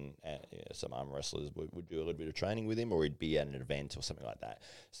might come and some arm wrestlers would do a little bit of training with him, or he'd be at an event or something like that.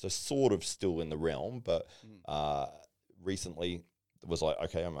 So sort of still in the realm, but recently was like,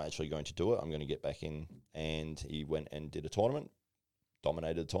 okay, I'm actually going to do it. I'm going to get back in. And he went and did a tournament.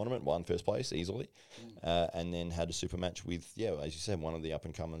 Dominated the tournament, won first place easily, and then had a super match with, as you said, one of the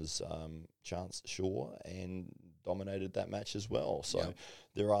up-and-comers, Chance Shaw, and dominated that match as well. So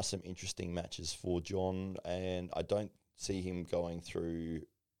there are some interesting matches for John, and I don't see him going through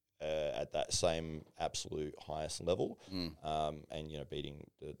at that same absolute highest level, and beating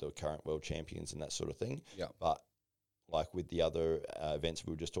the current world champions and that sort of thing. Yeah. But like with the other events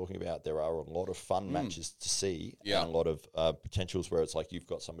we were just talking about, there are a lot of fun matches to see, and a lot of potentials where it's like you've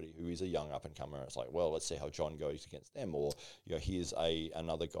got somebody who is a young up and comer. It's like, well, let's see how John goes against them, or here's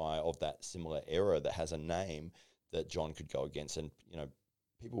another guy of that similar era that has a name that John could go against, and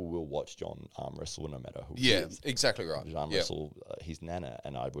people will watch John arm wrestle no matter who. Yeah, he is. exactly right. He'd arm wrestle his nana,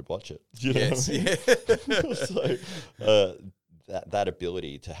 and I would watch it. Yes, So that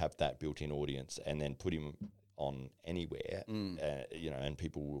ability to have that built-in audience and then put him on anywhere, and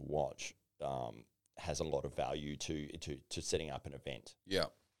people will watch, has a lot of value to setting up an event. Yeah.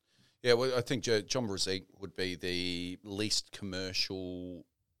 Yeah, well, I think John Brzezinski would be the least commercial,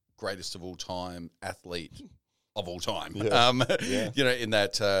 greatest of all time athlete of all time. In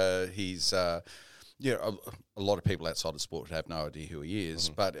that he's, a lot of people outside of sport have no idea who he is,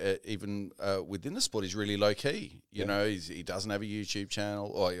 but even within the sport, he's really low key. He doesn't have a YouTube channel,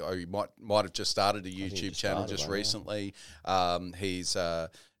 or he might have just started a YouTube channel just recently.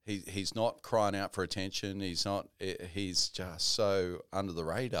 He's not crying out for attention. He's not. He's just so under the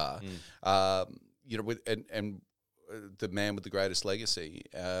radar. With the man with the greatest legacy,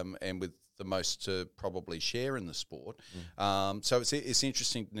 and with the most to probably share in the sport. So it's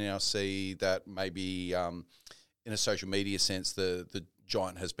interesting to now see that maybe in a social media sense, the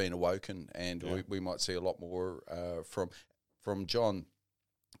giant has been awoken, and we might see a lot more from John.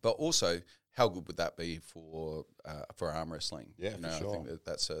 But also, how good would that be for arm wrestling? Yeah, for sure. I think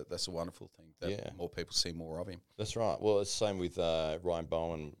that's a wonderful thing that more people see more of him. That's right. Well, it's the same with Ryan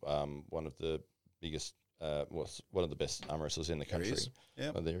Bowen, one of the biggest. Was one of the best arm wrestlers in the country.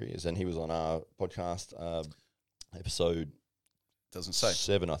 There he is. And he was on our podcast, episode doesn't say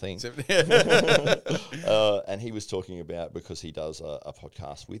 7, I think. 7. And he was talking about, because he does a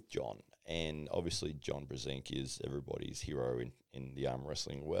podcast with John, and obviously John Brzezinski is everybody's hero in the arm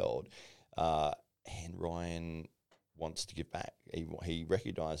wrestling world. And Ryan wants to give back. He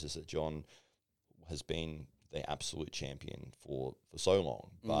recognises that John has been the absolute champion for so long,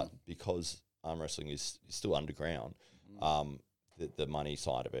 but because arm wrestling is still underground, the money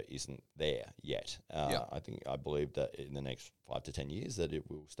side of it isn't there yet. I believe that in the next 5 to 10 years that it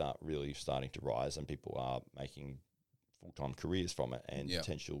will starting to rise, and people are making full-time careers from it, and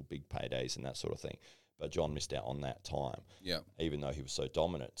potential big paydays and that sort of thing. But John missed out on that time, even though he was so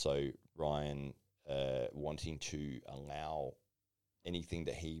dominant. So Ryan wanting to allow anything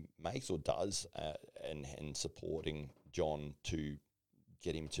that he makes or does, and supporting John to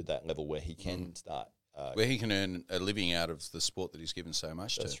get him to that level where he can start. Where he can earn a living out of the sport that he's given so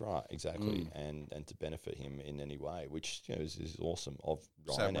much to. That's right, exactly. And to benefit him in any way, which is awesome of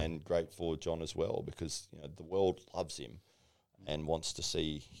Ryan, and great for John as well, because the world loves him and wants to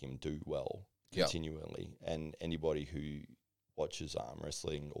see him do well continually. And anybody who watches arm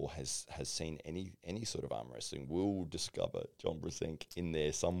wrestling or has seen any sort of arm wrestling will discover John Brzezinski in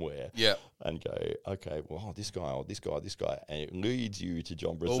there somewhere, and go, okay, well, this guy, and it leads you to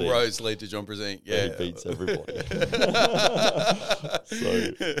John Brzezinski. All roads lead to John Brzezinski. Yeah, he beats everybody.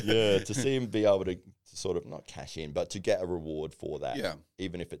 So to see him be able to sort of not cash in, but to get a reward for that,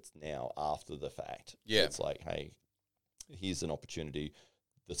 even if it's now after the fact, it's like, hey, here's an opportunity.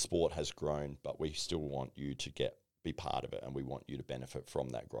 The sport has grown, but we still want you to be part of it, and we want you to benefit from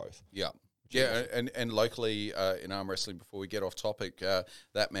that growth. And locally in arm wrestling, before we get off topic,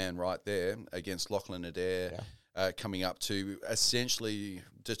 that man right there against Lachlan Adair, coming up to essentially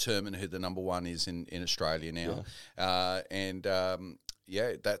determine who the number one is in Australia now.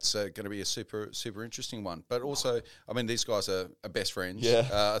 That's going to be a super interesting one. But also, I mean, these guys are best friends.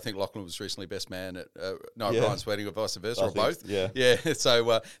 I think Lachlan was recently best man at Ryan's wedding, or vice versa, or both.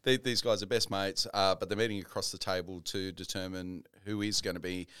 So these guys are best mates, but they're meeting across the table to determine who is going to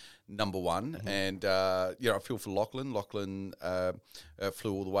be number one. And I feel for Lachlan. Lachlan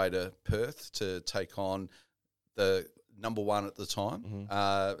flew all the way to Perth to take on the number one at the time,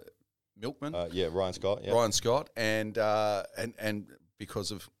 Milkman. Ryan Scott. Ryan Scott, and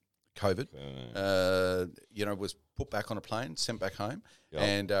because of COVID, was put back on a plane, sent back home. Yep.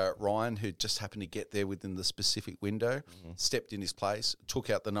 And Ryan, who just happened to get there within the specific window, stepped in his place, took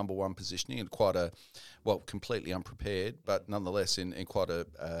out the number one positioning in quite a, completely unprepared, but nonetheless in quite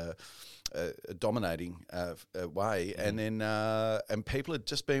a dominating way. And then and people had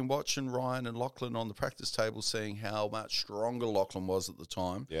just been watching Ryan and Lachlan on the practice table, seeing how much stronger Lachlan was at the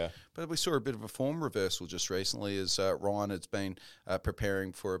time. Yeah. But we saw a bit of a form reversal just recently as Ryan has been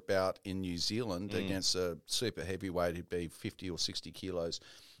preparing for a bout in New Zealand against a super heavyweight who'd be 50 or 60 kilos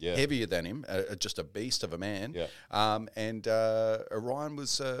heavier than him, just a beast of a man. Yeah. And Ryan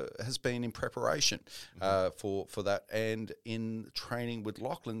has been in preparation for that, and in training with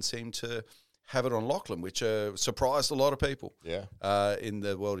Lachlan seemed to have it on Lachlan, which surprised a lot of people in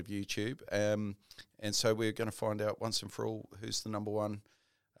the world of YouTube. And so we're going to find out once and for all who's the number one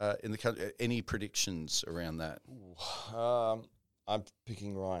in the country. Any predictions around that? I'm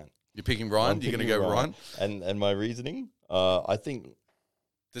picking Ryan. You're picking Ryan? You're going to go Ryan? And my reasoning, I think...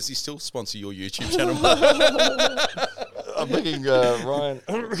 Does he still sponsor your YouTube channel? I'm picking Ryan.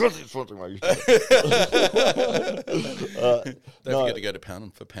 He's sponsoring my YouTube channel. Don't forget to go to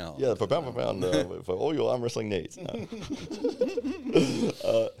Pound for Pound. Yeah, for pound for all your arm wrestling needs.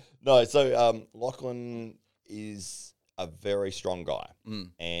 So Lachlan is a very strong guy,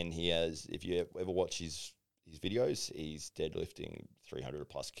 and he has. If you ever watch his videos, he's deadlifting 300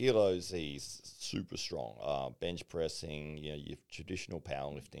 plus kilos. He's super strong. Bench pressing, your traditional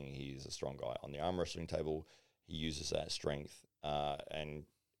powerlifting. He's a strong guy. On the arm wrestling table, he uses that strength, and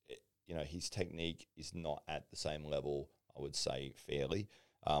his technique is not at the same level, I would say, fairly,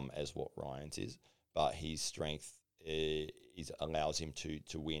 as what Ryan's is. But his strength allows him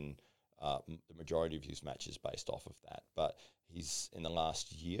to win the majority of his matches based off of that. But he's in the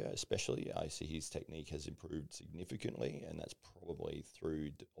last year, especially, I see his technique has improved significantly, and that's probably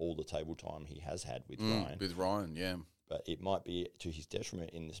through all the table time he has had with Ryan. With Ryan, yeah. But it might be to his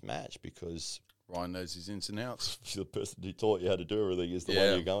detriment in this match because Ryan knows his ins and outs. The person who taught you how to do everything is the one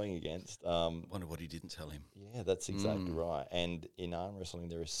you're going against. Wonder what he didn't tell him. Yeah, that's exactly right. And in arm wrestling,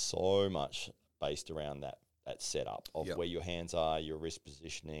 there is so much based around that setup of where your hands are, your wrist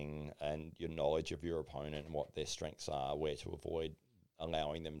positioning, and your knowledge of your opponent and what their strengths are, where to avoid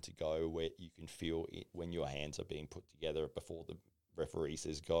allowing them to go, where you can feel it when your hands are being put together before the referee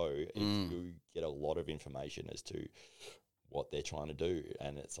says go. You get a lot of information as to what they're trying to do.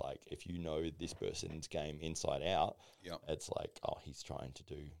 And it's like, if you know this person's game inside out, it's like, oh, he's trying to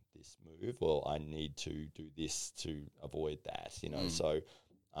do this move. Well, I need to do this to avoid that, So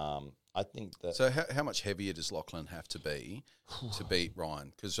I think that... So how much heavier does Lachlan have to be to beat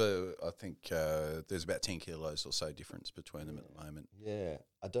Ryan? Because I think there's about 10 kilos or so difference between them at the moment. Yeah.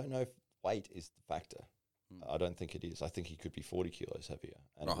 I don't know if weight is the factor. I don't think it is. I think he could be 40 kilos heavier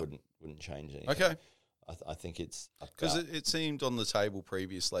and it wouldn't change anything. Okay. I think it's... Because it seemed on the table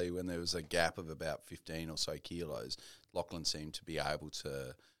previously when there was a gap of about 15 or so kilos, Lachlan seemed to be able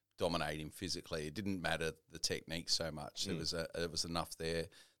to dominate him physically. It didn't matter the technique so much. There was enough there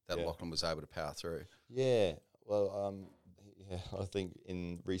that Lachlan was able to power through. Yeah. Well, I think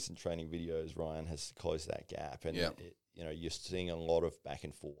in recent training videos, Ryan has closed that gap. And, you're seeing a lot of back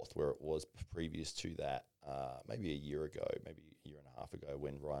and forth where it was previous to that, maybe a year ago, maybe a year and a half ago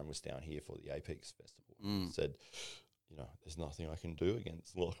when Ryan was down here for the Apex Festival. He said, there's nothing I can do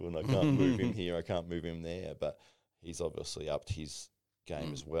against Lachlan. I can't move him here. I can't move him there. But he's obviously upped his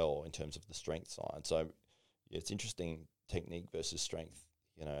game as well in terms of the strength side. So it's interesting, technique versus strength,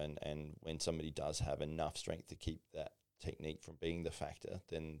 and when somebody does have enough strength to keep that technique from being the factor,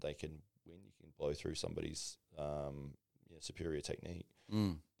 then they can win. You can blow through somebody's superior technique.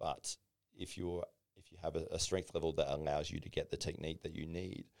 But if you have a strength level that allows you to get the technique that you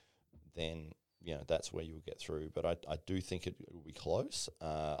need, then that's where you'll get through. But I do think it will be close.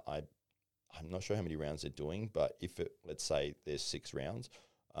 I'm not sure how many rounds they're doing, but if let's say there's 6 rounds,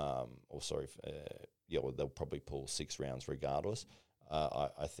 they'll probably pull 6 rounds regardless.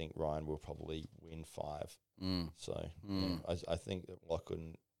 I think Ryan will probably win 5. So I think that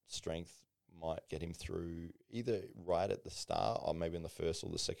Lachlan's strength might get him through either right at the start or maybe in the first or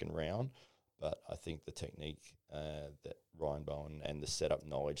the second round. But I think the technique that Ryan Bowen and the setup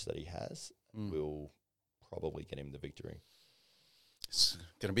knowledge that he has will probably get him the victory. It's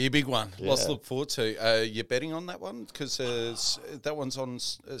going to be a big one. Lots to look forward to. You're betting on that one? Because that one's on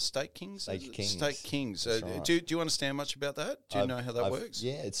Stake Kings? Stake Kings. Stake Kings. Right. Do you understand much about that? Do you know how that works?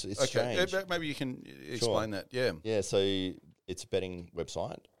 Yeah, it's okay. strange. Maybe you can explain that. Yeah. Yeah, so it's a betting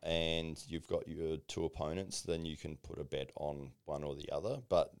website and you've got your 2 opponents, then you can put a bet on one or the other.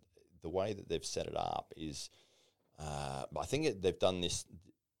 But the way that they've set it up is, I think they've done this,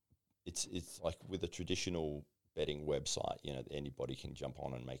 it's like with a traditional betting website. You know, anybody can jump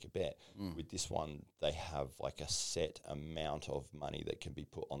on and make a bet. With this one, they have like a set amount of money that can be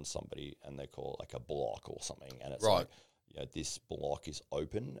put on somebody, and they call it like a block or something. And it's like, you know, this block is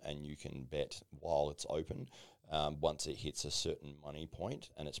open, and you can bet while it's open. Once it hits a certain money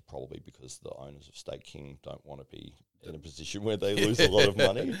point, and it's probably because the owners of Stake King don't want to be in a position where they lose a lot of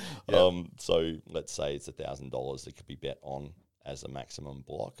money. So let's say it's $1,000 that could be bet on as a maximum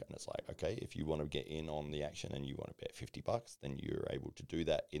block, and it's like, okay, if you want to get in on the action and you want to bet $50, then you're able to do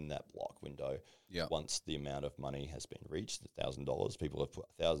that in that block window. Once the amount of money has been reached, $1,000, people have put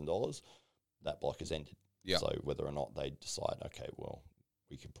 $1,000, that block is ended. So whether or not they decide, okay, well,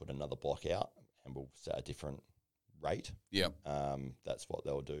 we can put another block out and we'll set a different rate. That's what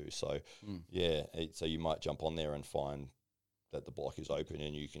they'll do. So so you might jump on there and find that the block is open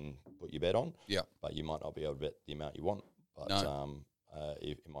and you can put your bet on. But you might not be able to bet the amount you want. But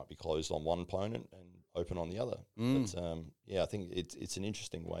it might be closed on one opponent and open on the other. But I think it's an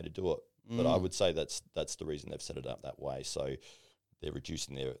interesting way to do it. But I would say that's the reason they've set it up that way. So they're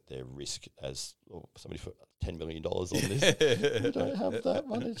reducing their risk as somebody put $10 million on this. They don't have that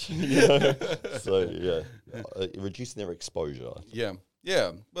much. You know? So reducing their exposure.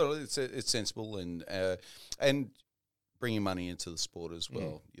 Well, it's sensible and bringing money into the sport as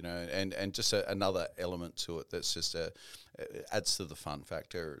well. You know, and just another element to it that's just adds to the fun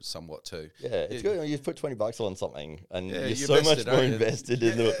factor somewhat too. It's good. You put $20 on something, and you're so much more invested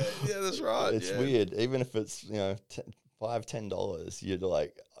in it. That's right. It's weird, even if it's $5-10, you're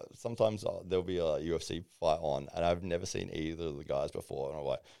like, sometimes there'll be a UFC fight on, and I've never seen either of the guys before, and I'm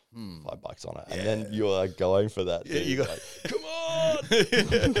like, $5 on it, and then you're going for that. You go, like, come on,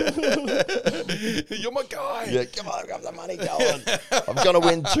 you're my guy. Yeah, come on, got the money going. I'm gonna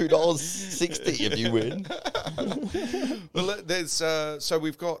win $2.60 if you win. Well, there's so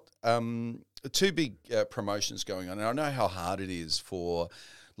we've got two big promotions going on, and I know how hard it is for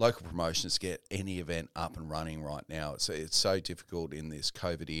local promotions to get any event up and running right now. It's so difficult in this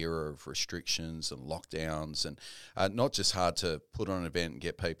COVID era of restrictions and lockdowns, and not just hard to put on an event and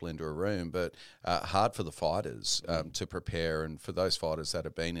get people into a room, but hard for the fighters to prepare. And for those fighters that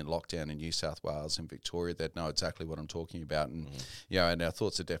have been in lockdown in New South Wales and Victoria, they'd know exactly what I'm talking about. And and our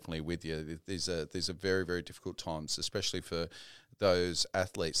thoughts are definitely with you. These are very, very difficult times, especially for those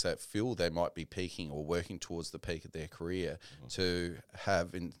athletes that feel they might be peaking or working towards the peak of their career, to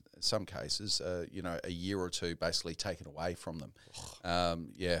have, in some cases, a year or two basically taken away from them.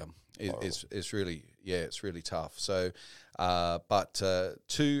 It's really tough. So, but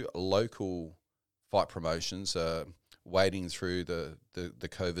two local fight promotions are wading through the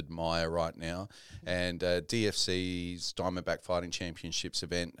COVID mire right now, and DFC's Diamondback Fighting Championships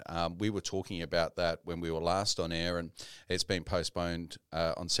event, we were talking about that when we were last on air, and it's been postponed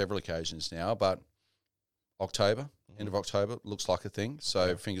on several occasions now, but end of October looks like a thing,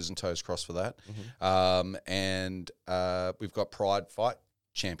 so fingers and toes crossed for that. And we've got Pride Fight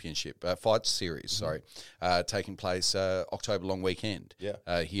Championship, Fight Series, taking place October long weekend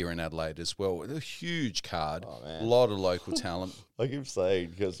here in Adelaide as well. A huge card, a lot of local talent. I keep saying,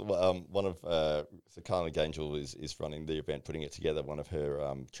 because one of Connelly Angel is running the event, putting it together. One of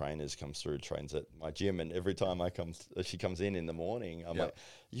her trainers comes through, trains at my gym, and every time she comes in the morning, I'm like,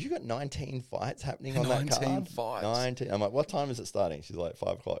 you got 19 fights happening on that card? 19 fights. 19. I'm like, what time is it starting? She's like,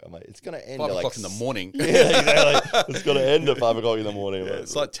 5 o'clock. I'm like, it's going to end 5 at o'clock in the morning. Yeah, exactly. It's going to end at 5 o'clock in the morning.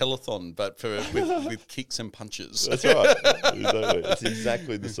 It's like telethon, but with kicks and punches. That's right. Exactly. It's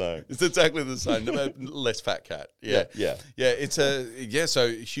exactly the same. It's exactly the same. Less fat cat. Yeah. It's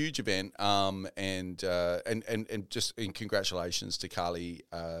so huge event. And just congratulations to Carly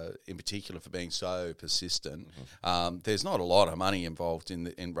in particular for being so persistent. There's not a lot of money involved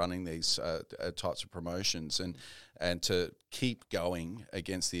in running these types of promotions, and to keep going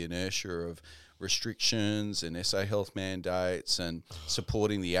against the inertia of restrictions and SA health mandates and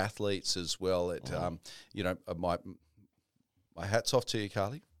supporting the athletes as well. My hat's off to you,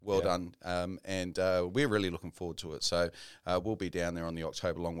 Carly. Well done. And we're really looking forward to it. So we'll be down there on the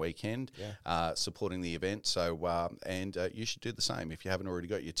October long weekend supporting the event. So and you should do the same. If you haven't already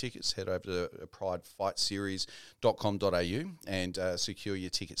got your tickets, head over to pridefightseries.com.au and secure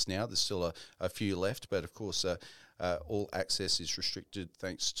your tickets now. There's still a few left, but of course all access is restricted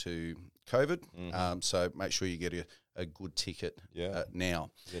thanks to COVID. So make sure you get a good ticket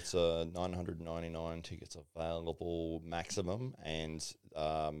now. It's 999 tickets available maximum, and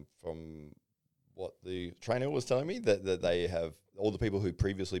from what the trainer was telling me, that they have all the people who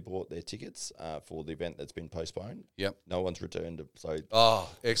previously bought their tickets for the event that's been postponed. Yep. No one's returned. So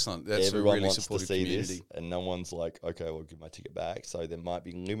excellent. That's everyone a really wants to supportive see community. this, and no one's like, okay, we'll give my ticket back. So there might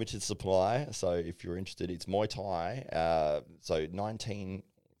be limited supply. So if you're interested, it's Muay Thai. So 19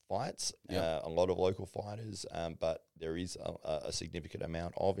 fights, a lot of local fighters, but there is a significant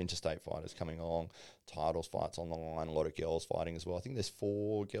amount of interstate fighters coming along. Titles fights on the line, a lot of girls fighting as well. I think there's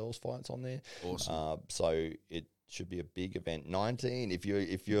 4 girls fights on there. Awesome. So it should be a big event. 19, if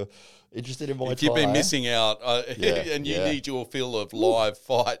you're interested in Muay Thai. If you've been missing out and you need your fill of live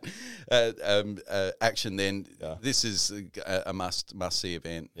fight action, then this is a must-see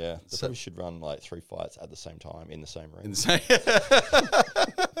event. Yeah, they probably should run like 3 fights at the same time in the same ring.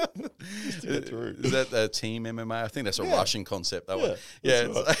 Just to get through. Is that team MMA? I think that's a Russian concept, that one. Yeah,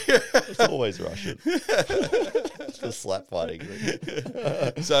 it's always Russian. It's the slap fighting.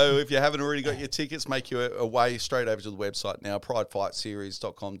 So if you haven't already got your tickets, make your way straight over to the website now,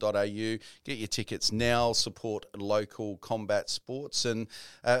 pridefightseries.com.au. Get your tickets now, support local combat sports. And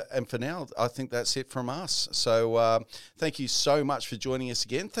for now, I think that's it from us. So thank you so much for joining us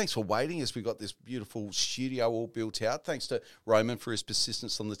again. Thanks for waiting as we got this beautiful studio all built out. Thanks to Roman for his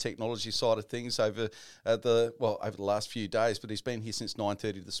persistence on the technology side of things over the last few days. But he's been here since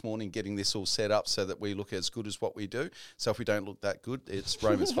 9:30 this morning getting this all set up so that we look as good as what we do. So if we don't look that good, it's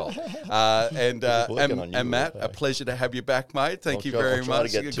Roman's fault. And Matt, a pleasure to have you back, mate. Thank you very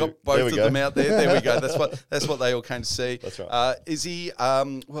much. You've got both of them out there. There we go. That's what they all came to see. That's right.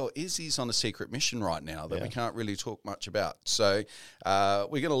 Izzy's on a secret mission right now that we can't really talk much about. So we're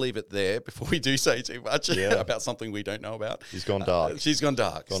going to leave it there before we do say too much about something we don't know about. She's gone dark. She's gone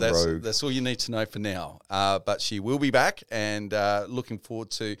dark. Rogue. That's all you need to know for now. But she will be back, and looking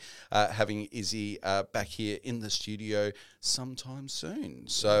forward to having Izzy back here in the studio sometime soon.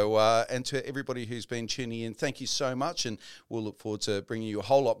 So, and to everybody who's been tuning in, thank you so much, and we'll look forward to bringing you a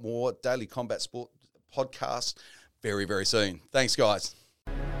whole lot more Daily Combat Sport podcast very, very soon. Thanks, guys.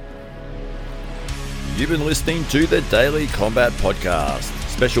 You've been listening to the Daily Combat Podcast.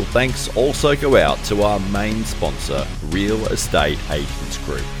 Special thanks also go out to our main sponsor, Real Estate Agents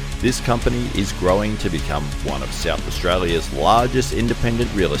Group. This company is growing to become one of South Australia's largest independent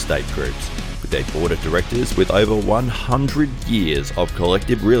real estate groups, with a board of directors with over 100 years of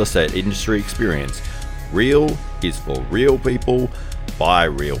collective real estate industry experience. Real is for real people, by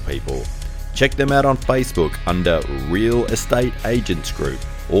real people. Check them out on Facebook under Real Estate Agents Group,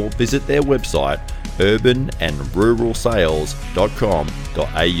 or visit their website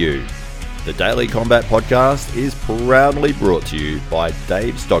urbanandruralsales.com.au. The Daily Combat Podcast is proudly brought to you by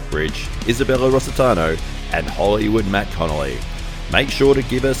Dave Stockbridge, Isabella Rossitano, and Hollywood Matt Connelly. Make sure to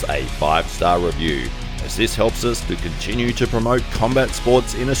give us a 5-star review, as this helps us to continue to promote combat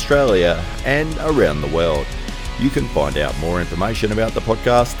sports in Australia and around the world. You can find out more information about the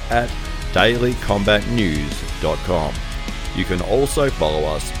podcast at dailycombatnews.com. You can also follow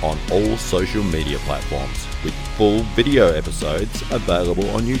us on all social media platforms, with full video episodes available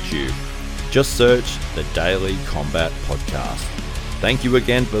on YouTube. Just search the Daily Combat Podcast. Thank you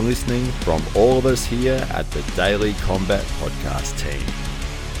again for listening from all of us here at the Daily Combat Podcast team.